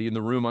everybody in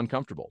the room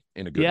uncomfortable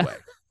in a good Yeah. way.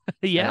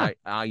 Yeah. And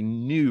I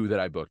knew that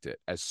I booked it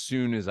as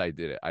soon as I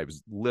did it. I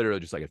was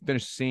literally just like, I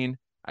finished the scene.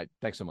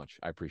 Thanks so much.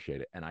 I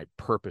appreciate it. And I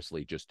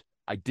purposely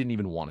I didn't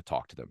even want to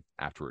talk to them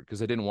afterward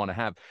because I didn't want to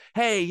have,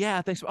 hey,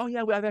 yeah, thanks. Oh,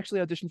 yeah, I've actually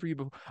auditioned for you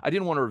before. I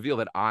didn't want to reveal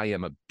that I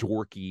am a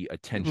dorky,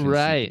 attention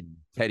seeking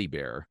teddy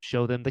bear.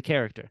 Show them the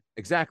character.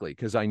 Exactly.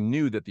 Because I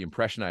knew that the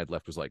impression I had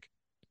left was like,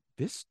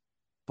 this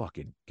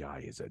fucking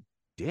guy is a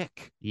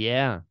dick.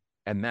 Yeah.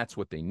 And that's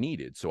what they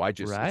needed. So I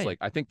just, it's like,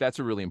 I think that's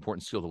a really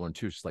important skill to learn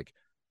too. It's like,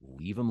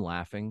 leave them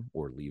laughing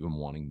or leave them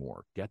wanting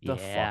more. Get the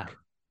fuck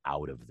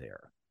out of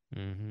there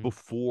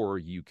before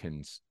you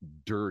can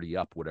dirty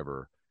up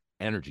whatever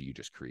energy you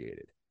just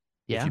created.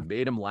 If you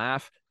made them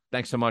laugh,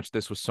 thanks so much.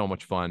 This was so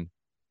much fun.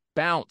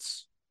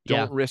 Bounce.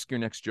 Don't risk your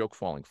next joke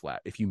falling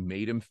flat. If you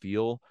made him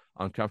feel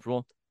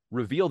uncomfortable,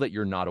 reveal that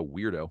you're not a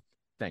weirdo.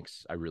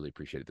 Thanks. I really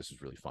appreciate it. This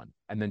was really fun.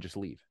 And then just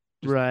leave.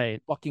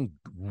 Just fucking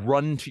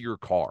run to your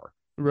car.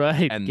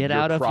 Right. And get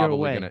out of your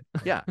way.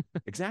 Yeah,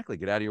 exactly.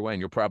 Get out of your way. And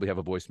you'll probably have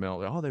a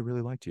voicemail. Oh, they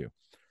really liked you.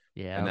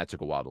 Yeah. And that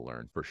took a while to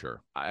learn for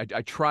sure. I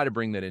try to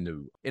bring that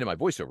into my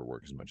voiceover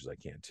work as much as I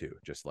can too.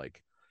 Just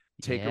like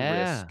take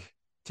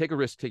a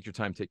risk, take your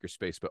time, take your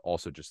space, but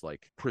also just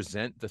like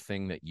present the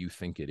thing that you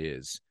think it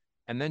is.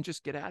 And then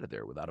just get out of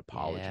there without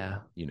apology.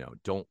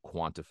 Don't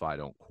quantify,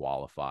 don't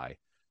qualify,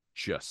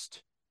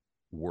 just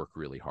work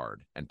really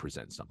hard and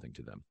present something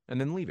to them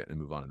and then leave it and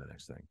move on to the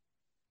next thing.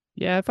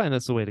 Yeah, I find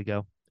that's the way to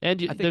go. And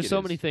there's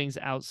so many things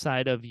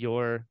outside of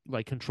your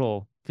like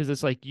control because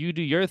it's like you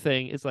do your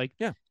thing. It's like,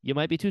 you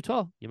might be too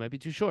tall. You might be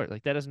too short.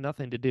 Like that has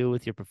nothing to do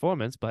with your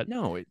performance, but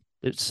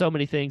there's so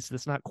many things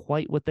that's not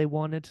quite what they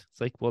wanted.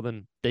 It's like, well,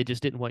 then they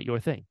just didn't want your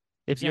thing.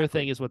 If your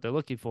thing is what they're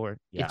looking for,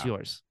 it's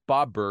yours.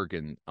 Bob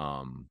Bergen,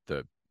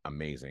 the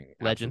amazing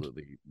legend,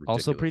 absolutely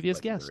also previous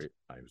guest.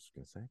 I was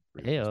going to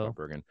say Bob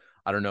Bergen.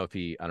 I don't know if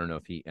he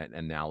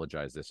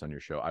analogized this on your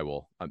show. I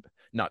will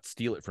not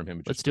steal it from him.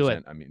 But let's do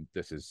it. I mean,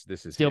 this is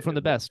steal from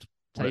the best.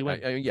 That's how you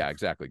win. Yeah,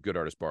 exactly. Good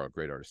artist borrow,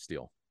 great artist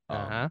steal.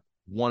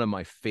 One of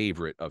my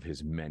favorite of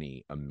his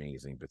many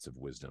amazing bits of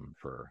wisdom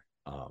for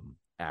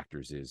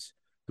actors is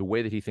the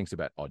way that he thinks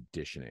about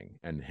auditioning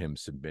and him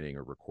submitting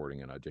or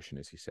recording an audition.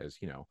 Is he says,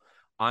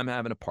 I'm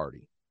having a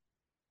party.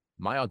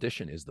 My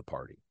audition is the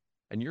party.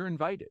 And you're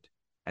invited,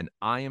 and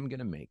I am going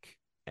to make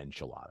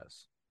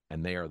enchiladas.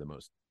 And they are the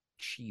most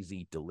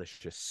cheesy,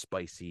 delicious,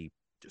 spicy,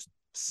 just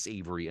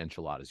savory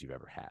enchiladas you've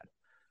ever had.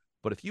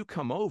 But if you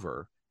come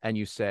over and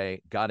you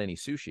say, got any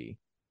sushi?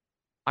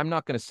 I'm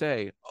not going to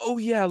say, oh,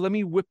 yeah, let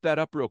me whip that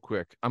up real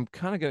quick. I'm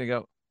kind of going to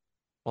go,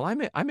 well,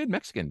 I made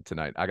Mexican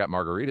tonight. I got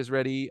margaritas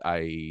ready.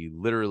 I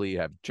literally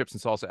have chips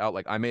and salsa out.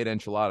 Like I made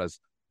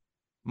enchiladas.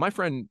 My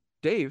friend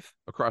Dave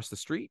across the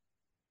street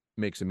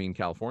makes a mean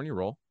California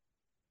roll.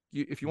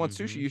 If you want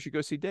sushi, you should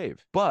go see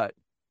Dave. But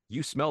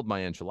you smelled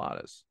my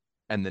enchiladas.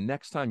 And the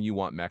next time you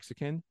want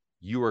Mexican,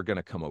 you are going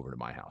to come over to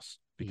my house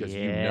because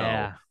you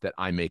know that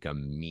I make a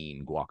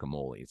mean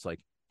guacamole. It's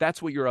like,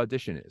 that's what your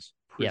audition is.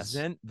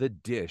 Present the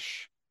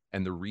dish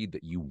and the read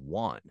that you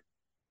want.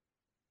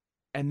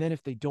 And then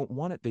if they don't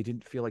want it, they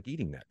didn't feel like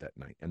eating that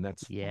night. And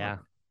that's fine.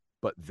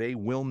 But they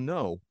will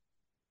know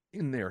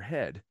in their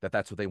head that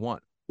that's what they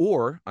want.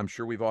 Or I'm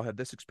sure we've all had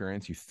this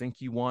experience. You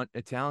think you want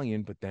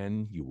Italian, but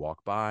then you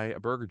walk by a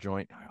burger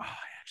joint. Oh, I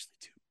actually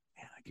do.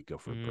 Man, I could go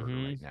for a burger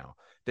right now.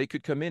 They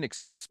could come in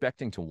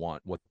expecting to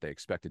want what they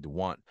expected to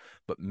want.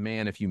 But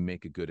man, if you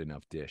make a good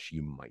enough dish,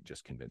 you might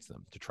just convince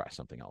them to try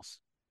something else.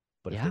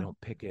 But if they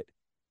don't pick it,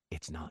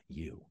 it's not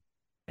you.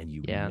 And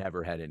you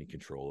never had any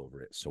control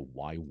over it. So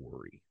why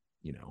worry,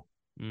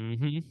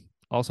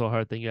 Also a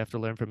hard thing you have to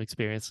learn from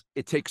experience.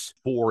 It takes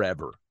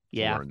forever to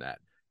Yeah. learn that.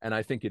 And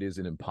I think it is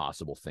an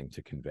impossible thing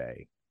to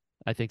convey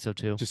I think so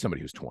too. to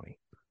somebody who's 20,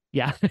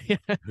 Yeah.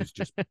 who's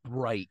just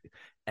bright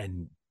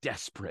and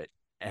desperate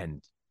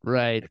and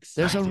Right.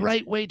 There's a excited.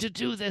 right way to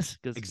do this.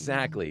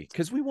 Exactly.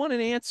 Because we want an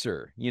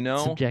answer, you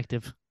know?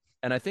 Subjective.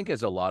 And I think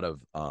as a lot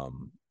of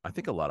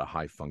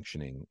high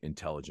functioning,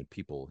 intelligent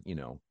people, you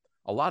know,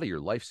 a lot of your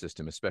life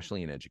system,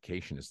 especially in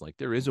education, is like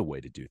there is a way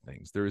to do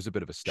things. There is a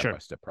bit of a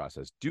step-by-step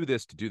process. Do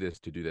this to do this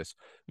to do this.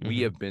 We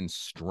Mhm. have been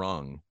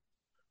strung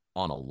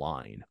on a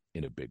line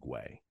in a big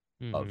way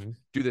of Mhm.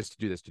 do this to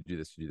do this to do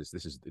this to do this.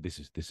 This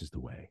is the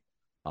way.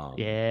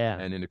 Yeah.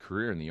 And in a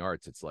career in the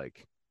arts, it's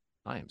like,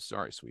 I am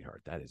sorry,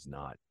 sweetheart. That is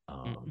not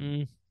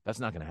that's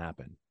not going to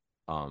happen.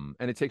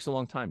 And it takes a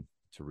long time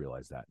to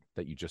realize that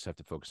you just have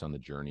to focus on the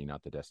journey,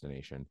 not the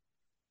destination,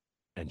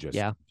 and just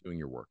doing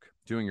your work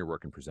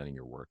and presenting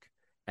your work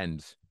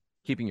and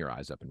keeping your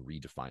eyes up and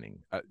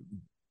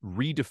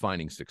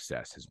redefining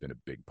success has been a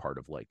big part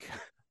of like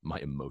my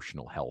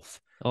emotional health.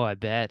 Oh, I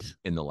bet.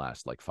 In the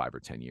last like 5 or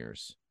 10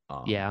 years.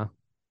 Yeah.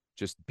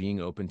 Just being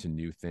open to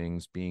new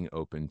things, being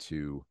open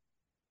to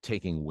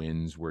taking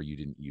wins where you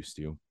didn't used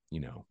to, you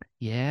know.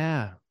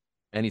 Yeah.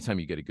 Anytime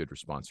you get a good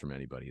response from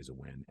anybody is a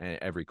win. And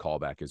every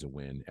callback is a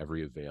win.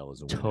 Every avail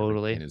is a win.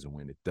 Totally. Every pin is a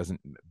win. It doesn't,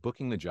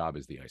 booking the job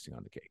is the icing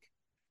on the cake.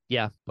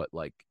 Yeah. But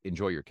like,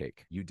 enjoy your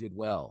cake. You did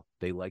well.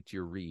 They liked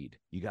your read.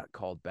 You got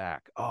called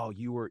back. Oh,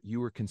 you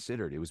were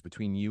considered. It was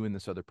between you and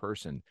this other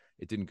person.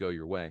 It didn't go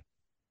your way.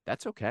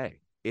 That's okay.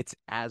 It's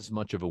as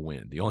much of a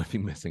win. The only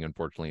thing missing,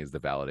 unfortunately, is the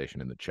validation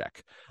and the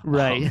check.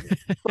 Right.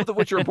 Both of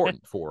which are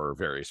important for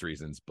various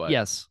reasons. But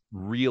yes,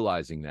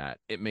 realizing that,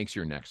 it makes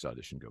your next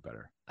audition go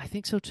better. I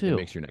think so too. It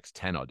makes your next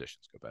 10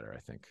 auditions go better, I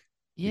think.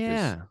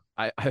 Yeah.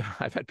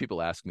 I've had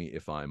people ask me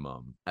if I'm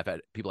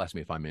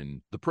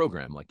in the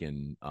program, like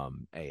in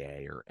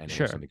AA or NA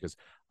or something, because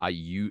I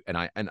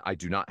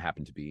do not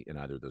happen to be in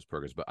either of those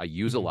programs, but I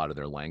use a lot of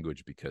their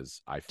language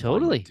because I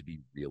find it to be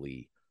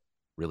really,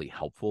 really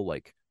helpful.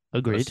 Like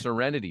agreed. The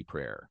serenity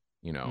prayer,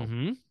 you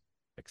know,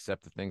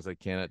 accept the things I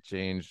cannot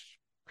change,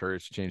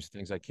 courage to change the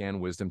things I can,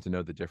 wisdom to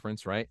know the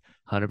difference, right?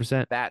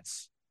 100%.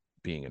 That's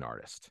being an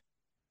artist.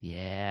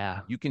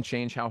 Yeah. You can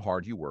change how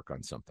hard you work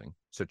on something.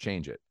 So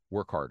change it.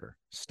 Work harder.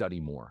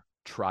 Study more.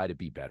 Try to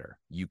be better.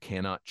 You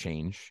cannot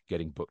change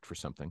getting booked for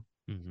something.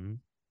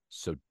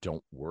 So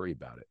don't worry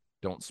about it.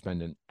 Don't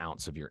spend an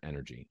ounce of your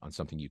energy on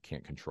something you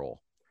can't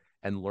control,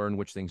 and learn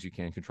which things you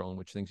can control and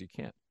which things you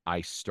can't.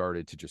 I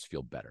started to just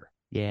feel better.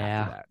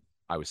 After that.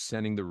 I was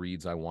sending the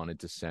reads I wanted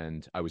to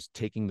send. I was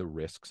taking the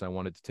risks I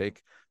wanted to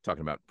take.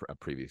 Talking about a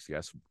previous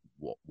guest,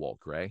 Walt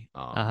Gray,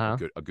 a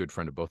good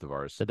friend of both of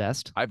ours. The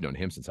best. I've known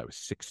him since I was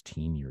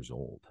 16 years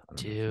old.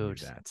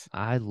 Dude,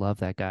 I love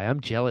that guy. I'm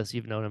jealous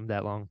you've known him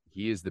that long.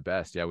 He is the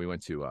best. Yeah, we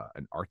went to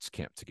an arts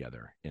camp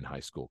together in high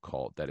school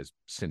that has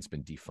since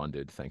been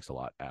defunded. Thanks a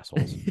lot,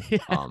 assholes.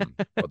 Called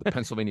the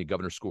Pennsylvania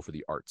Governor's School for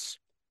the Arts,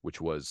 which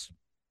was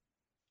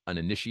an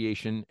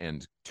initiation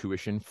and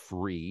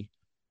tuition-free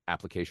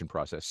application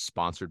process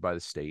sponsored by the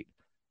state,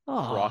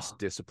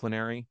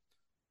 cross-disciplinary.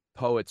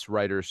 Poets,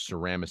 writers,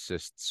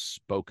 ceramicists,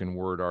 spoken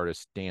word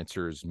artists,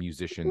 dancers,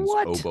 musicians,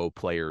 oboe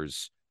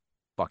players,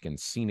 fucking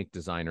scenic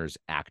designers,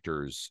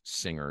 actors,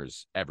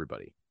 singers,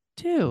 everybody.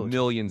 Dude.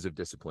 Millions of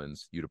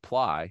disciplines. You'd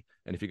apply,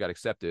 and if you got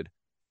accepted,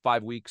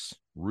 5 weeks,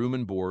 room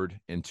and board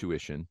and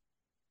tuition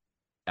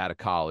at a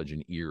college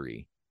in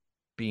Erie,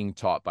 being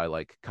taught by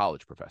like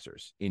college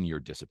professors in your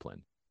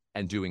discipline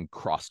and doing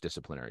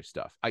cross-disciplinary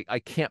stuff. I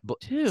can't,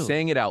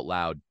 saying it out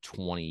loud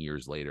 20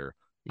 years later,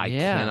 I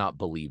cannot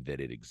believe that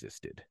it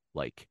existed.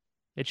 Like,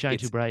 it shined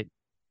too bright.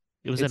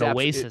 It was an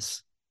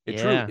oasis.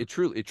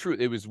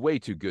 It was way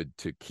too good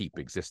to keep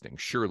existing.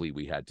 Surely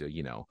we had to,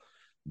 you know,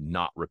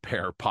 not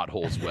repair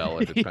potholes well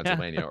if it's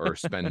Pennsylvania, or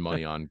spend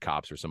money on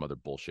cops or some other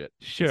bullshit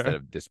instead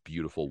of this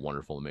beautiful,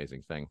 wonderful,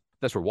 amazing thing.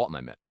 That's where Walt and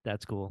I met.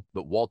 That's cool.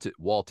 But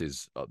Walt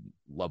is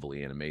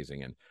lovely and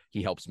amazing, and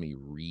he helps me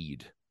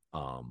read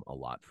a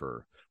lot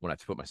for when I have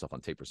to put myself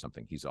on tape or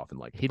something. He's often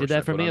like, he did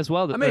that for me as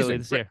well. Amazing.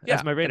 This year.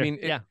 That's my radar. I mean,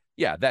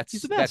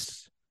 he's the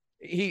best.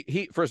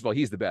 He first of all,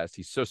 he's the best.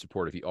 He's so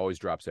supportive. He always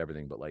drops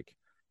everything, but like,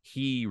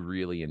 he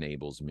really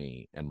enables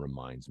me and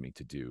reminds me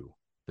to do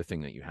the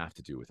thing that you have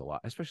to do with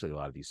especially a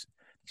lot of these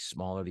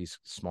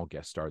small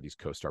guest star, these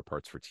co-star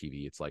parts for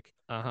TV. It's like,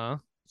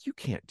 you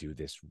can't do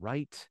this,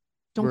 right?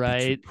 Don't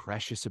be too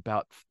precious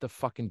about the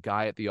fucking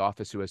guy at the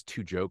office who has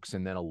 2 jokes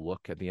and then a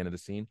look at the end of the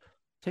scene.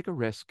 Take a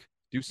risk.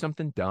 Do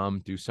something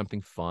dumb. Do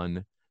something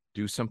fun.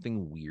 Do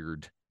something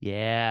weird.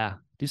 Yeah.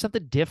 Do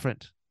something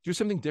different. Do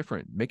something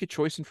different. Make a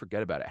choice and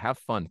forget about it. Have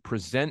fun.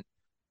 Present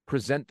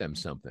them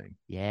something.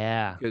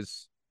 Yeah.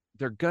 Because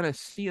they're going to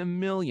see a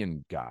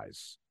million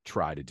guys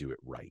try to do it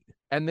right.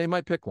 And they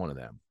might pick one of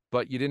them.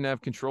 But you didn't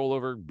have control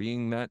over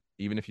being that,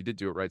 even if you did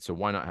do it right. So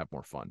why not have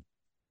more fun?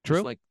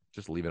 True.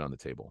 Just leave it on the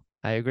table.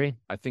 I agree.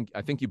 I think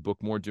you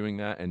book more doing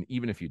that. And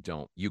even if you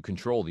don't, you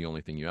control the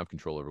only thing you have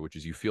control over, which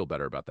is you feel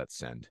better about that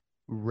send.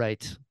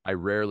 Right. I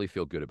rarely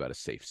feel good about a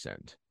safe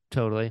send.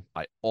 Totally.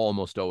 I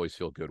almost always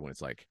feel good when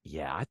it's like,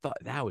 yeah, I thought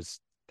that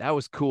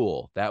was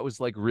cool. That was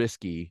like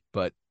risky,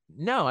 but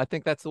no, I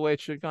think that's the way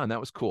it should have gone. That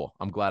was cool.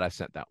 I'm glad I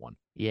sent that one.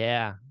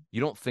 Yeah. You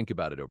don't think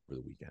about it over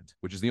the weekend,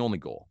 which is the only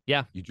goal.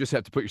 Yeah. You just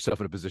have to put yourself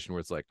in a position where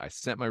it's like, I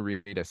sent my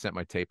read, I sent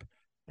my tape,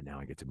 and now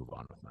I get to move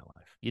on with my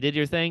life. You did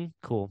your thing.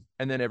 Cool.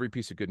 And then every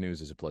piece of good news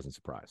is a pleasant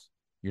surprise.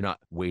 You're not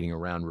waiting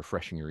around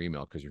refreshing your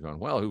email because you're going,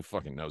 well, who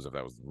fucking knows if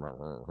that was,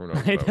 who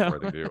knows if that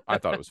was worthy to do. I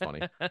thought it was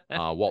funny.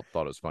 Walt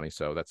thought it was funny.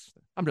 So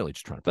I'm really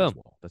just trying to please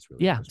Walt. That's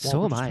really yeah. Walt,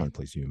 So am I. trying to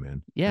please you,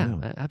 man.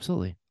 Yeah,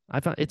 absolutely. I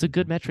found it's a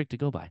good metric to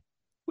go by.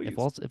 Please,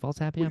 if Walt's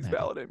happy, I'm happy.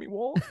 Validate me,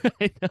 Walt.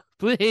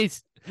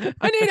 Please.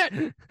 I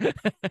need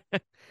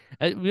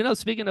it.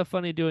 Speaking of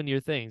funny doing your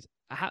things,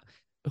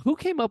 who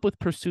came up with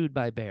Pursued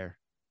by Bear?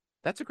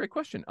 That's a great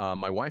question.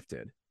 My wife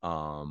did.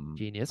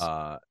 Genius.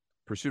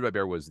 Pursued by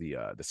Bear was the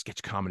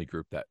sketch comedy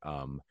group that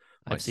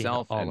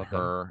myself and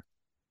her.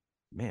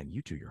 Man,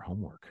 you do your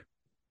homework.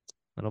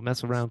 I don't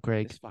mess around,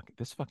 Craig.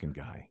 This fucking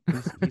guy.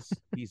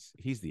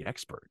 He's the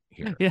expert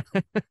here. Yeah.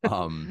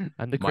 I'm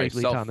the Craig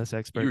Lee Thomas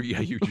expert.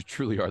 You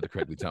truly are the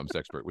Craig Lee Thomas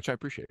expert, which I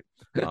appreciate.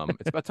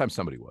 It's about time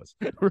somebody was.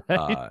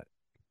 Right.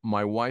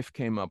 My wife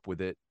came up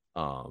with it.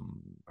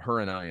 Her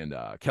and I and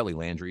Kelly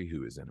Landry,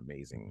 who is an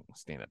amazing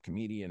stand-up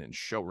comedian and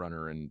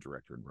showrunner and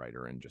director and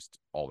writer and just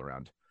all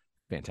around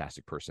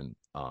fantastic person.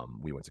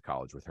 We went to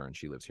college with her and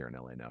she lives here in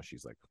LA now.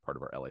 She's like part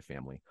of our LA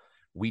family.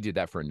 We did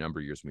that for a number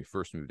of years when we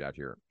first moved out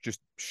here, just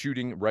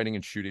writing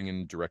and shooting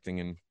and directing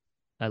and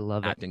I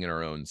love acting in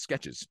our own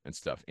sketches and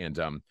stuff. And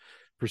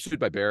Pursued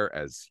by Bear,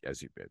 as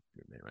you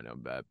may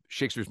know,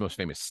 Shakespeare's most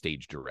famous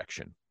stage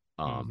direction.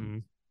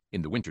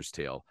 In The Winter's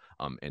Tale,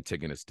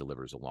 Antigonus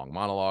delivers a long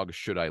monologue.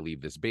 Should I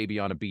leave this baby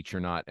on a beach or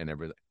not? And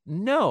everything.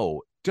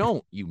 No,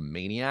 don't, you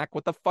maniac.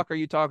 What the fuck are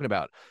you talking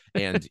about?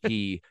 And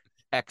he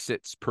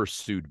exits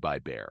Pursued by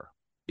Bear.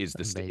 Is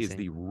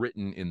the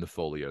written in the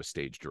folio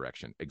stage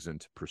direction,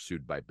 exit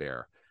Pursued by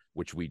Bear,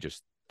 which we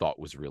just thought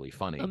was really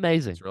funny.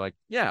 Amazing. So we're like,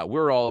 yeah,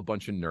 we're all a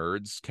bunch of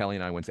nerds. Kelly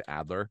and I went to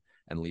Adler,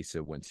 and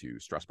Lisa went to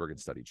Strasberg and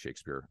studied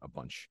Shakespeare a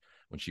bunch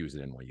when she was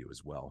at NYU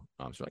as well.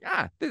 So we're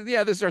like,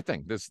 this is our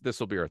thing. This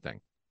will be our thing.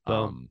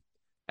 And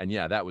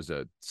yeah, that was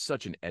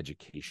such an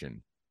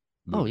education.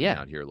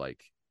 Out here,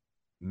 like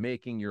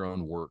making your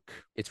own work.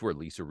 It's where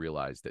Lisa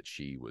realized that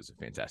she was a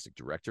fantastic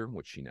director,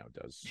 which she now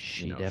does.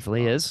 She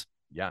definitely is.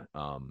 Yeah.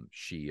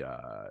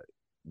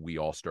 We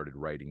all started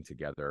writing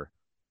together,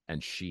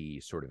 and she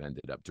sort of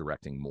ended up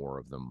directing more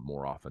of them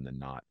more often than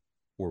not.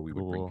 Or we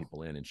would bring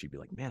people in and she'd be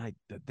like, man,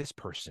 this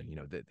person,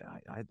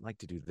 I'd like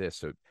to do this.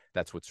 So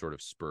that's what sort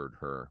of spurred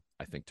her,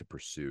 I think, to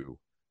pursue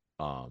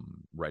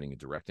writing and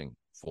directing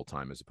full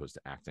time as opposed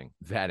to acting.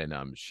 That,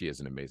 and she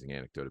has an amazing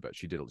anecdote about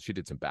she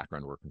did some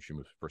background work when she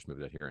first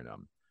moved out here, and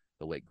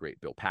the late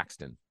great Bill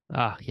Paxton.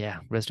 Ah, yeah,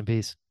 rest in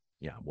peace.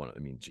 Yeah, one of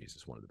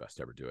the best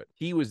to ever do it.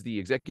 He was the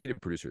executive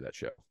producer of that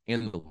show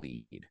and the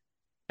lead.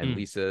 And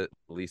Lisa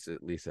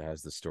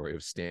has the story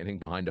of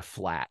standing behind a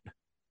flat,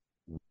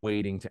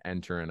 waiting to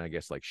enter. And I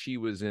guess like she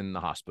was in the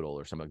hospital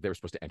or something. They were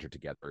supposed to enter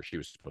together. She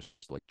was supposed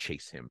to like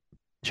chase him,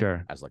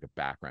 as like a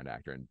background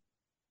actor. And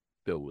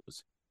Bill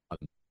was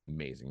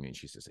amazing. I mean,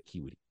 she says that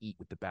he would eat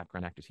with the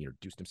background actors. He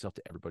introduced himself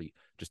to everybody.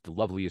 Just the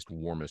loveliest,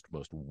 warmest,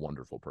 most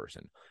wonderful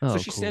person. So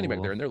she's standing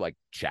back there and they're like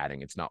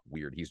chatting. It's not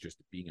weird. He's just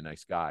being a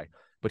nice guy,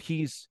 but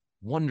he's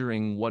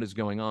wondering what is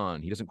going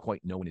on. He doesn't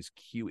quite know when his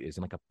cue is.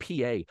 And like a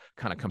PA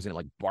kind of comes in and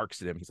like barks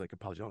at him. He's like,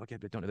 apologize. Oh, okay,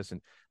 but don't do this.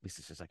 And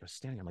Lisa says, like, I was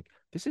standing. I'm like,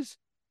 this is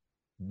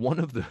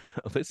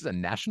a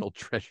national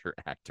treasure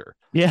actor.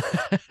 Yeah.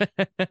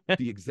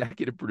 The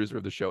executive producer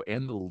of the show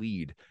and the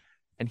lead.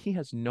 And he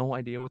has no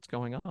idea what's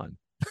going on.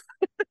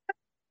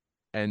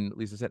 And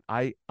Lisa said,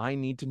 I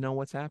need to know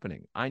what's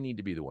happening. I need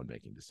to be the one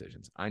making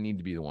decisions. I need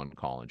to be the one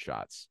calling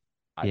shots.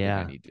 I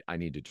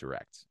need to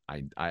direct.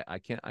 I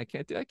can't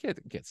sit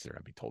there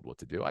and be told what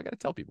to do. I got to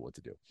tell people what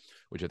to do,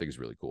 which I think is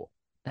really cool.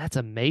 That's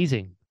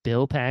amazing.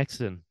 Bill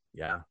Paxton.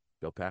 Yeah.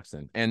 Bill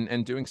Paxton.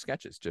 And doing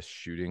sketches, just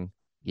shooting.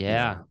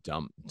 Yeah.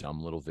 Dumb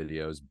little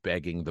videos,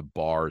 begging the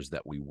bars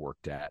that we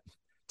worked at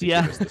to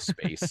give us the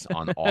space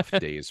on off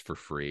days for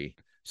free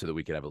so that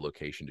we could have a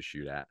location to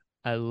shoot at.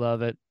 I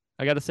love it.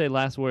 I got to say,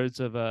 Last Words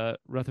of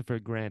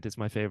Rutherford Grant is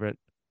my favorite.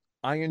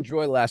 I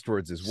enjoy Last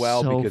Words as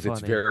well because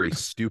it's very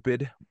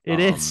stupid. It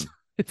is.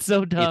 It's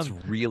so dumb. It's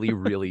really,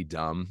 really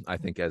dumb. I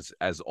think as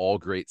all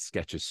great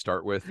sketches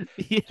start with,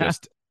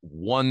 just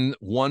one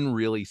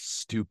really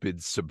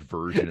stupid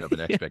subversion of an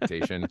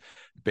expectation.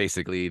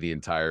 Basically, the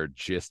entire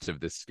gist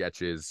of this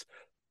sketch is,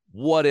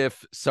 what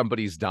if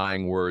somebody's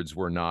dying words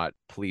were not,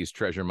 please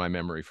treasure my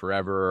memory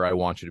forever, I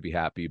want you to be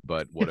happy,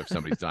 but what if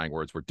somebody's dying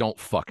words were, don't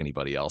fuck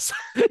anybody else?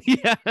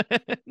 Yeah.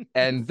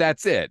 And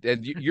that's it.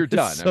 And you're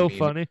done. So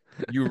funny.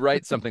 You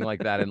write something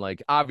like that, and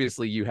like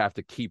obviously you have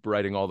to keep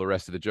writing all the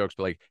rest of the jokes,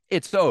 but like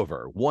it's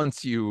over.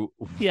 Once you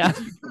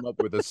come up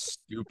with a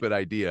stupid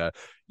idea,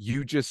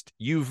 you've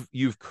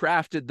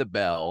crafted the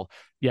bell,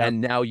 and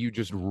now you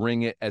just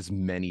ring it as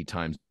many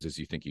times as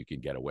you think you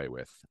can get away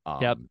with.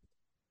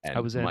 I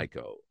And was in.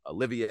 Michael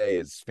Olivier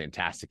is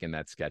fantastic in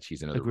that sketch.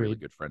 He's another really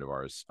Agreed. good friend of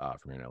ours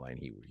from here in LA. And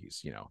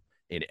he's,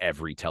 in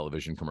every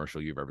television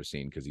commercial you've ever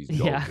seen because he's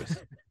Yeah.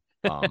 gorgeous.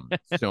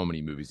 So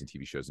many movies and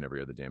TV shows and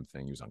every other damn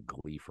thing. He was on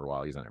Glee for a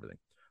while. He's on everything.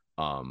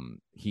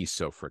 He's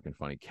so freaking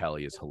funny.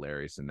 Kelly is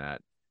hilarious in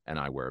that. And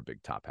I wear a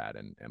big top hat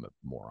and am a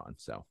moron.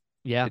 So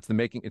Yeah. it's the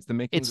making. It's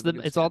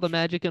It's all the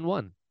magic in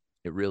one.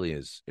 It really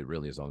is. It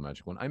really is all the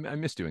magic one. I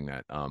miss doing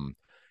that.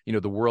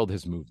 The world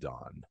has moved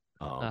on.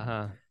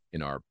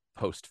 In our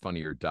post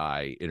Funny or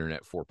Die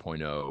Internet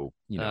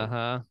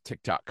 4.0,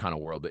 TikTok kind of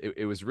world. But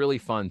it was really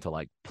fun to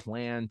like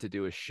plan to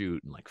do a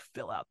shoot and like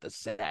fill out the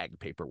SAG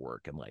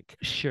paperwork and like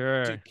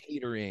do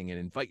catering and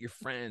invite your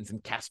friends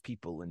and cast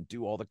people and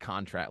do all the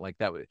contract like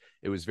that.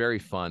 It was very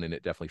fun and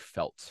it definitely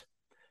felt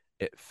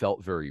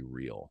very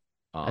real.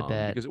 I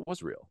bet. Because it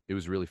was real. It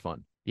was really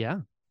fun.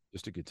 Yeah.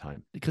 Just a good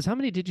time. Because how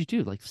many did you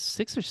do? Like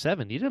 6 or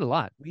 7? You did a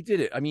lot. We did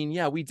it. I mean,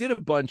 yeah, we did a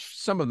bunch.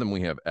 Some of them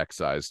we have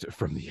excised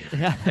from the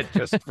internet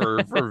just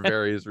for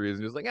various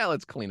reasons. It's like,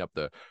 let's clean up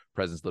the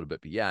presence a little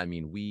bit. But yeah, I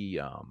mean, we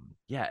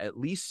at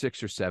least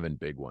 6 or 7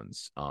 big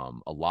ones. A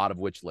lot of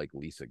which like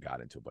Lisa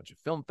got into a bunch of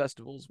film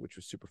festivals, which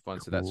was super fun.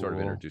 So that sort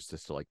of introduced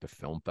us to like the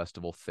film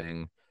festival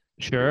thing.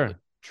 Sure.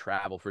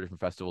 Travel for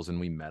different festivals, and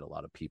we met a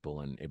lot of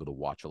people and able to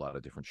watch a lot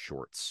of different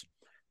shorts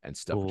and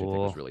stuff, which I think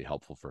was really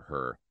helpful for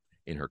her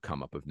in her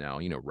come up of now,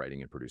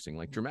 writing and producing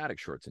like dramatic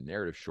shorts and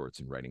narrative shorts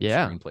and writing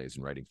screenplays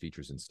and writing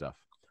features and stuff.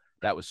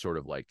 That was sort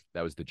of like,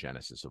 that was the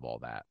genesis of all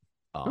that.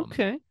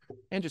 Okay.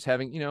 And just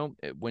having,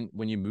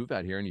 when you move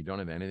out here and you don't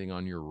have anything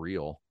on your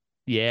reel.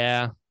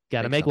 Yeah.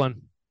 Got to make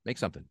one. Make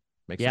something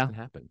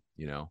happen,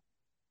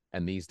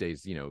 and these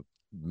days,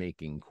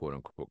 making quote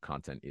unquote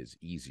content is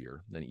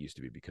easier than it used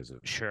to be because of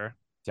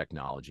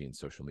technology and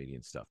social media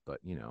and stuff. But,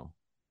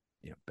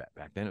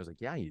 back then it was like,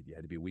 you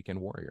had to be a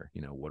weekend warrior.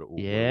 What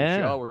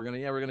we're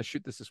gonna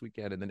shoot this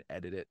weekend and then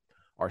edit it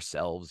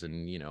ourselves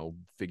and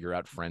figure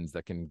out friends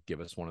that can give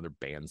us one of their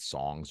band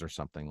songs or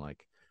something.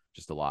 Like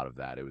just a lot of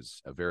that. It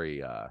was a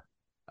very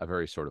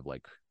sort of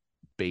like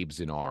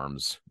babes in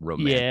arms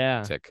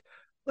romantic.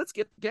 Let's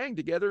get the gang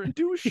together and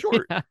do a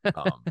short kind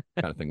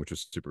of thing, which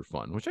was super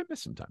fun, which I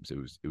miss sometimes. It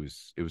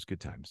was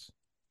good times.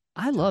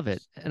 I love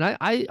it. And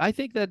I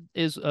think that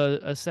is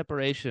a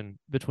separation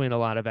between a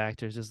lot of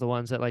actors, is the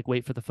ones that like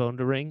wait for the phone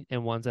to ring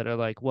and ones that are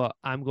like, well,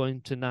 I'm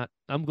going to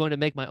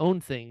make my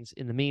own things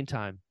in the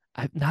meantime.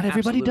 Not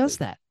everybody does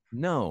that.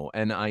 No.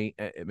 And I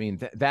mean,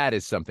 that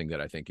is something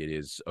that I think it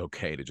is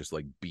okay to just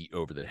like beat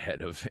over the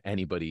head of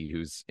anybody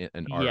who's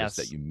an artist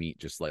that you meet.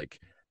 Just like,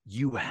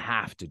 you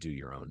have to do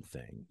your own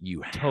thing.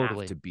 You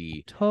have to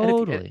be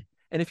totally.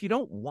 And if you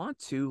don't want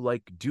to,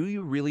 like, do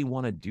you really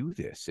want to do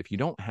this? If you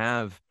don't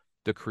have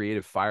the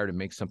creative fire to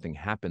make something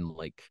happen,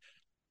 like,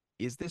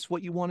 is this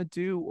what you want to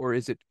do? Or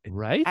is it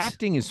right?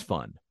 Acting is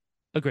fun.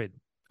 Agreed.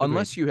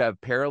 Unless you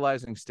have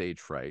paralyzing stage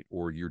fright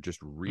or you're just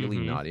really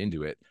not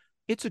into it,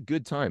 it's a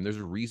good time. There's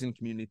a reason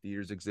community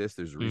theaters exist.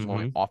 There's a reason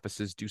why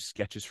offices do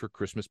sketches for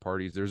Christmas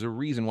parties. There's a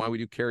reason why we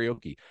do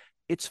karaoke.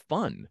 It's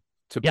fun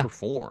to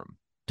perform.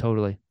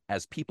 Totally.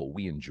 As people,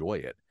 we enjoy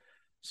it.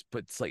 But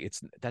it's like,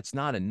 that's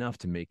not enough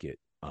to make it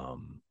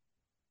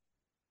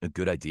a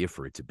good idea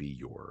for it to be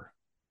your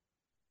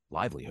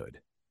livelihood.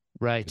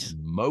 Right.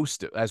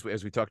 Most of, as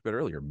we talked about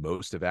earlier,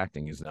 most of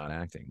acting is not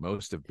acting.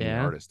 Most of being an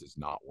artist is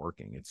not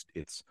working.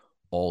 It's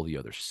all the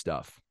other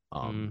stuff.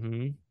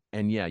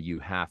 And you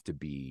have to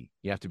be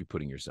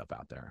putting yourself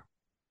out there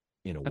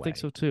in a way. I think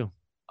so too.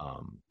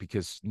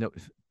 Because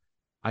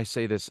I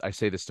say this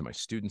to my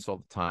students all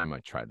the time. I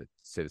try to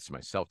say this to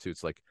myself too.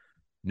 It's like,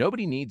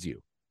 nobody needs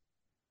you.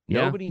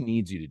 Nobody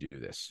needs you to do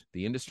this.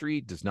 The industry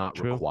does not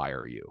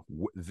require you.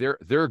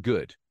 They're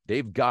good.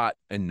 They've got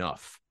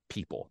enough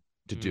people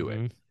to do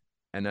it.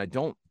 And I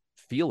don't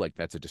feel like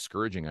that's a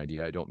discouraging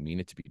idea. I don't mean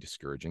it to be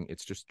discouraging.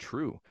 It's just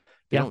true.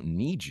 They don't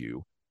need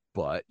you,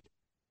 but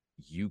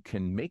you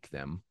can make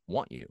them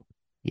want you.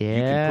 You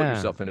can put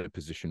yourself in a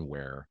position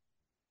where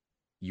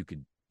you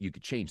could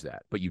change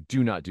that, but you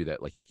do not do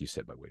that, like you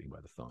said, by waiting by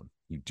the phone.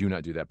 You do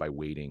not do that by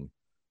waiting.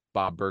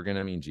 Bob Bergen,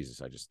 I mean,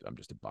 Jesus, I'm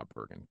just a Bob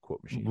Bergen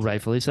quote machine.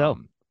 Rightfully so.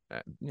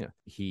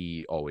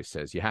 He always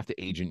says you have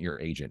to agent your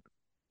agent.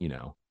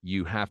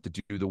 You have to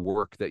do the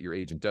work that your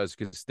agent does,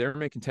 because they're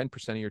making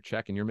 10% of your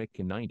check and you're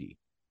making 90.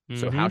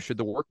 So how should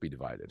the work be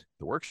divided?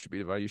 The work should be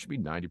divided. You should be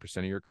 90%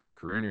 of your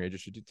career, and your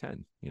agent should do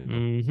 10.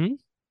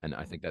 And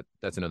I think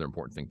that's another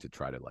important thing to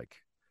try to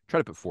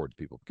put forward to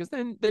people, because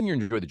then you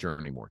enjoy the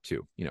journey more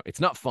too. It's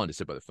not fun to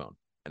sit by the phone,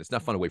 and it's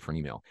not fun to wait for an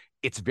email.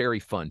 It's very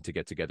fun to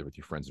get together with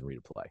your friends and read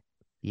a play.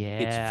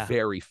 It's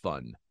very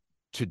fun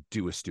to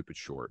do a stupid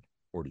short,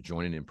 or to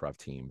join an improv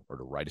team, or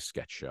to write a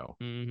sketch show,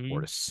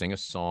 or to sing a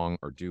song,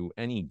 or do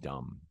any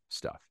dumb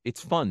stuff.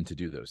 It's fun to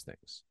do those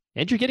things.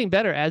 And you're getting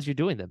better as you're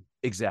doing them.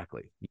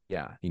 Exactly.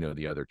 Yeah.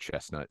 The other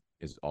chestnut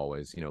is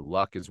always,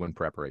 luck is when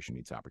preparation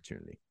meets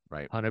opportunity,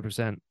 right?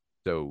 100%.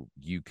 So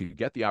you could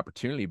get the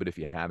opportunity, but if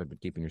you haven't been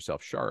keeping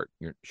yourself sharp,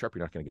 you're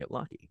not going to get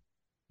lucky.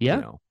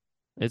 Yeah,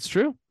 it's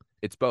true.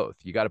 It's both.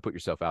 You got to put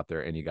yourself out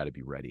there, and you got to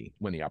be ready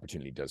when the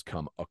opportunity does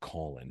come a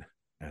calling.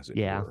 as it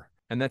Yeah. were.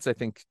 And I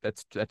think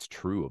that's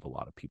true of a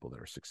lot of people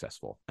that are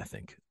successful. I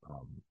think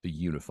the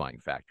unifying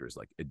factor is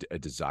like a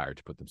desire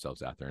to put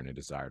themselves out there, and a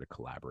desire to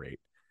collaborate,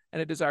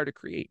 and a desire to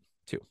create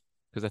too,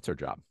 because that's our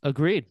job.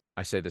 Agreed.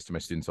 I say this to my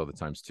students all the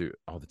time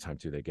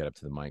too. They get up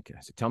to the mic and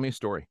I say, "Tell me a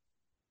story.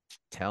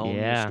 Tell me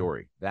a Yeah.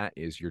 story." That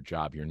is your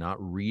job. You're not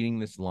reading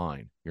this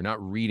line. You're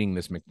not reading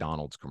this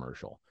McDonald's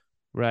commercial.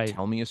 Right.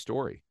 Tell me a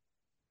story.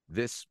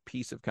 This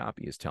piece of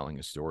copy is telling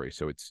a story.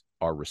 So it's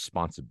our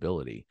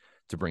responsibility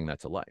to bring that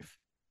to life.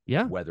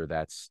 Yeah. Whether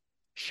that's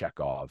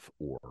Chekhov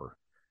or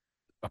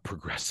a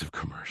Progressive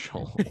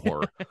commercial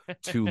or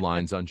 2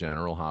 lines on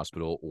General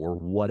Hospital or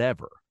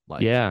whatever.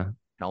 Like, Yeah.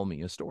 tell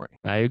me a story.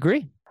 I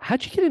agree.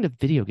 How'd you get into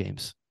video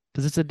games?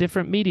 Because it's a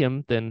different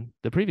medium than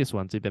the previous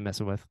ones you've been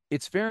messing with.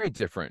 It's very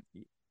different.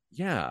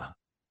 Yeah.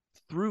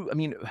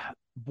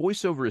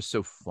 Voiceover is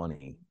so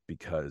funny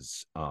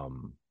because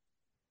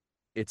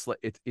it's like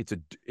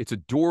it's a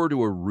door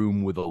to a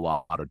room with a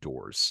lot of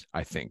doors.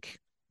 I think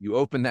you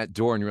open that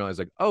door and you realize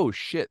like, oh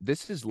shit,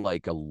 this is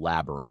like a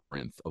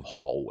labyrinth of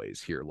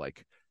hallways here.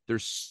 Like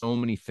there's so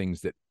many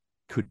things that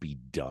could be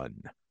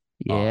done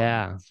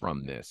Yeah.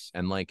 from this,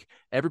 and like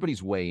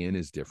everybody's way in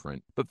is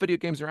different, but video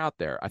games are out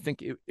there. I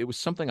think it was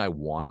something I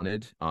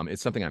wanted.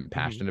 It's something I'm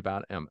passionate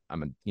about. I'm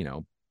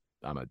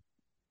a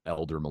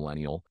elder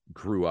millennial,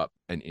 grew up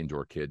an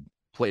indoor kid,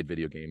 played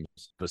video games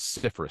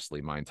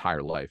vociferously my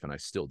entire life, and I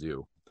still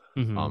do.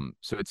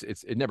 So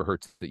it never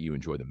hurts that you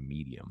enjoy the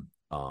medium.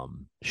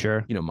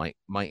 Sure.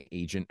 My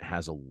agent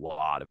has a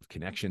lot of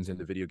connections in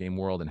the video game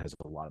world and has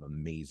a lot of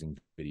amazing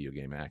video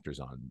game actors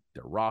on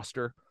their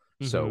roster.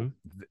 So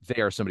they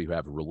are somebody who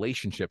have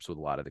relationships with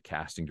a lot of the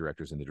casting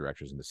directors and the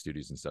directors and the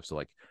studios and stuff. So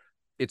like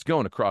it's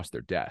going across their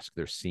desk.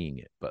 They're seeing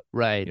it. But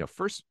right.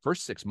 First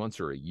 6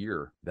 months or a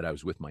year that I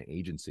was with my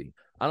agency,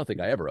 I don't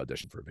think I ever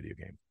auditioned for a video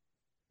game.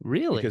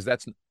 Really? Because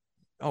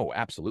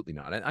absolutely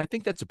not. And I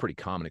think that's a pretty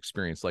common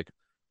experience. Like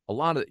a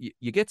lot of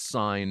you get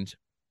signed,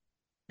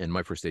 and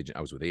my first agent,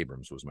 I was with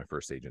Abrams, was my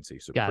first agency.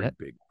 So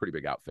pretty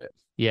big outfit.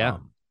 Yeah.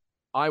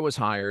 I was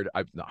hired.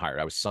 I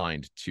was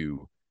signed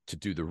to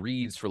do the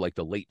reads for like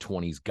the late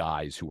 20s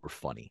guys who were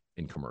funny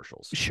in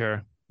commercials.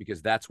 Sure.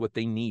 Because that's what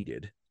they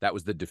needed. That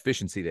was the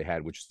deficiency they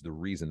had, which is the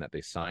reason that they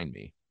signed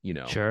me.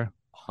 Sure.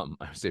 I would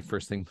say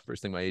first thing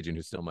my agent,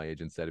 who's still my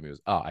agent, said to me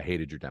was, "Oh, I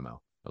hated your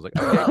demo." I was like,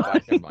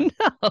 "Okay, never mind."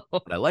 No.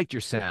 But I liked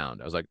your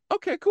sound. I was like,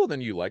 "Okay, cool.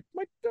 Then you like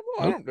my demo."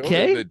 I don't know.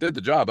 They did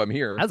the job. I'm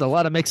here. That's a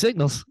lot of mixed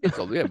signals. Yeah,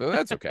 but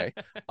that's okay.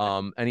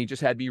 And he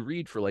just had me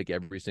read for like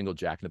every single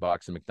Jack in the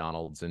Box and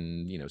McDonald's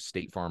and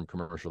State Farm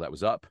commercial that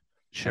was up.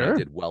 Sure. And I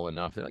did well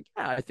enough. They're like,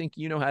 "Yeah, I think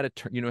you know how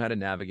to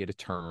navigate a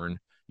turn.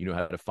 You know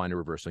how to find a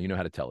reversal. You know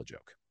how to tell a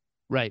joke."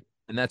 Right.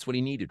 And that's what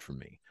he needed from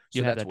me.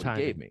 So that's what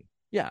he gave me.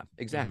 Yeah,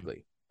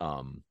 exactly.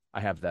 I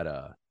have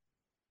that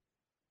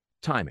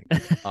timing.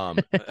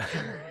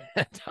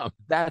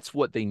 That's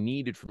what they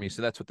needed from me.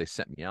 So that's what they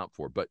sent me out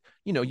for. But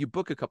you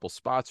book a couple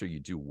spots or you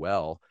do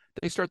well,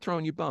 they start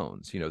throwing you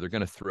bones. They're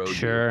going to throw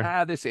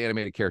you, this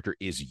animated character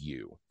is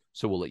you.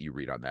 So we'll let you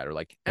read on that. Or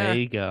like, there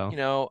you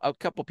go. A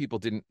couple people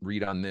didn't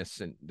read on this,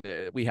 and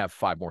we have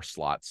 5 more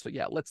slots. So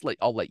yeah,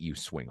 I'll let you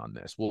swing on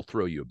this. We'll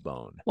throw you a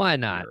bone. Why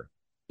not?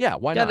 Yeah,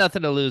 why not? Got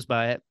nothing to lose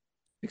by it.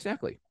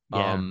 Exactly.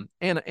 Yeah.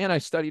 And I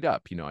studied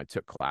up. I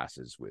took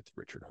classes with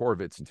Richard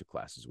Horvitz and took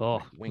classes with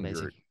Mike Wingert.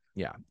 Amazing.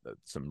 Yeah,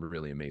 some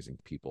really amazing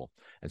people,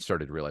 and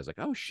started to realize like,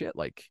 oh shit,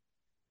 like,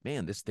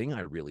 man, this thing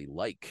I really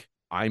like.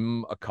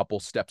 I'm a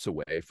couple steps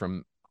away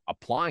from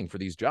applying for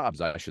these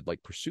jobs. I should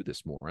like pursue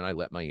this more. And I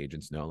let my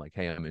agents know like,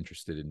 hey, I'm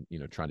interested in,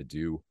 trying to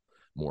do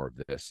more of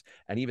this.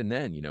 And even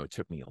then, it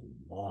took me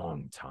a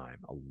long time,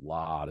 a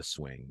lot of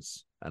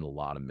swings and a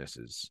lot of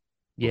misses.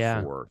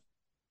 Yeah.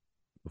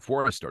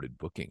 Before I started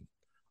booking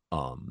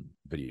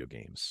video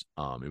games.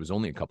 It was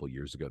only a couple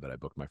years ago that I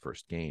booked my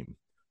first game,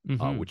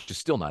 which is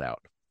still not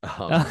out.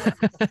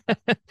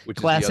 Which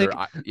Classic.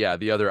 is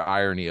the other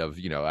irony of,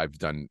 I've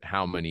done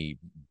how many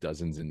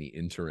dozens in the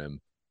interim,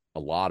 a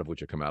lot of which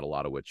have come out, a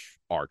lot of which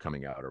are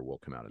coming out or will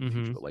come out in the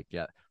future. But like,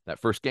 that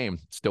first game,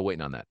 still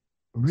waiting on that.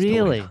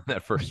 Really?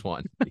 That first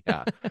one.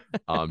 Yeah.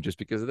 Just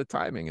because of the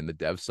timing and the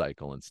dev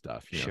cycle and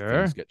stuff, sure.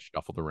 Things get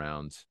shuffled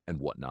around and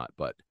whatnot.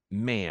 But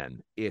man,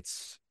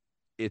 it's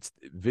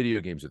video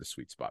games are the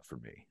sweet spot for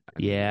me.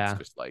 It's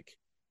just like,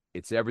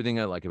 it's everything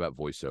I like about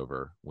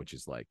voiceover, which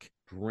is like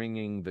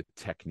bringing the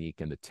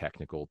technique and the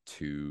technical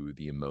to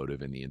the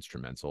emotive and the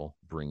instrumental,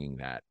 bringing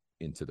that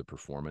into the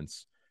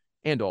performance.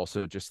 And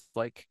also just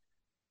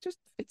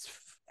it's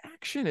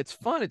action. It's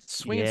fun. It's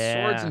swinging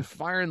swords and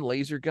firing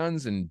laser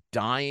guns and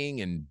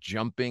dying and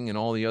jumping and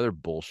all the other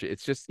bullshit.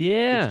 It's just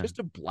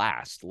a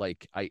blast.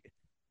 Like I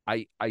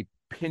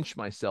pinch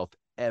myself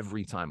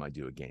every time I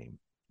do a game,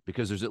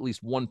 because there's at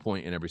least one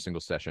point in every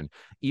single session,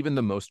 even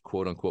the most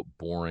quote unquote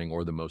boring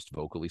or the most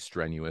vocally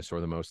strenuous or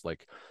the most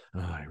like, oh,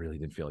 I really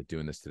didn't feel like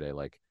doing this today.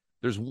 Like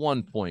there's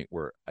one point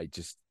where I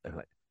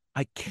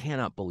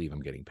cannot believe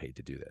I'm getting paid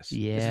to do this.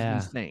 Yeah.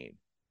 This is insane.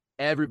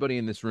 Everybody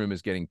in this room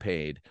is getting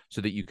paid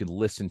so that you can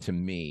listen to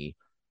me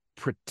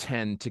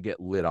pretend to get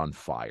lit on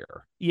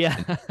fire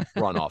Yeah.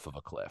 run off of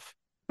a cliff.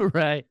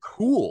 Right.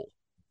 Cool.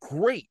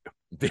 Great.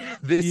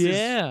 This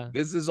Yeah.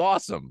 is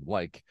awesome.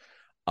 Like,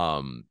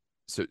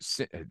 so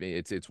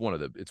it's one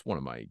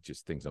of my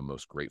just things I'm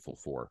most grateful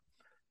for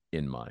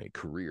in my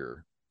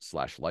career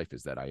 / life,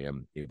 is that I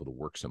am able to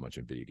work so much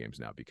in video games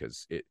now,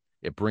 because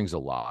it brings a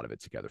lot of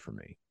it together for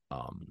me.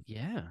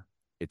 Yeah.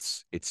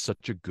 It's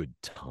such a good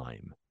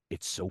time.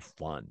 It's so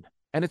fun,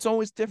 and it's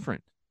always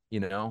different,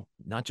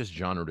 not just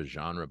genre to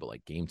genre, but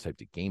like game type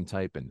to game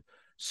type and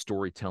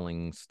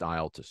storytelling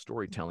style to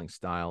storytelling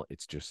style.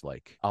 It's just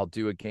like, I'll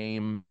do a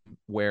game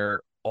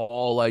where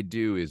all I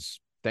do is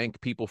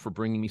thank people for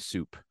bringing me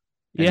soup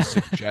and Yeah.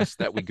 suggest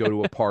that we go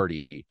to a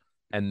party,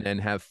 and then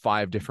have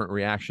 5 different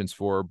reactions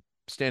for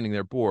standing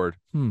there bored.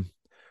 And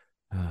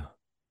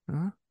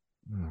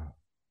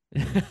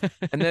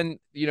then,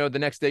 the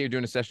next day you're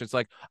doing a session, it's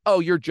like, oh,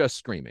 you're just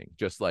screaming,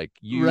 just like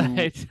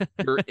Right.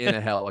 you're in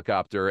a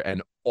helicopter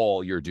and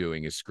all you're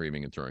doing is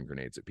screaming and throwing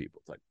grenades at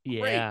people. It's like,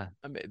 great. Yeah.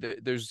 I mean,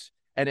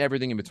 and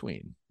everything in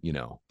between,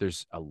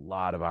 there's a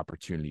lot of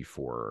opportunity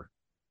for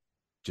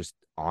just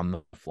on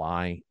the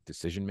fly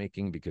decision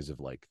making, because of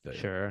like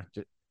Sure.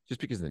 just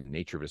because of the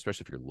nature of it,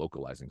 especially if you're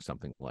localizing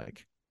something.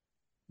 Like,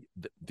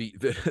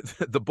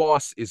 the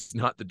boss is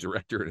not the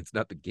director, and it's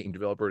not the game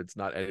developer, it's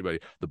not anybody.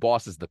 The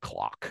boss is the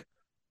clock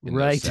in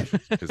those Right.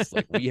 sessions, because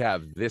like, we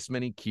have this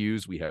many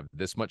cues, we have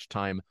this much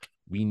time,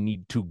 we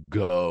need to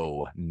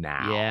go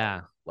now.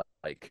 Yeah.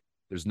 Like,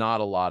 there's not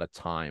a lot of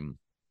time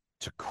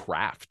to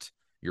craft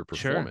your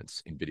Sure.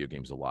 performance in video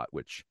games a lot,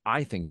 which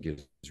I think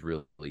is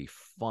really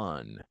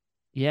fun.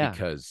 Yeah.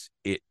 Because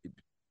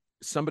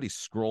somebody's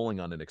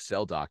scrolling on an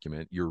Excel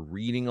document, you're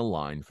reading a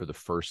line for the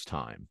first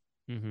time,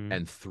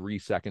 and 3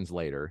 seconds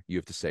later you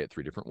have to say it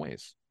 3 different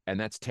ways, and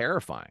that's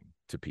terrifying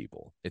to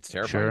people. It's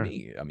terrifying to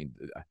me. I mean,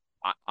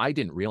 I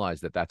didn't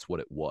realize that that's what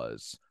it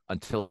was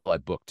until I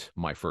booked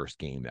my first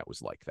game that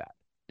was like that.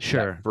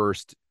 Sure. That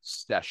first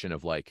session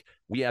of like,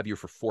 we have you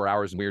for 4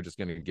 hours and we're just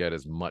going to get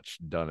as much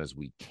done as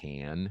we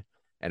can,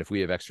 and if we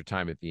have extra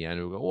time at the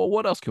end, we'll go, well,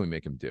 what else can we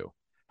make him do?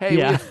 Hey,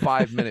 we have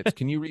 5 minutes.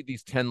 Can you read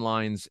these 10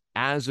 lines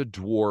as a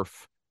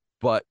dwarf,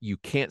 but you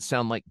can't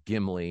sound like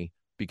Gimli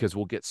because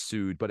we'll get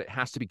sued, but it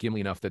has to be Gimli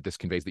enough that this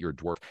conveys that you're a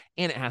dwarf,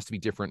 and it has to be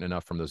different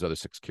enough from those other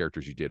 6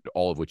 characters you did,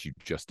 all of which you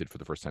just did for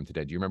the first time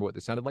today. Do you remember what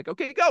they sounded like?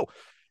 Okay, go.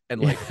 And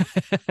like,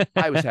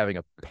 I was having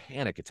a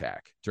panic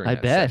attack during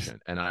that session,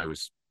 and I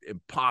was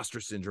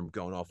imposter syndrome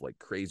going off like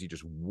crazy,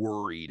 just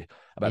worried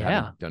about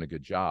having done a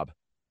good job.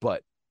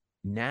 But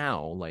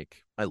now,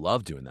 like, I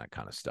love doing that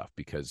kind of stuff,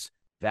 because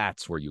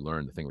that's where you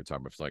learn the thing we're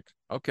talking about. It's like,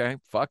 okay,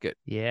 fuck it.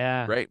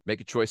 Yeah. Great.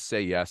 Make a choice,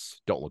 say yes,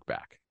 don't look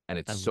back. And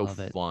it's so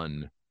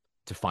fun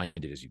to find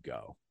it as you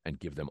go and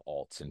give them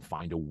alts and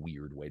find a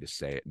weird way to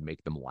say it and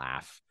make them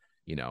laugh.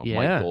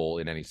 My goal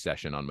in any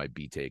session on my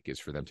B take is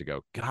for them to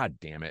go, God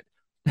damn it,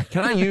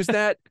 can I use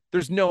that?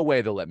 There's no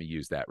way they'll let me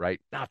use that, right?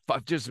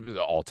 Fuck, just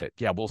alt it.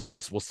 Yeah, we'll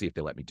see if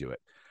they let me do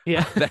it.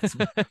 Yeah.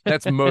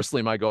 That's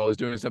mostly my goal, is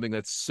doing something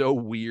that's so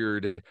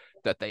weird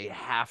that they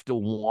have to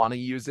want to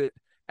use it.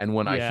 And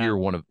when I hear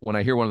one of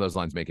those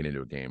lines make it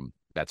into a game,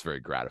 that's very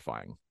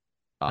gratifying.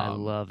 I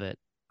love it.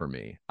 For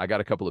me, I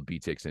got a couple of B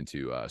takes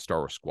into Star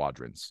Wars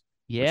Squadrons.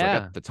 Yeah. Which,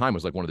 like, at the time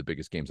was like one of the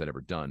biggest games I'd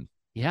ever done.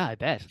 Yeah, I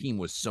bet. The team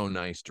was so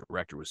nice.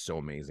 Director was so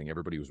amazing.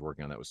 Everybody who was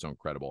working on that was so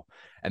incredible.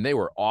 And they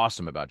were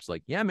awesome about just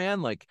like, yeah,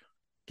 man, like,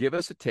 give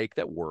us a take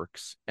that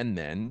works and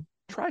then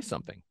try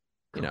something,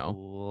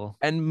 Cool.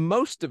 And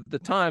most of the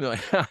time,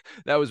 like,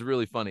 that was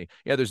really funny.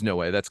 Yeah, there's no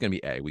way. That's going to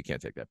be A. We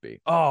can't take that B.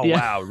 Oh,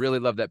 wow. Really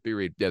love that B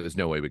read. Yeah, there's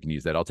no way we can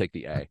use that. I'll take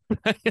the A.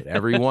 But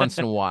every once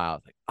in a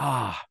while,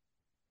 like,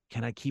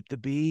 can I keep the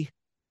B?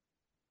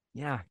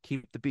 Yeah,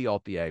 keep the B,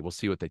 alt the A. We'll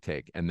see what they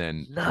take. And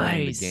then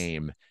playing the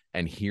game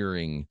and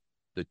hearing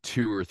the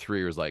 2 or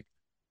 3 was like,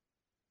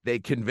 they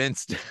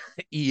convinced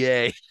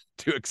EA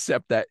to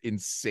accept that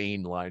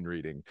insane line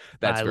reading.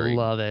 I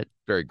love it.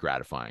 Very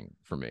gratifying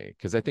for me,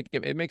 because I think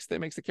it makes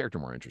the character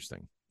more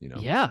interesting.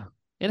 Yeah,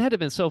 it had to have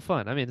been so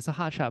fun. I mean, it's a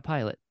hotshot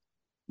pilot.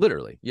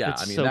 Literally, yeah.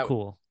 It's so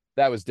cool.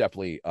 That was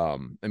definitely.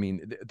 I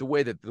mean, the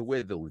way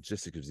the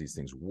logistics of these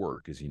things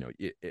work is,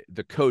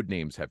 the code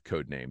names have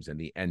code names and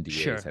the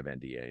NDAs have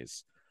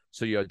NDAs.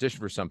 So you audition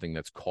for something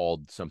that's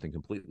called something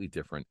completely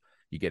different.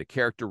 You get a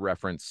character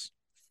reference,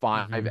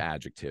 5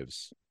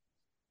 adjectives,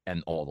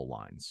 and all the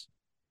lines.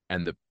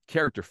 And the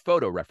character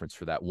photo reference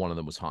for that, one of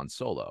them was Han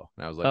Solo.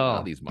 And I was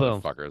like, these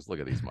motherfuckers, look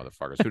at these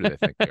motherfuckers. Who do they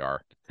think they are?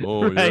 Yeah,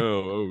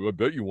 I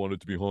bet you want it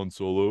to be Han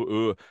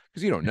Solo.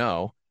 Because you don't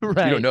know.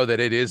 Right. You don't know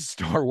that it is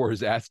Star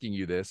Wars asking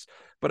you this.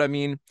 But I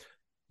mean,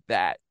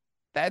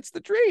 that's the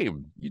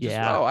dream. You just,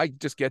 I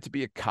just get to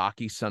be a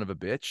cocky son of a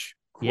bitch.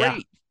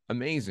 Great.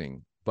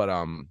 Amazing. But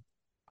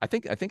I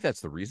think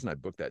that's the reason I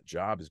booked that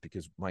job, is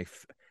because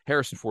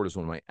Harrison Ford is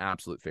one of my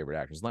absolute favorite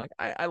actors. Like,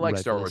 I like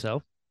Star Wars.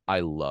 So.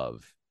 I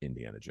love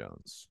Indiana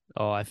Jones.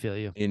 Oh, I feel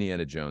you.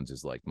 Indiana Jones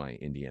is like my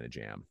Indiana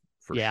jam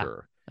for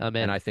sure.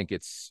 And I think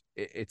it's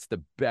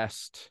the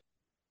best.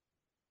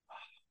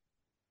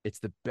 It's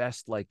the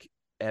best, like,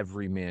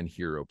 everyman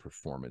hero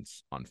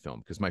performance on film.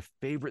 Because my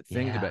favorite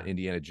thing Yeah. about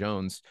Indiana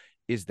Jones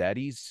is that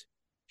he's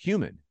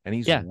human and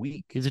he's Yeah.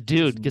 weak. He's a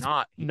dude, He's gets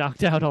not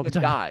knocked out all the he's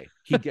a time. guy.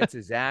 He gets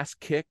his ass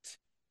kicked.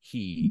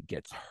 He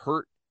gets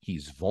hurt.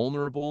 He's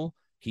vulnerable.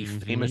 He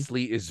Mhm.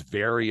 famously is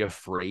very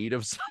afraid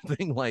of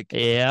something. Like,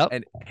 Yep.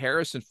 and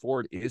Harrison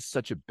Ford is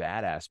such a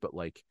badass, but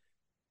like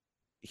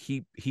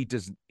he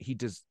does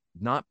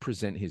not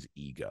present his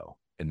ego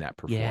in that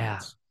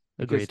performance.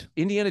 Because Agreed.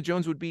 Indiana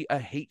Jones would be a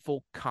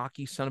hateful,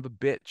 cocky son of a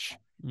bitch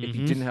if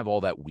he Mhm. didn't have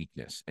all that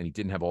weakness and he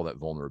didn't have all that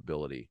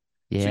vulnerability.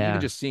 So Yeah.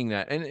 even just seeing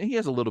that, and he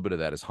has a little bit of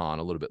that as Han,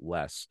 a little bit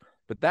less.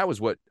 But that was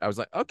what I was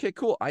like, okay,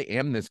 cool. I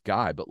am this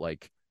guy, but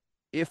like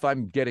if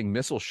I'm getting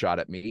missile shot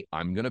at me,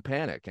 I'm gonna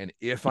panic. And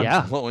if I'm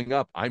Yeah. blowing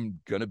up, I'm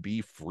gonna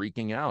be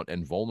freaking out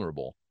and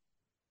vulnerable.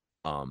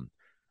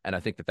 And I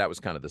think that was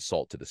kind of the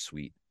salt to the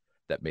sweet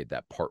that made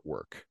that part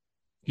work.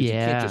 Because you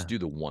can't Yeah. just do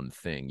the one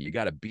thing. You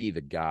got to be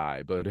the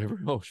guy, but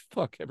every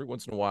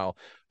once in a while,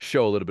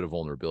 show a little bit of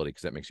vulnerability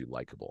because that makes you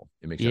likable.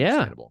 It makes you Yeah.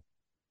 understandable.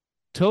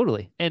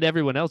 Totally. And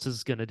everyone else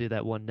is going to do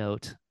that one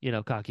note,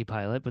 cocky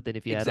pilot. But then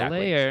if you add a Exactly.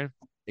 layer, sets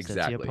you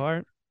Exactly.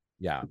 apart.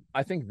 Yeah.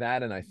 I think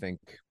that, and I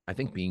think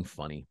being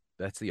funny.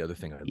 That's the other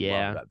thing I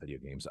Yeah. love about video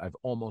games. I've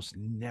almost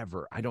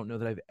never, I don't know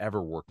that I've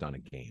ever worked on a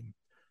game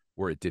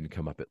where it didn't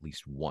come up at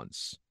least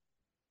once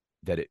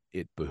that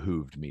it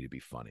behooved me to be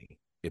funny.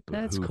 It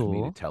That's behooved me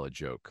to cool. tell a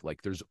joke.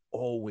 Like there's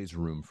always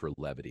room for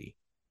levity.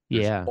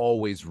 There's Yeah.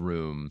 always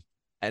room,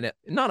 and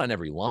not on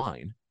every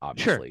line,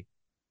 obviously,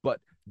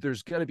 but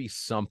there's got to be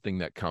something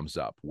that comes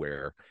up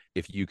where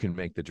if you can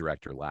make the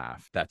director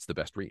laugh, that's the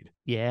best read,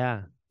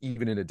 Yeah.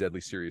 even in a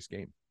deadly serious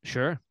game.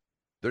 Sure.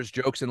 There's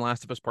jokes in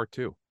Last of Us Part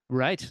 2.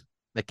 Right.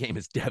 That game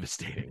is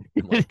devastating.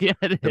 And like Yeah,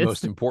 it the is.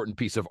 most important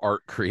piece of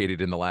art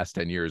created in the last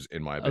 10 years,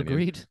 in my opinion.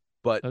 Agreed.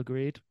 But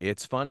Agreed.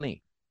 it's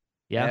funny.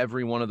 Yeah.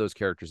 Every one of those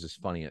characters is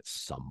funny at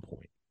some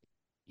point.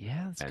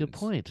 Yeah, that's a good And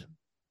point.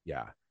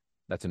 Yeah,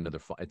 that's another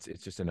fun. It's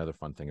just another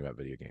fun thing about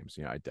video games.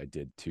 I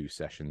did 2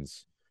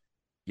 sessions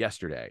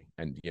yesterday,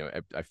 and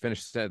I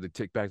finished the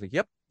tick back like,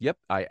 yep,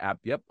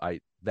 I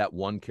that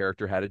one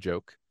character had a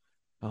joke.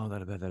 Oh,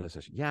 that is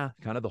session. Yeah,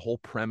 kind of the whole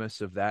premise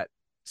of that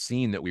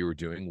scene that we were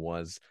doing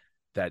was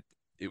that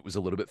it was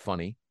a little bit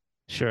funny.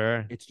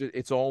 Sure.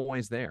 It's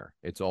always there.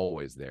 It's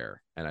always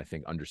there, and I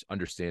think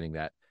understanding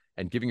that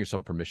and giving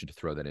yourself permission to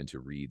throw that into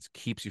reads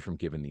keeps you from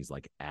giving these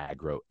like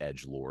aggro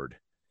edgelord,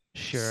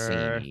 Sure.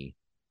 samey,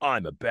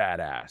 I'm a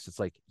badass. It's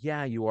like,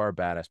 yeah, you are a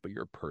badass, but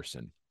you're a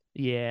person.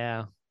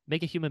 Yeah.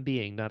 Make a human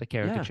being, not a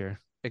caricature.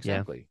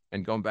 Exactly.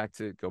 And going back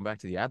to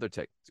the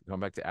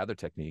Adler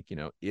technique,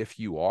 if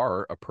you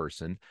are a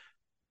person,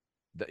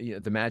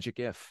 the magic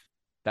if.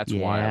 That's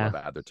why I love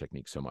Adler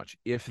technique so much.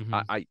 If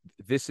Mhm.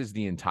 this is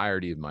the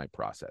entirety of my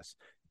process.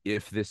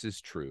 If this is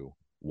true,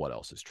 what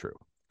else is true?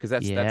 Because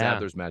that's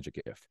Adler's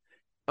magic if.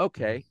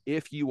 Okay,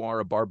 if you are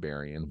a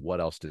barbarian, what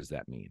else does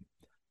that mean?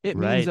 It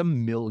means a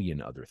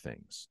million other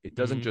things. It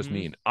doesn't just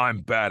mean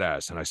I'm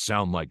badass and I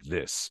sound like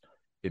this.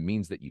 It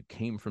means that you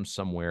came from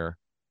somewhere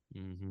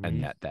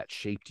and that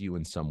shaped you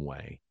in some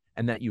way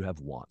and that you have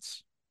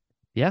wants.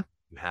 Yeah.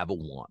 You have a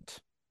want.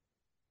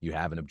 You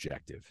have an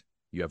objective.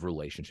 You have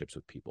relationships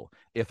with people.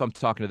 If I'm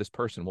talking to this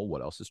person, well,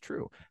 what else is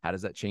true? How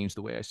does that change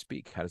the way I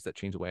speak? How does that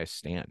change the way I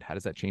stand? How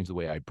does that change the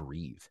way I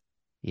breathe?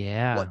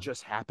 Yeah. What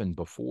just happened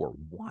before?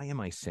 Why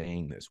am I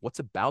saying this? What's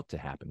about to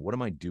happen? What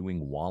am I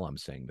doing while I'm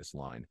saying this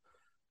line?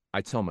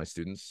 I tell my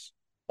students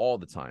all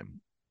the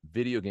time,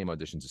 video game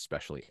auditions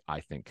especially, I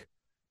think,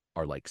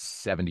 are like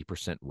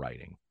 70%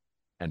 writing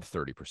and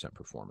 30%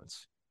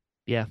 performance.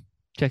 Yeah.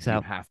 Checks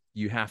out.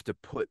 You have to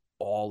put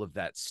all of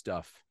that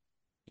stuff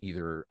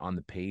either on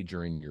the page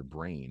or in your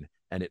brain,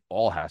 and it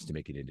all has to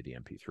make it into the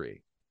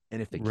MP3.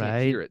 And if they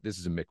can't hear it, this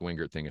is a Mick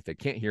Wingert thing. If they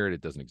can't hear it,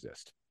 it doesn't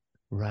exist.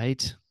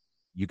 Right.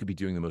 You could be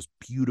doing the most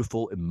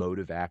beautiful,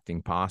 emotive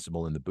acting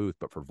possible in the booth,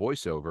 but for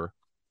voiceover,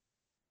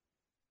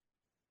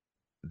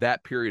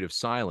 that period of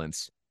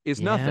silence is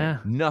nothing.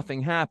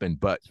 Nothing happened,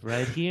 but it's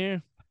right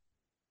here.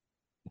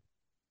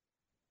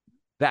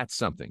 That's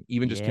something.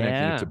 Even just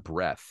connecting it to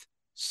breath,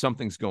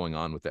 something's going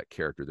on with that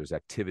character. There's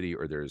activity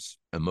or there's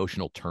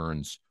emotional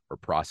turns or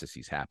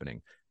processes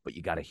happening, but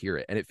you got to hear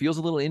it. And it feels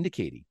a little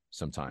indicating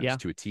sometimes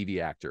to a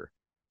TV actor.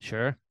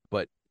 Sure.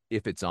 But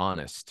if it's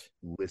honest,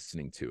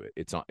 listening to it,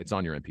 it's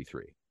on your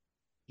MP3,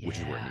 which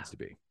is where it needs to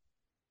be.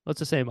 Well, it's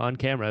the same on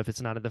camera. If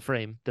it's not in the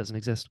frame, it doesn't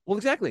exist. Well,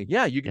 exactly.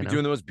 Yeah, you could be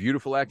doing the most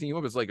beautiful acting you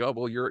want. It's like, oh,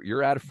 well,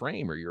 you're out of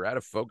frame or you're out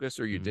of focus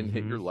or you didn't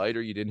hit your light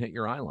or you didn't hit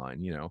your eye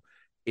line.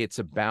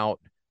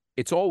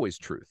 It's always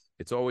truth.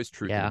 It's always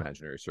truth in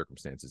imaginary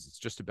circumstances. It's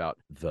just about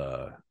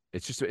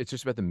it's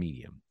just about the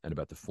medium and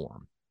about the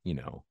form. You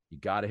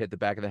got to hit the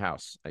back of the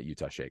house at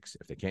Utah Shakes.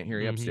 If they can't hear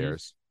you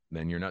upstairs,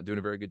 then you're not doing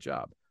a very good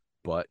job.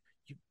 But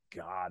you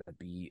got to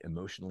be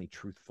emotionally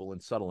truthful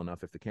and subtle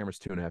enough if the camera's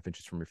 2.5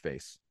 inches from your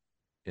face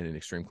in an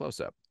extreme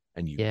close-up,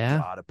 and you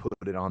gotta put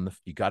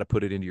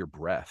it into your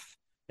breath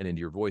and into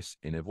your voice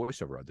in a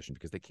voiceover audition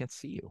because they can't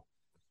see you.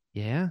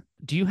 Yeah.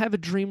 Do you have a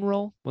dream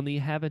role when you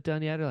haven't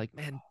done yet? Or like,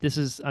 man, this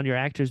is on your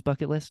actor's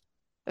bucket list?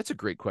 That's a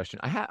great question.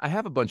 I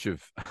have a bunch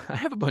of I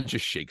have a bunch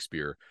of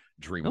Shakespeare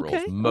dream roles,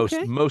 Okay,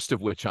 okay. most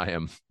of which I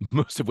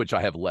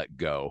have let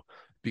go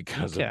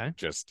because of Okay.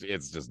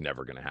 it's just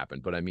never going to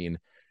happen. But I mean,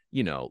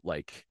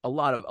 like a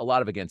lot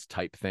of against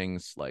type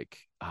things. Like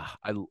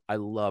I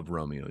love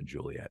Romeo and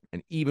Juliet,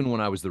 and even when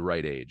I was the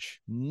right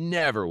age,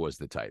 never was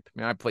the type.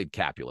 I mean, I played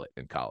Capulet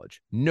in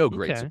college. No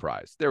great Okay.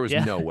 surprise. There's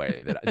Yeah. no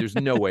way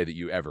that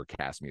you ever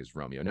cast me as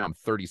Romeo. Now I'm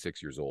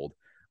 36 years old.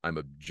 I'm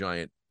a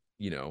giant,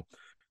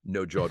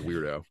 no-jawed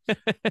weirdo.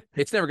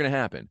 It's never going to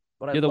happen.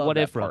 But I You're the love what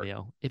that if part.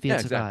 Romeo, if he Yeah,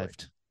 had exactly.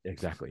 survived.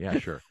 Exactly. Yeah,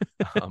 sure.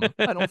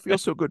 I don't feel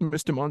so good,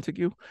 Mr.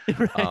 Montague.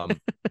 Right.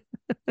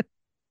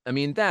 I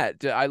mean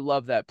I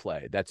love that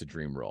play. That's a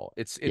dream role.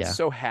 It's Yeah.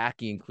 so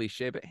hacky and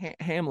cliche, but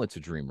Hamlet's a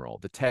dream role.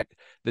 The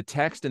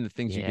text and the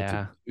things you get to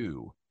Yeah.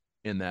 do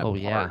in that Oh part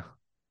yeah.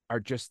 are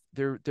just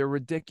they're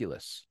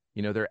ridiculous.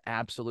 They're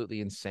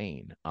absolutely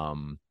insane.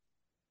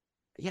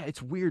 Yeah,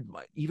 it's weird.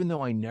 Even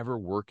though I never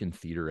work in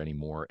theater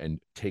anymore and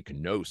take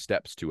no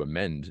steps to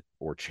amend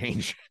or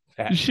change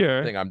that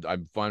Sure. thing,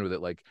 I'm fine with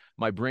it. Like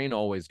my brain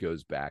goes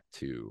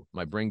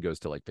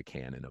to like the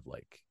canon of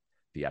like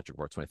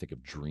theatrical arts when I think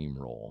of dream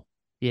role.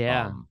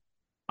 Yeah.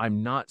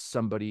 I'm not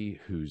somebody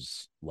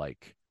who's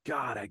like,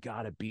 God, I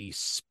gotta be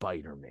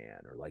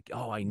Spider-Man, or like,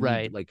 oh, I need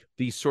Right. like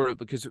these sort of,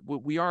 because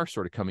we are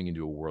sort of coming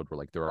into a world where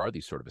like there are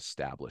these sort of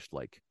established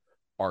like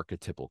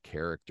archetypal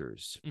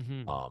characters.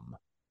 Hmm.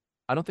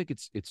 I don't think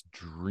it's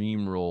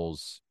dream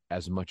roles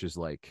as much as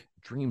like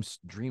dream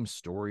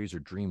stories or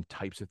dream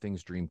types of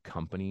things, dream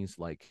companies.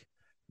 Like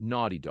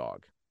Naughty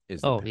Dog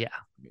is the Oh pinnacle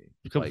yeah.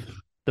 for me. Like,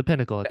 The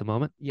pinnacle at the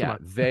moment. Come yeah, on.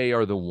 they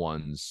are the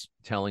ones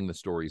telling the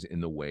stories in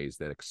the ways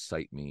that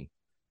excite me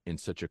in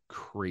such a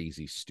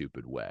crazy,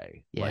 stupid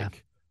way. Yeah.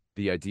 Like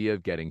the idea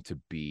of getting to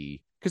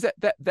be, because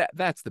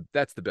that's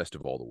the best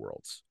of all the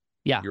worlds.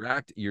 Yeah.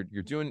 You're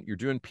doing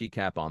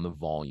PCAP on the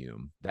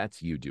volume.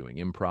 That's you doing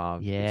improv.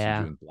 It's you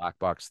Yeah. doing black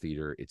box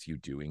theater. It's you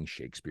doing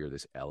Shakespeare,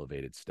 this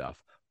elevated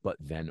stuff. But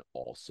then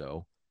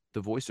also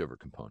the voiceover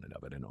component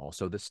of it, and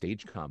also the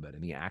stage combat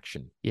and the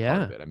action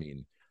part of Yeah. it. I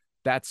mean,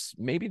 that's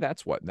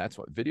what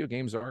video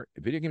games are.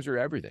 Video games are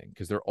everything,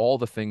 because they're all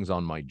the things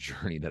on my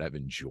journey that I've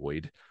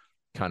enjoyed,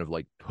 kind of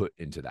like put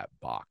into that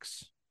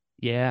box.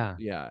 Yeah.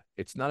 Yeah,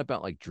 it's not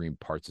about like dream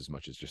parts as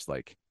much as just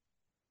like,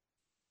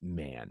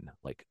 man,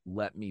 like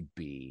let me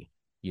be,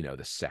 the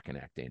second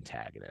act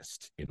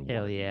antagonist in one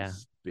Hell of yeah.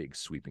 these big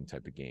sweeping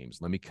type of games.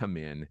 Let me come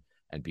in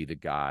and be the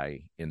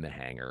guy in the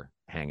hangar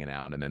hanging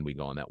out, and then we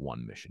go on that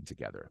one mission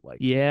together. Like,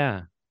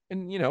 Yeah.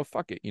 and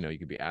fuck it, you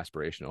can be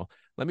aspirational.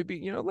 Let me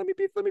be, let me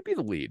be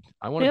the lead.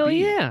 I want to Hell be,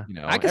 yeah.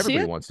 I can see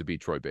everybody it. wants to be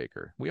Troy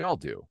Baker. We all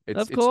do. It's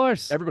Of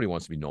course. everybody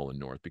wants to be Nolan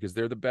North, because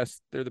they're the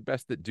best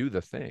that do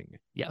the thing.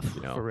 Yeah.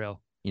 For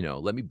real.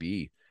 Let me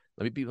be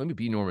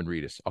Norman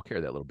Reedus. I'll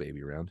carry that little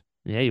baby around.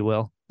 Yeah, you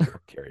will. I'll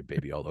carry a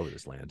baby all over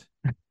this land.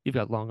 You've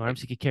got long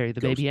arms. You could carry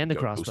the baby and the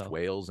Ghost crossbow.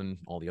 whales and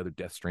all the other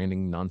Death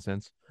Stranding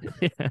nonsense.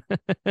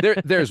 Yeah.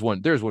 There's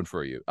one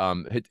for you.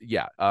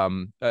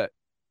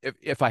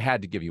 If I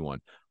had to give you one,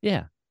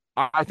 Yeah.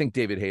 I think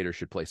David Hayter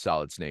should play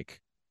Solid Snake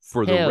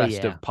for the Hell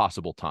rest yeah. of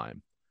possible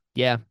time.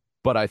 Yeah.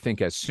 But I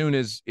think as soon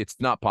as it's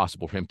not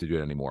possible for him to do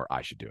it anymore,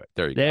 I should do it.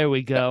 There you go. There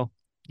we go.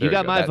 There You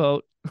got my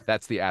vote.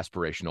 That's the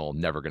aspirational,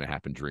 never going to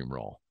happen dream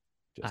role.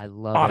 I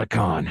love it.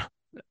 Otacon,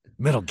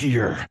 Metal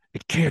Gear,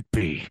 it can't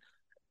be.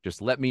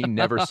 Just let me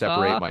never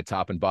separate my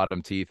top and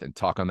bottom teeth and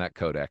talk on that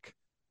codec,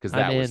 because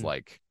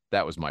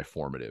that was my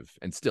formative,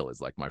 and still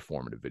is like my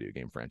formative video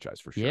game franchise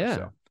for sure. Yeah.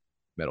 So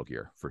Metal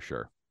Gear for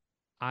sure.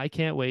 I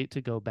can't wait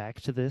to go back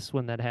to this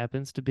when that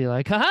happens, to be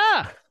like,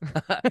 haha,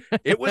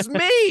 It was me.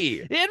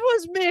 It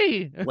was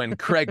me. When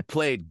Craig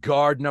played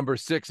guard number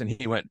 6 and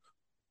he went,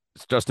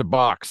 it's just a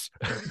box.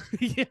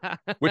 Yeah.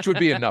 Which would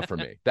be enough for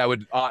me. That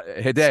would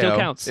Hideo. Still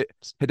counts. Hideo,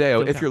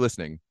 Still if counts. you're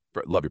listening,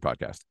 love your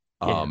podcast.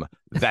 Yeah.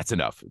 That's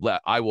enough.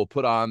 I will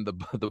put on the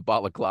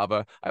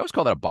balaclava. I always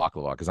call that a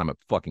baklava because I'm a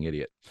fucking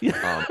idiot.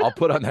 I'll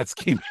put on that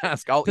ski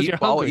mask. I'll eat. You're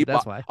I'll hungry, eat.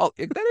 that's why.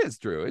 That is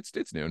true. It's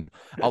noon.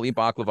 I'll eat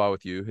baklava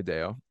with you,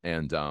 Hideo,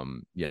 and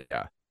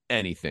yeah,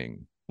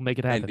 anything, We'll make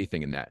it happen.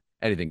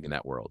 anything in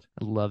that world.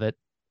 I love it.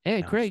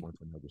 Hey, Gosh, Craig, want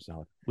some yogurt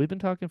salad. we've been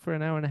talking for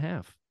an hour and a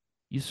half.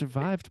 You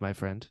survived, my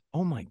friend.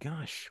 Oh my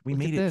gosh, we Look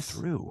made at it this.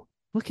 through.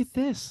 Look at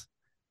this.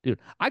 Dude,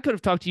 I could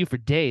have talked to you for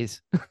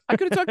days. I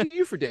could have talked to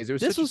you for days. It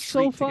was This such was a so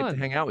treat to get fun. to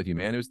hang out with you,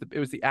 man. It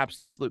was the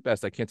absolute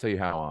best. I can't tell you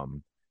how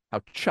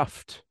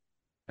chuffed,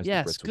 as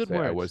Yes, the Brits would good say,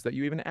 I words. was that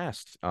you even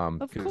asked. Of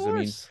Because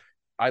course.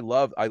 I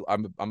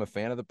mean, I'm a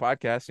fan of the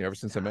podcast. Ever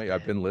since I met you,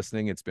 I've been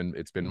listening. It's been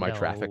my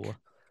traffic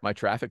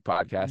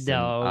podcast.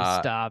 No,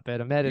 and, stop it.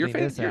 I'm editing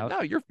this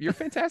out. You're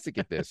fantastic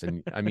at this.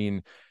 And I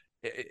mean,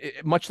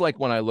 much like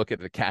when I look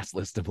at the cast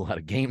list of a lot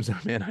of games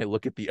I'm in, I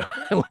look at the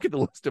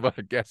list of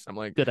other guests. I'm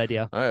like, Good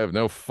idea. I have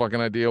no fucking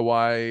idea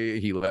why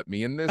he let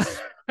me in this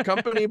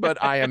company,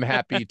 but I am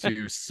happy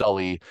to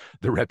sully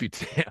the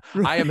reputation.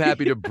 I am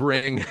happy to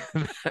bring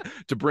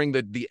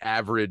the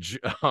average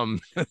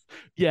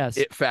Yes.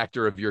 it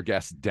factor of your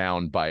guests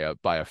down by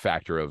a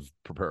factor of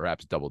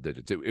perhaps double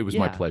digits. It was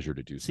my Yeah. pleasure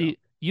to do so. See,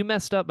 You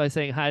messed up by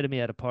saying hi to me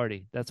at a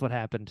party. That's what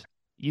happened.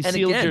 You And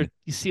sealed again-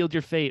 you sealed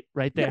your fate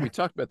right Yeah, there. we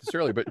talked about this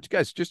earlier, but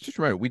guys, just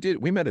remember,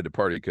 we met at a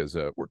party because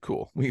we're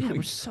cool.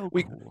 We're so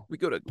we, cool. we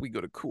go to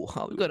cool We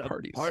Hollywood go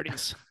to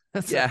parties.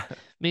 That's Yeah,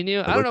 me and you.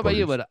 I like don't know about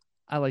you, parties.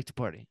 but I like to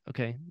party.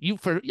 Okay,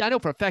 I know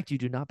for a fact you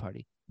do not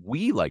party.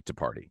 we like to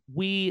party.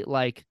 We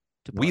like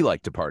to party. We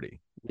like to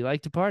party. We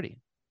like to party.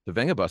 The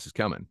Venga bus is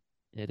coming.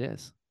 It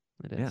is.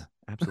 It is. Yeah,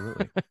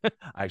 absolutely.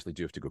 I actually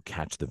do have to go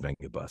catch the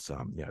Venga bus.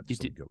 Yeah, You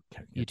just do- go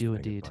catch you the do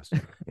Venga indeed. bus.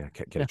 Yeah,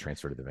 get Yeah. a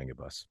transfer to the Venga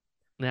bus.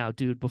 Now,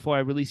 dude, before I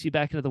release you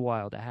back into the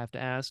wild, I have to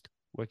ask,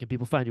 where can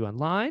people find you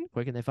online?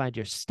 Where can they find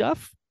your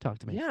stuff? Talk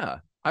to me. Yeah,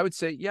 I would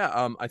say,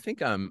 yeah. I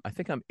think I'm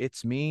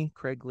It's Me,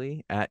 Craig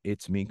Lee, at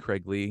It's Me,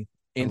 Craig Lee.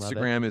 I love it.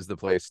 Instagram is the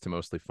place to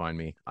mostly find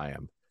me. I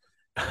am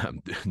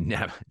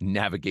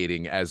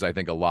navigating, as I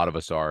think a lot of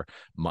us are,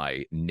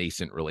 my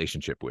nascent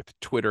relationship with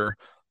Twitter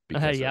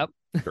because Yep.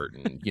 of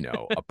certain,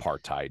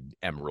 apartheid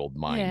emerald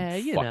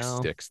mind Yeah, fuck know.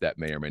 sticks that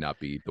may or may not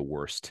be the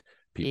worst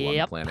people on the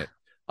Yep. planet.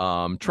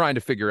 Trying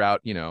to figure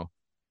out, oh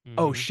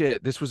Mhm.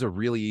 shit, this was a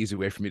really easy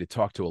way for me to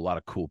talk to a lot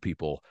of cool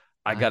people.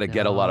 I I got to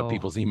get a lot of know.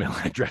 people's email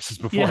addresses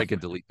before Yeah. I can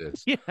delete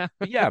this.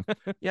 Yeah.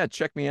 But yeah,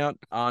 check me out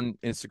on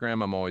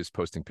Instagram. I'm always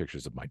posting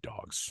pictures of my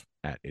dogs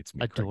at It's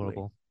Me, Craig Lee.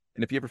 Adorable.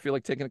 And if you ever feel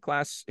like taking a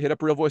class, hit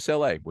up Real Voice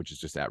LA, which is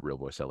just at Real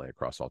Voice LA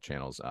across all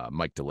channels.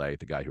 Mike DeLay,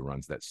 the guy who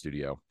runs that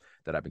studio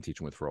that I've been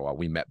teaching with for a while,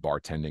 we met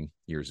bartending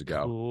years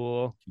ago.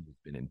 Cool. He's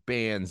been in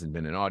bands and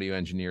been an audio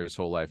engineer his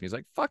whole life. And he's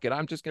like, fuck it,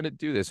 I'm just going to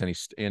do this. And he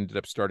ended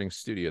up starting a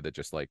studio that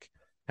just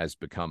has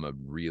become a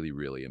really,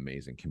 really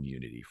amazing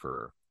community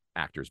for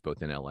actors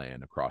both in LA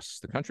and across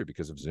the country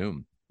because of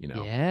Zoom,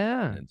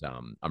 Yeah. And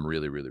I'm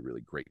really, really,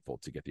 really grateful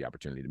to get the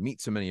opportunity to meet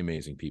so many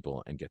amazing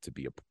people and get to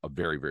be a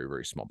very, very,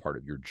 very small part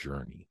of your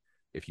journey.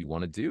 If you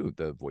want to do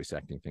the voice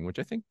acting thing, which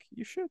I think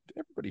you should,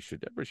 everybody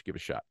should give a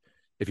shot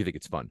if you think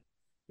it's fun.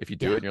 If you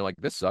do Yeah. it and you're like,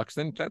 this sucks,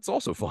 then that's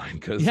also fine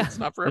because Yeah, it's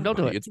not for then don't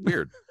everybody. do it. It's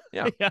weird.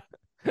 Yeah. Yeah.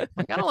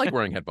 Like, I don't like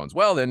wearing headphones.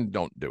 Well, then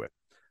don't do it.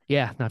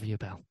 Yeah, not for you,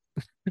 pal.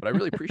 But I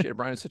really appreciate it,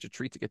 Brian. It's such a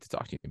treat to get to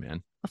talk to you,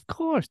 man. Of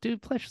course,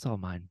 dude. Pleasure's all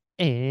mine.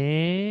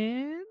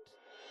 And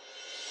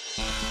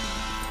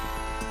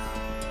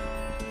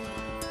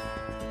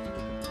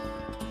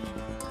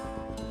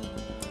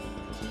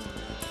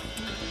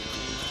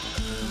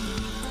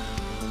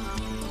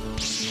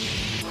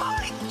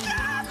My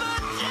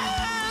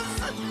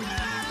cabbages!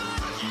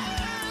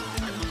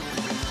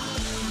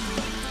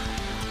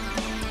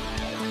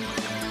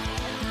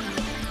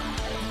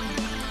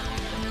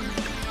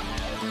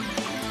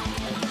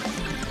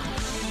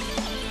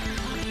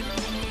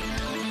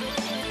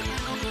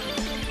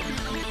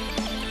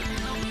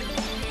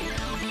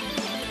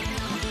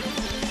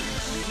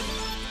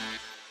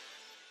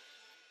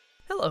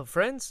 hello,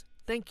 friends.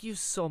 Thank you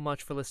so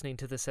much for listening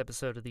to this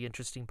episode of the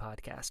Interesting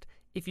Podcast.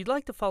 If you'd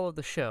like to follow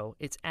the show,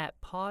 it's at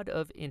Pod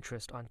of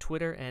Interest on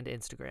Twitter and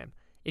Instagram.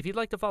 If you'd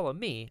like to follow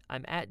me,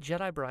 I'm at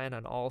Jedi Brian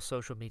on all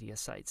social media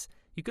sites.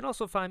 You can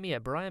also find me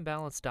at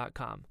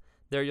brianbalance.com.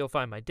 There you'll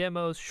find my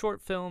demos,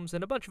 short films,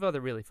 and a bunch of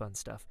other really fun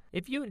stuff.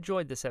 If you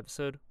enjoyed this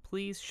episode,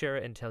 please share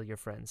it and tell your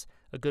friends.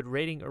 A good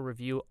rating or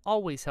review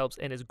always helps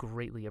and is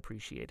greatly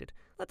appreciated.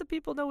 Let the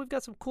people know we've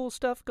got some cool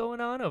stuff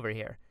going on over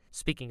here.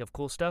 Speaking of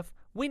cool stuff,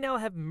 we now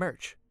have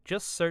merch.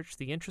 Just search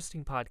The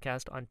Interesting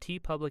Podcast on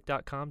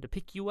tpublic.com to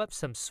pick you up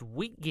some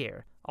sweet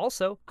gear.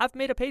 Also, I've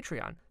made a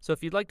Patreon, so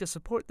if you'd like to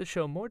support the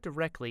show more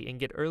directly and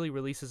get early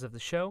releases of the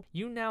show,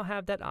 you now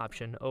have that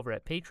option over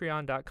at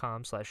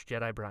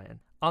patreon.com/JediBrian.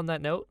 On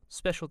that note,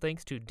 special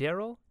thanks to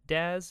Daryl,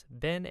 Daz,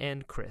 Ben,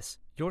 and Chris.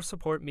 Your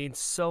support means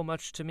so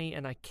much to me,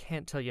 and I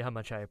can't tell you how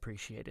much I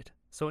appreciate it.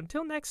 So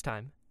until next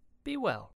time, be well.